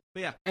that's it.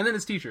 But yeah, and then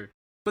his teacher.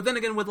 But then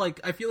again, with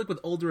I feel like with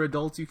older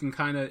adults, you can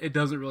it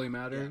doesn't really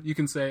matter. Yeah. You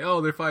can say,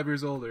 oh, they're 5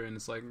 years older, and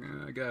it's like,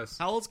 I guess.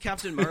 How old's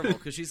Captain Marvel?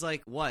 Because she's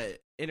like, what,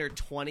 in her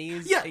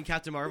 20s in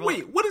Captain Marvel?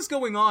 Wait, what is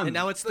going on? And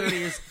now it's 30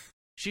 years.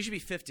 She should be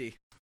 50.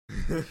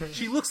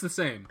 She looks the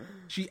same.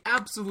 She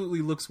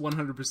absolutely looks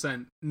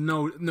 100%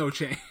 no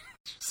change.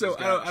 So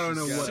I don't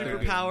know what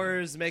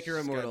superpowers make her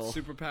immortal.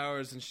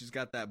 Superpowers, and she's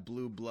got that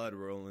blue blood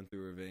rolling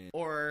through her veins.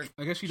 Or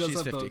I guess she does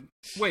have 50.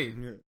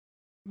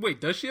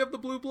 Wait, does she have the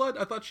blue blood?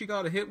 I thought she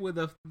got hit with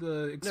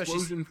the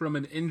explosion from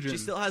an engine. She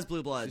still has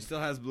blue blood. She still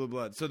has blue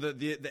blood. So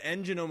the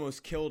engine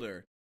almost killed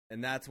her,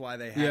 and that's why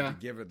they had to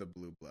give her the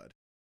blue blood.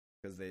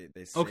 Because they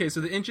okay,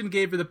 so the engine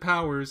gave her the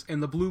powers,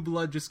 and the blue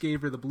blood just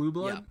gave her the blue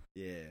blood?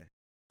 Yeah.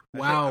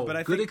 Wow, but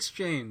I good think,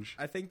 exchange.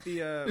 I think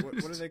the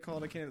what are they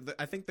called?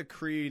 I think the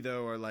Kree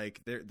though are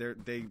like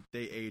they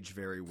age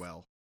very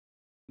well.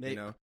 You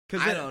know,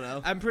 because I don't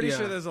know. I'm pretty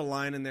sure there's a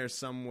line in there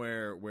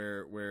somewhere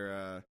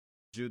where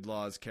Jude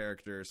Law's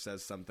character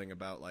says something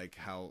about like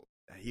how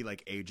he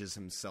like ages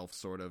himself,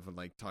 sort of, and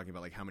like talking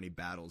about like how many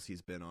battles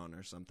he's been on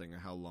or something, or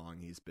how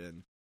long he's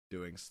been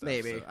doing stuff.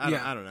 Maybe. So,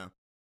 I don't know.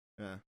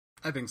 Yeah,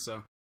 I think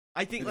so.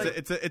 I think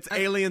it's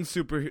alien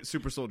super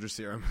soldier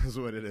serum is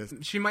what it is.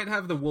 She might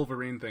have the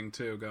Wolverine thing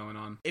too going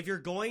on. if you're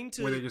going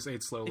to, where they just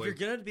age slowly. if you're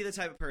going to be the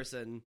type of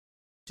person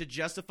to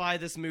justify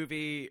this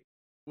movie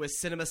with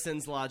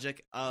CinemaSins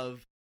logic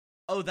of,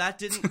 oh, that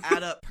didn't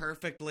add up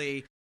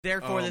perfectly,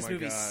 therefore this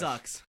movie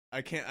sucks.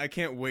 I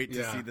can't wait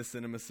to see the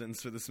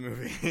CinemaSins for this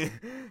movie.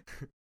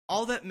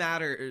 All that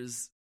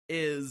matters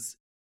is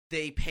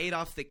they paid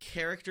off the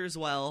characters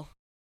well,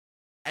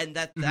 and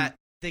that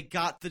they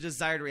got the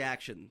desired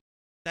reaction.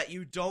 That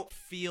you don't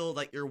feel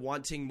like you're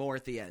wanting more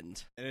at the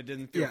end. And it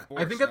didn't feel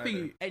forced I think at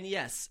the... And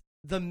yes,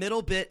 the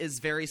middle bit is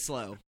very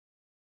slow.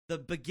 The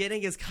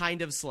beginning is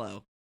kind of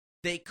slow.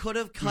 They could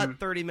have cut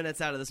 30 minutes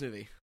out of this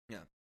movie. Yeah.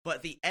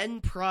 But the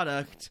end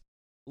product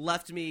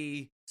left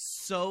me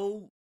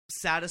so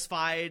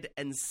satisfied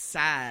and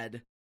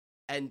sad,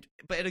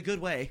 but in a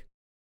good way,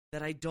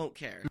 that I don't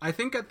care. I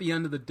think at the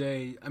end of the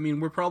day, I mean,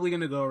 we're probably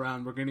going to go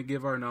around, we're going to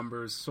give our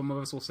numbers. Some of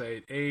us will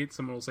say 8,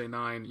 someone will say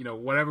 9,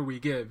 whatever we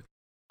give.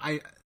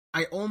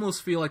 I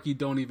almost feel like you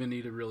don't even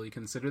need to really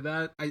consider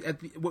that.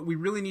 What we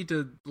really need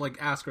to like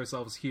ask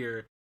ourselves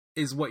here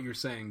is what you're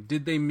saying.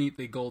 Did they meet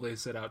the goal they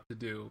set out to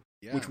do,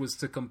 which was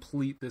to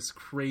complete this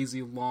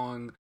crazy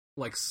long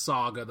like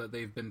saga that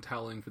they've been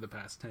telling for the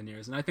past 10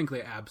 years? And I think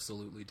they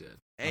absolutely did.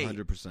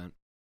 100%.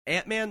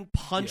 Ant-Man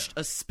punched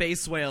a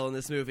space whale in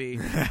this movie,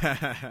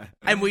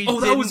 and we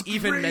didn't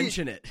even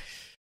mention it.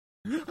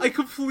 I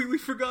completely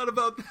forgot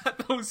about that.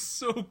 That was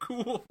so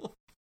cool.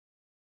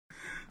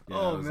 Yeah,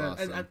 oh man,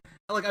 awesome. and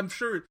like I'm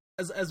sure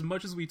as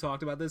much as we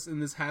talked about this,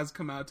 and this has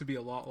come out to be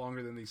a lot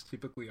longer than these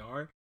typically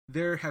are,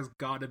 there has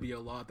got to be a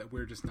lot that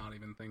we're just not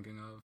even thinking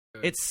of.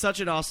 It's such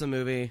an awesome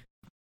movie.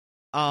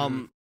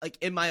 Like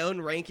in my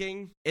own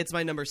ranking, it's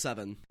my number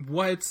 7.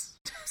 What?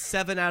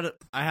 7 out of...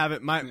 I have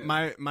it.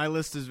 My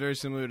list is very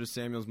similar to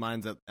Samuel's.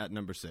 Mine's at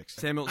number 6.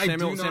 Samuel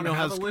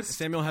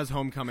has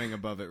Homecoming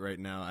above it right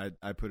now.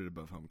 I put it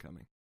above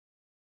Homecoming.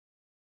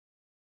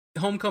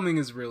 Homecoming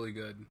is really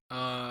good.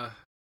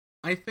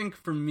 I think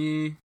for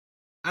me,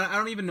 I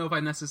don't even know if I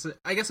necessarily...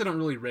 I guess I don't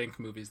really rank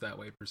movies that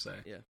way, per se.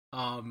 Yeah.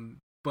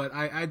 But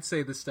I'd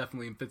say this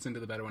definitely fits into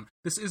the better one.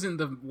 This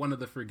isn't one of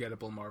the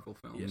forgettable Marvel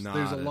films. Yeah,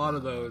 there's a lot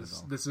of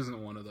those. This isn't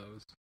one of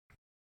those.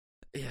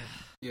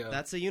 Yeah.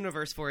 That's a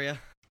universe for you.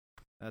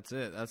 That's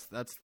it.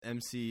 That's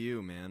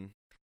MCU, man.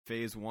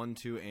 Phase 1,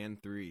 2,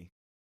 and 3.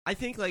 I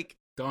think, like...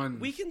 Done.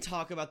 We can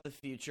talk about the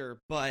future,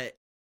 but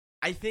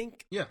I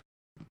think... Yeah.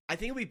 I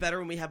think it'll be better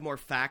when we have more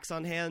facts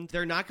on hand.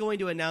 They're not going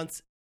to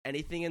announce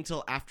anything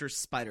until after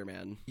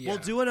Spider-Man. Yeah. We'll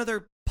do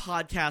another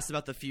podcast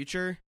about the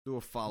future. Do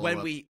a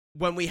follow-up.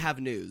 When we have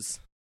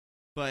news.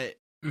 But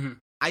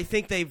I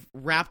think they've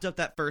wrapped up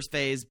that first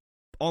phase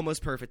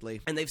almost perfectly.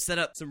 And they've set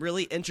up some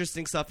really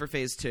interesting stuff for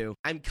phase 2.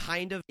 I'm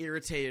kind of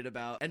irritated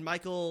about, and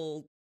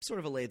Michael sort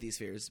of allayed these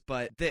fears,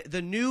 but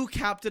the new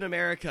Captain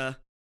America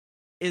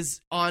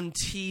is on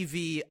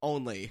TV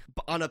only,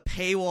 on a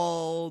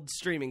paywalled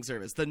streaming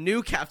service. The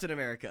new Captain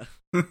America.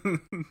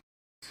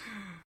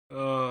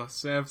 Oh,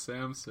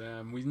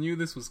 Sam. We knew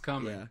this was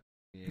coming.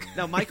 Yeah.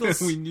 Now,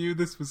 Michael's... we knew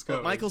this was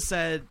coming. What Michael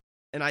said,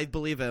 and I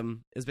believe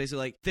him, is basically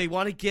like, they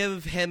want to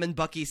give him and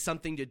Bucky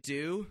something to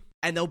do,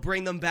 and they'll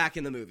bring them back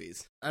in the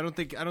movies. I don't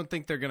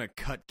think they're gonna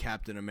cut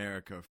Captain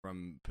America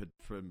from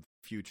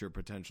future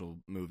potential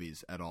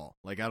movies at all.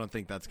 Like, I don't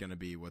think that's gonna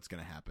be what's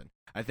gonna happen.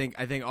 I think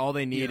all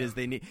they need is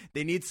they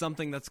need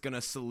something that's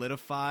gonna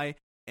solidify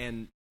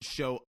and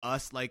show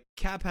us, like,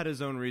 Cap had his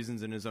own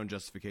reasons and his own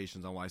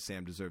justifications on why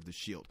Sam deserved the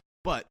shield.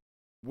 But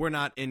we're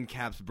not in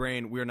Cap's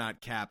brain. We're not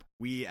Cap.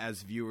 We,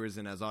 as viewers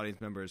and as audience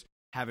members,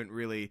 haven't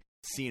really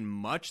seen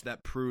much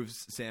that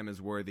proves Sam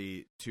is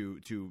worthy to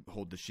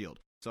hold the shield.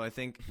 So I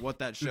think what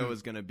that show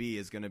is going to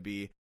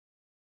be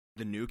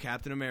the new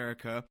Captain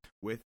America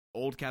with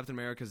old Captain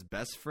America's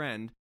best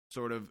friend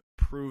sort of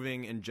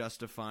proving and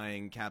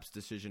justifying Cap's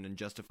decision and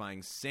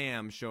justifying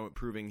Sam,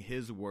 proving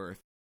his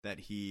worth that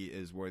he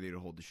is worthy to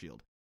hold the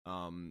shield.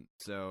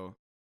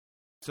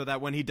 So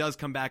that when he does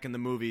come back in the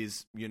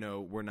movies,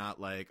 we're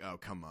not like, oh,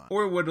 come on.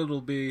 Or what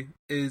it'll be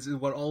is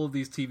what all of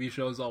these TV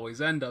shows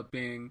always end up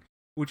being,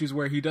 which is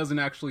where he doesn't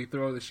actually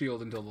throw the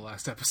shield until the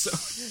last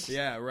episode.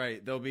 Yeah,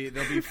 right. There'll be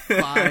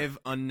 5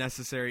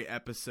 unnecessary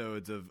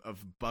episodes of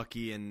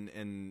Bucky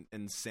and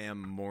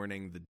Sam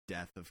mourning the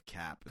death of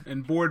Cap.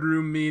 And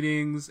boardroom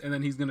meetings, and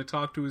then he's going to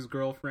talk to his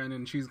girlfriend,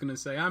 and she's going to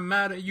say, I'm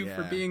mad at you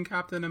for being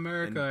Captain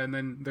America, and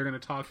then they're going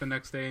to talk the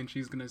next day, and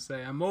she's going to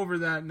say, I'm over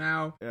that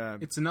now. Yeah.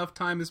 It's enough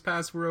time has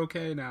passed, we're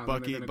okay now.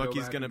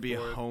 Bucky's going to be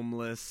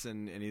homeless,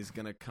 and he's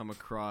going to come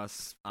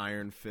across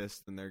Iron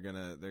Fist, and they're going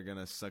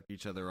to suck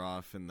each other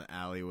off in the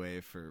alleyway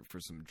for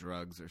some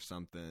drugs or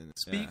something.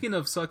 Speaking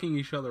of sucking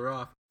each other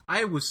off,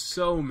 I was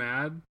so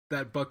mad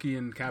that Bucky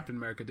and Captain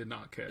America did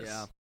not kiss.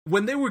 Yeah.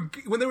 When they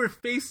were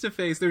face to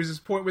face, there was this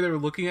point where they were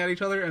looking at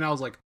each other, and I was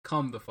like,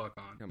 "Come the fuck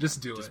on,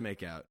 just do it, just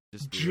make out,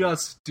 just do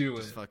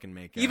it, just fucking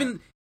make out."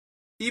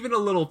 Even a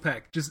little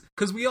peck, just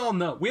because we all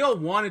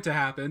want it to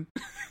happen.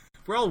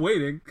 We're all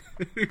waiting.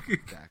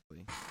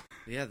 Exactly.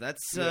 Yeah,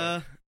 that's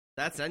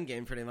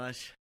Endgame pretty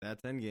much.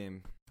 That's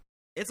Endgame.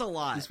 It's a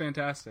lot. It's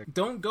fantastic.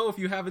 Don't go if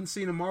you haven't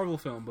seen a Marvel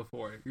film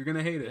before. You're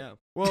gonna hate it. Yeah.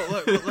 Well,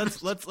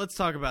 let's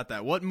talk about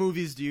that. What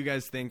movies do you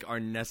guys think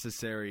are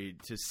necessary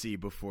to see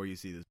before you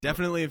see this?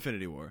 Definitely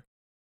Infinity War.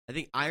 I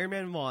think Iron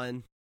Man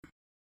 1,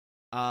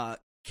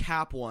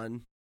 Cap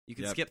 1. You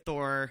can skip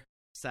Thor,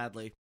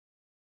 sadly.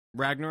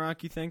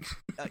 Ragnarok, you think?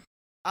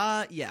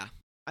 Yeah.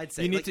 I'd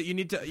say you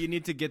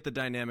need to get the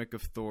dynamic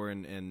of Thor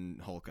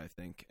and Hulk, I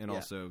think. And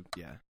also,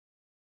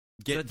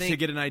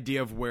 get an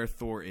idea of where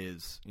Thor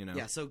is, you know.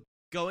 Yeah, so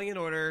going in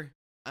order,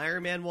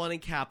 Iron Man 1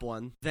 and Cap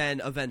 1, then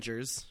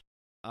Avengers,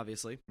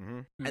 obviously.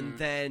 Mm-hmm. And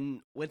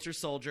then Winter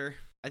Soldier.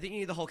 I think you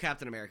need the whole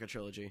Captain America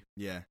trilogy.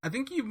 Yeah. I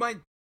think you might,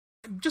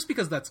 just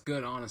because that's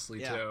good, honestly,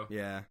 too.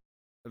 Yeah.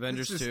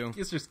 Avengers 2.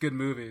 It's just good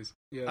movies.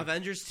 Yeah.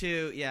 Avengers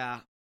 2, yeah.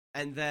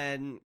 And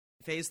then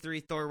Phase 3,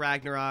 Thor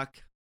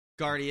Ragnarok,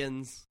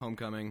 Guardians.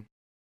 Homecoming.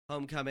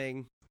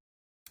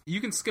 You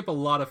can skip a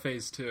lot of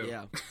Phase 2.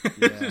 Yeah.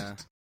 Yeah.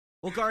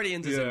 Well,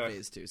 Guardians is in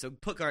Phase 2, so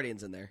put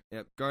Guardians in there.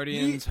 Yep.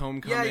 Guardians,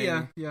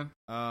 Homecoming. Yeah.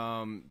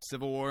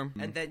 Civil War.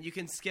 And then you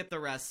can skip the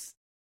rest.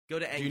 Go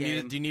to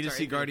Endgame. Do you need to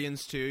see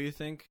Guardians 2, you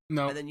think?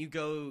 No. And then you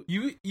go...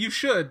 You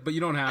should, but you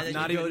don't have to.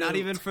 Not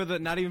even for the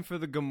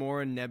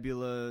Gamora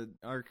Nebula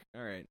arc.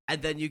 All right.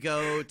 And then you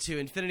go to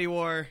Infinity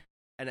War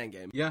and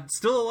Endgame. Yeah,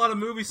 still a lot of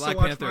movies Black to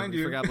watch Panther. behind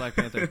you. Forgot Black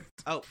Panther.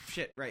 Oh,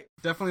 shit, right.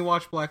 Definitely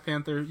watch Black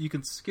Panther. You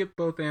can skip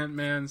both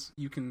Ant-Mans.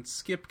 You can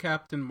skip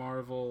Captain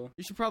Marvel.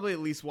 You should probably at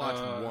least watch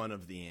one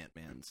of the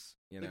Ant-Mans.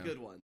 You know? The good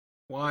one.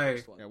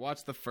 Why? Yeah,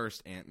 watch the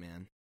first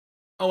Ant-Man.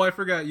 Oh, I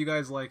forgot you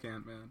guys like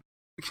Ant-Man.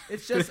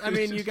 It's just, I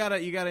mean, you gotta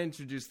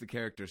introduce the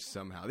characters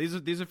somehow.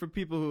 These are for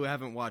people who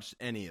haven't watched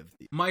any of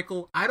these.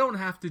 Michael, I don't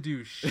have to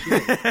do shit.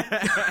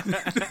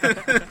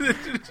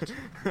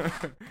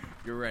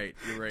 You're right.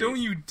 Don't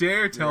you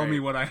dare tell me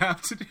what I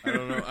have to do.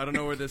 I don't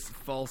know where this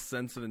false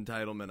sense of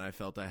entitlement I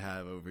felt I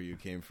have over you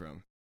came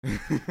from.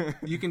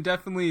 You can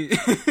definitely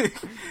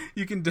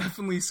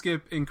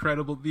skip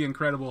the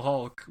Incredible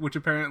Hulk, which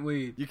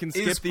apparently you can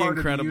skip is the part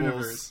Incredibles. Of the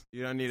universe.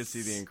 You don't need to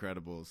see the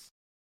Incredibles.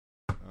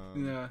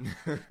 Yeah.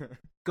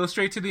 Go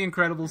straight to the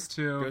Incredibles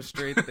 2. Go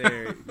straight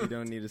there. You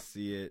don't need to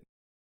see it.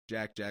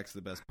 Jack's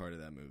the best part of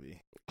that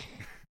movie.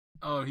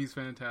 Oh, he's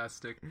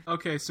fantastic.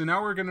 Okay, so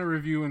now we're gonna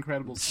review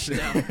Incredibles 2.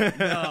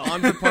 No.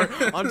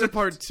 On to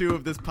part 2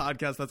 of this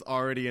podcast. That's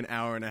already an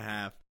hour and a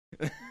half.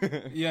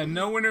 Yeah,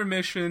 no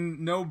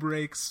intermission, no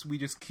breaks. We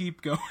just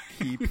keep going.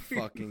 Keep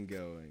fucking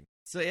going.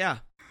 So yeah,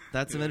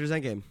 that's Avengers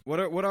Endgame. What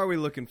are we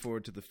looking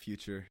forward to the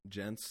future,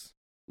 gents?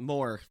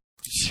 More.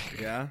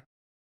 Yeah.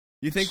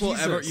 You think we'll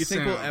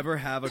ever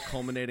have a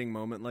culminating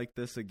moment like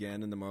this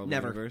again in the Marvel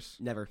universe?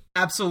 Never.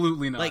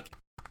 Absolutely not. Like,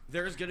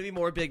 there's gonna be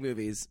more big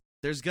movies.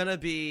 There's gonna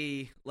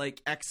be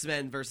like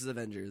X-Men versus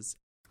Avengers.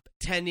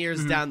 10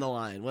 years down the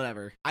line,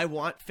 whatever. I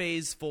want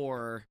Phase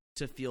 4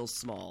 to feel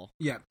small.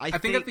 Yeah, I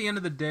think at the end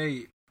of the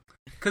day,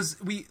 because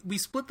we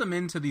split them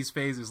into these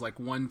phases like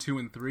 1, 2,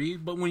 and 3,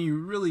 but when you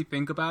really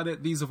think about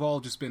it, these have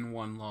all just been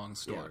one long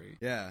story.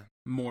 Yeah.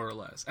 More or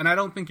less. And I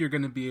don't think you're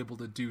going to be able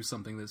to do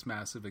something this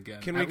massive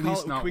again. Can we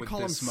call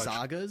them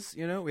sagas?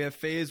 You know, we have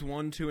Phase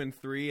 1, 2, and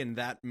 3, and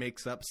that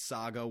makes up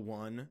Saga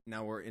 1.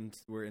 Now we're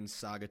in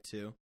Saga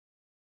 2.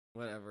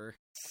 Whatever.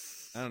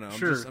 I don't know.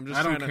 Sure, I'm just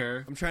I trying don't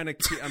care. I'm trying to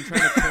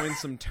coin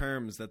some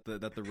terms that the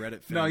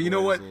Reddit No, you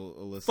know what?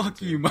 Will listen Fuck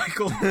to. you,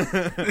 Michael.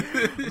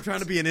 I'm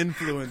trying to be an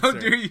influencer. How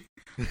dare you?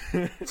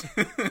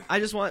 I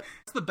just want...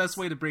 That's the best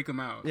way to break them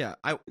out. Yeah,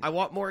 I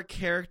want more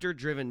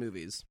character-driven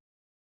movies.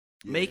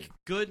 Yeah. Make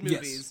good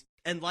movies.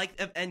 And like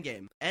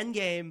Endgame.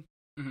 Endgame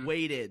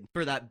waited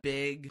for that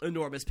big,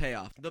 enormous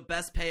payoff. The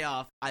best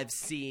payoff I've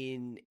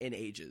seen in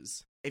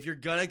ages. If you're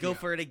gonna go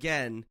for it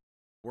again...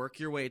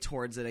 Work your way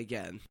towards it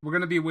again. We're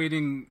going to be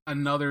waiting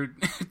another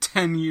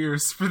 10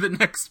 years for the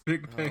next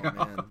big payoff.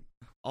 Man.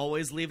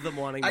 Always leave them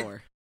wanting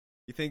more.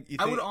 You think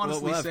I would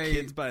honestly we'll have say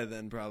kids by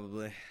then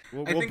probably.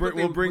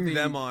 We'll bring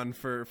them on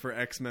for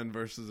X-Men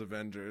versus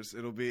Avengers.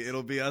 It'll be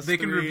us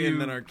three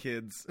and then our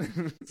kids.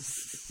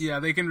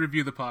 Yeah, they can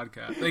review the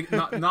podcast.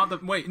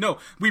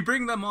 We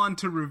bring them on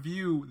to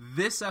review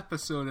this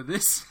episode of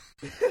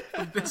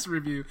this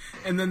review,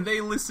 and then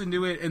they listen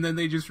to it, and then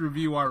they just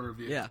review our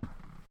review. Yeah.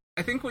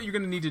 I think what you're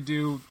going to need to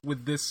do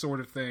with this sort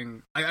of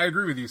thing, I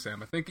agree with you,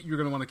 Sam. I think you're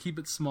going to want to keep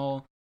it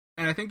small,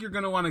 and I think you're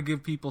going to want to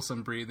give people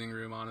some breathing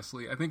room,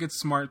 honestly. I think it's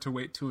smart to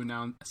wait to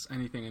announce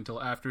anything until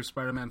after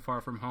Spider-Man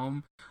Far From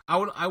Home. I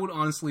would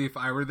honestly, if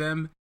I were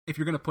them, if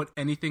you're going to put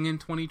anything in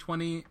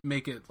 2020,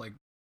 make it like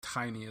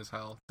tiny as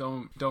hell.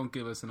 Don't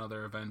give us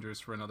another Avengers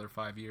for another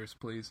 5 years,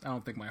 please. I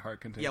don't think my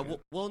heart can take it. Yeah,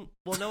 we'll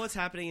know what's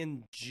happening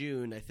in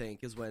June, I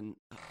think, is when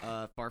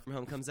Far From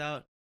Home comes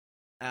out.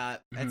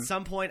 At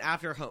some point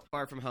after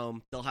Far From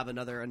Home, they'll have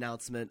another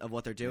announcement of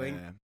what they're doing.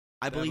 Yeah.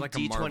 I believe like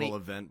D20 a Marvel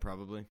event,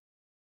 probably.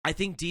 I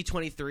think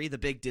D23, the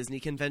big Disney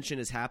convention,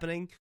 is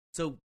happening.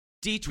 So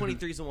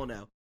D23 is when we'll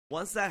know.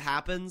 Once that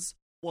happens,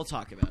 we'll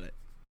talk about it.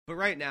 But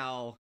right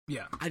now,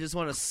 yeah, I just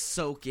want to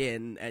soak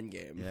in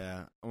Endgame.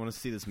 Yeah, I want to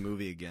see this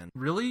movie again.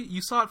 Really?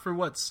 You saw it for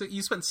what?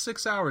 You spent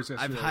 6 hours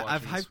yesterday.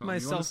 I've hyped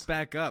myself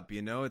back up.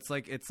 You know, it's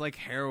like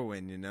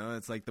heroin. You know,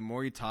 it's like the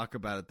more you talk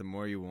about it, the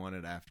more you want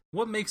it after.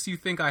 What makes you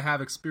think I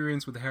have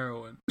experience with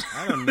heroin?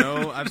 I don't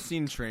know. I've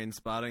seen Train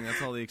Spotting.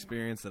 That's all the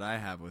experience that I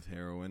have with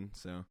heroin.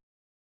 So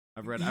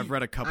I've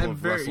read a couple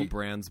of Russell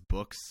Brand's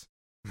books.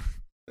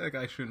 That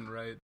guy shouldn't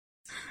write.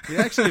 He's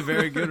actually a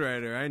very good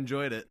writer. I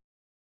enjoyed it.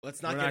 We're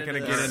not going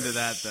to get into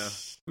that, though.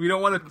 We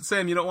don't want to,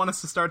 Sam. You don't want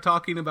us to start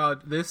talking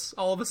about this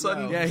all of a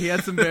sudden. No. Yeah, he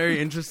had some very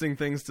interesting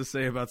things to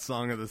say about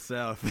Song of the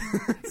South.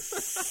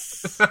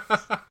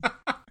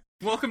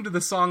 Welcome to the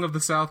Song of the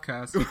South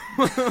cast.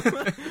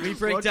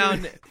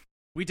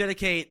 We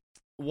dedicate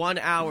 1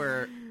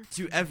 hour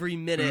to every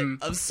minute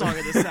of Song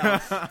of the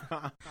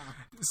South.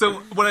 So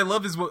what I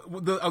love is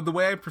the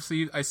way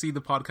I see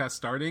the podcast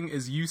starting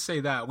is you say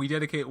that we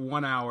dedicate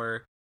 1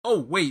 hour. Oh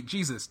wait,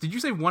 Jesus! Did you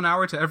say 1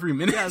 hour to every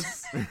minute?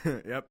 Yes.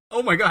 Yep.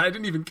 Oh my God, I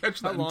didn't even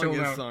catch that. How long until is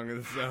now. Song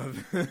of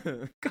the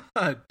South?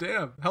 God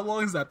damn! How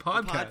long is that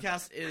podcast? The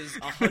podcast is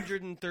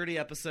 130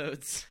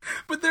 episodes.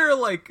 But there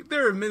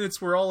are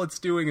minutes where all it's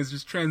doing is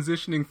just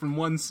transitioning from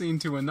one scene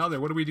to another.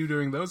 What do we do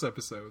during those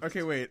episodes?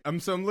 Okay, wait.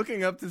 So I'm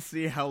looking up to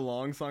see how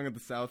long Song of the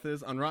South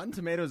is. On Rotten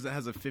Tomatoes, it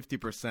has a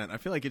 50%. I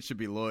feel like it should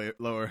be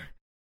lower.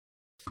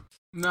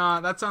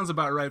 Nah, that sounds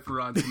about right for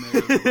Rotten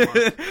Tomatoes.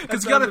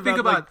 Because you got to think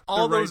about like,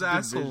 all those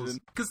assholes.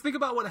 Because think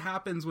about what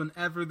happens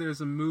whenever there's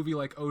a movie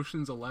like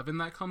Ocean's 11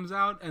 that comes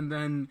out, and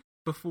then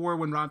before,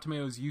 when Rotten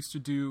Tomatoes used to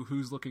do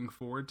Who's Looking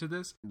Forward to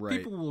This,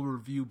 people will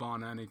review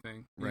Bond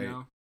anything. You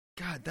know?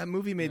 God, that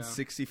movie made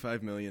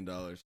 $65 million.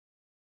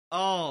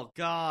 Oh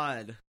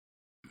God.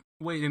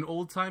 Wait, in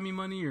old-timey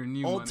money or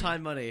new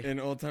old-time money? In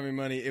old-timey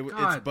money.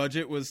 Its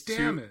budget was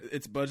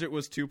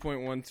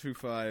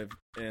 2.125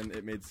 and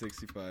it made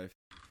 65.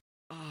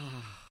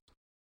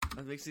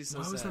 That makes me so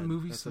Why sad. Was that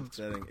movie That's so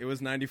upsetting. It was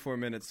 94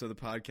 minutes, so the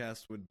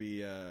podcast would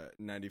be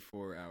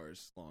 94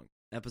 hours long.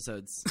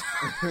 Episodes.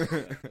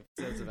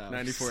 Episodes of hours. 94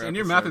 episodes. And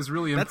your math is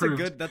really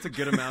improved. That's a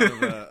good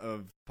amount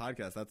of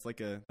podcast.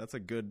 That's a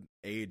good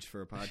age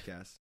for a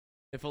podcast.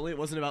 If only it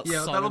wasn't about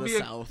Song of the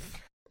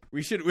South.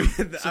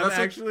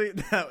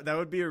 That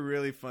would be a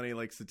really funny,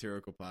 like,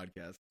 satirical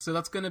podcast. So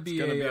that's going to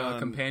be a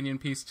companion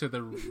piece to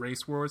the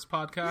Race Wars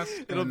podcast.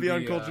 It'll be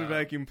on Culture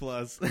Vacuum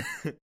Plus.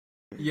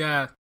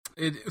 Yeah.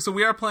 So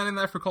we are planning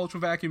that for Culture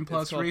Vacuum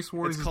Plus. Race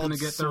Wars is going to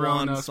get their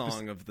own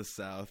Song of the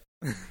South.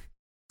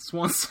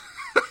 Swan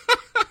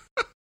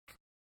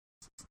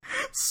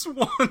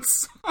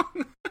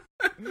Song.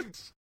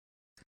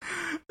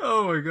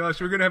 Oh my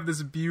gosh, we're gonna have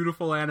this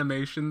beautiful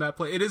animation that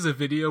play. It is a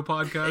video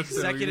podcast.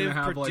 Executive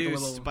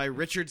produced by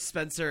Richard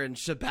Spencer and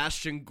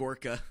Sebastian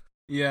Gorka.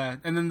 Yeah,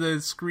 and then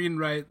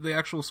the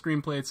actual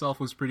screenplay itself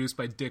was produced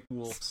by Dick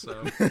Wolf.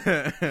 So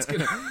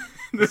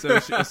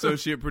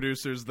associate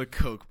producers, the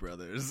Koch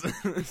brothers.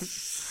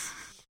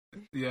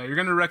 Yeah, you're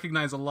gonna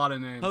recognize a lot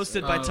of names.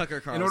 Hosted by Tucker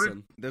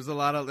Carlson. There's a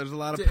lot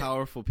of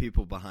powerful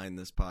people behind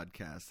this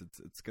podcast.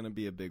 It's gonna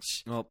be a big.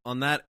 Well, on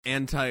that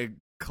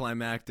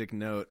anticlimactic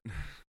note,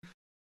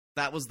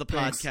 that was the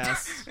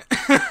podcast.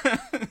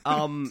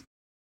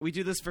 We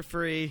do this for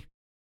free,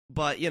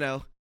 but you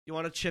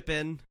want to chip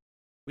in.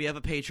 We have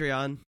a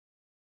Patreon.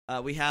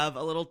 We have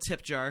a little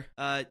tip jar.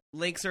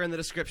 Links are in the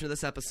description of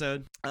this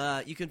episode.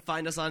 You can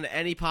find us on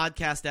any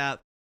podcast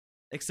app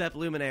except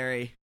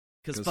Luminary.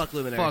 Because fuck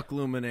Luminary. Fuck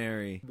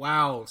Luminary.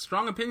 Wow,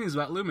 strong opinions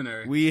about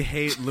Luminary. We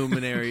hate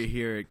Luminary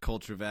here at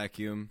Culture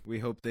Vacuum. We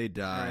hope they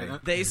die.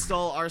 Right. They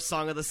stole our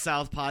Song of the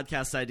South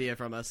podcast idea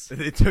from us.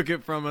 They took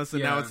it from us,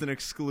 and now it's an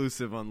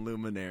exclusive on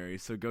Luminary,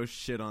 so go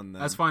shit on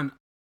them. That's fine.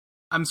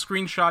 I'm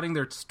screenshotting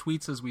their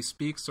tweets as we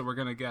speak, so we're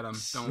going to get them.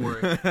 Don't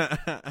worry.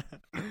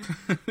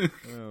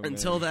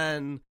 Until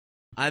then,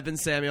 I've been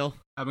Samuel.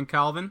 I've been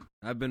Calvin.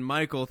 I've been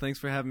Michael. Thanks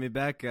for having me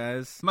back,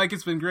 guys. Mike,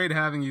 it's been great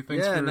having you.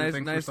 Thanks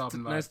for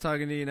stopping by. Nice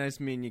talking to you. Nice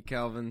meeting you,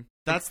 Calvin.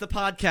 That's the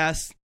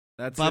podcast.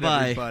 That's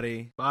Bye-bye.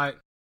 Everybody. Bye.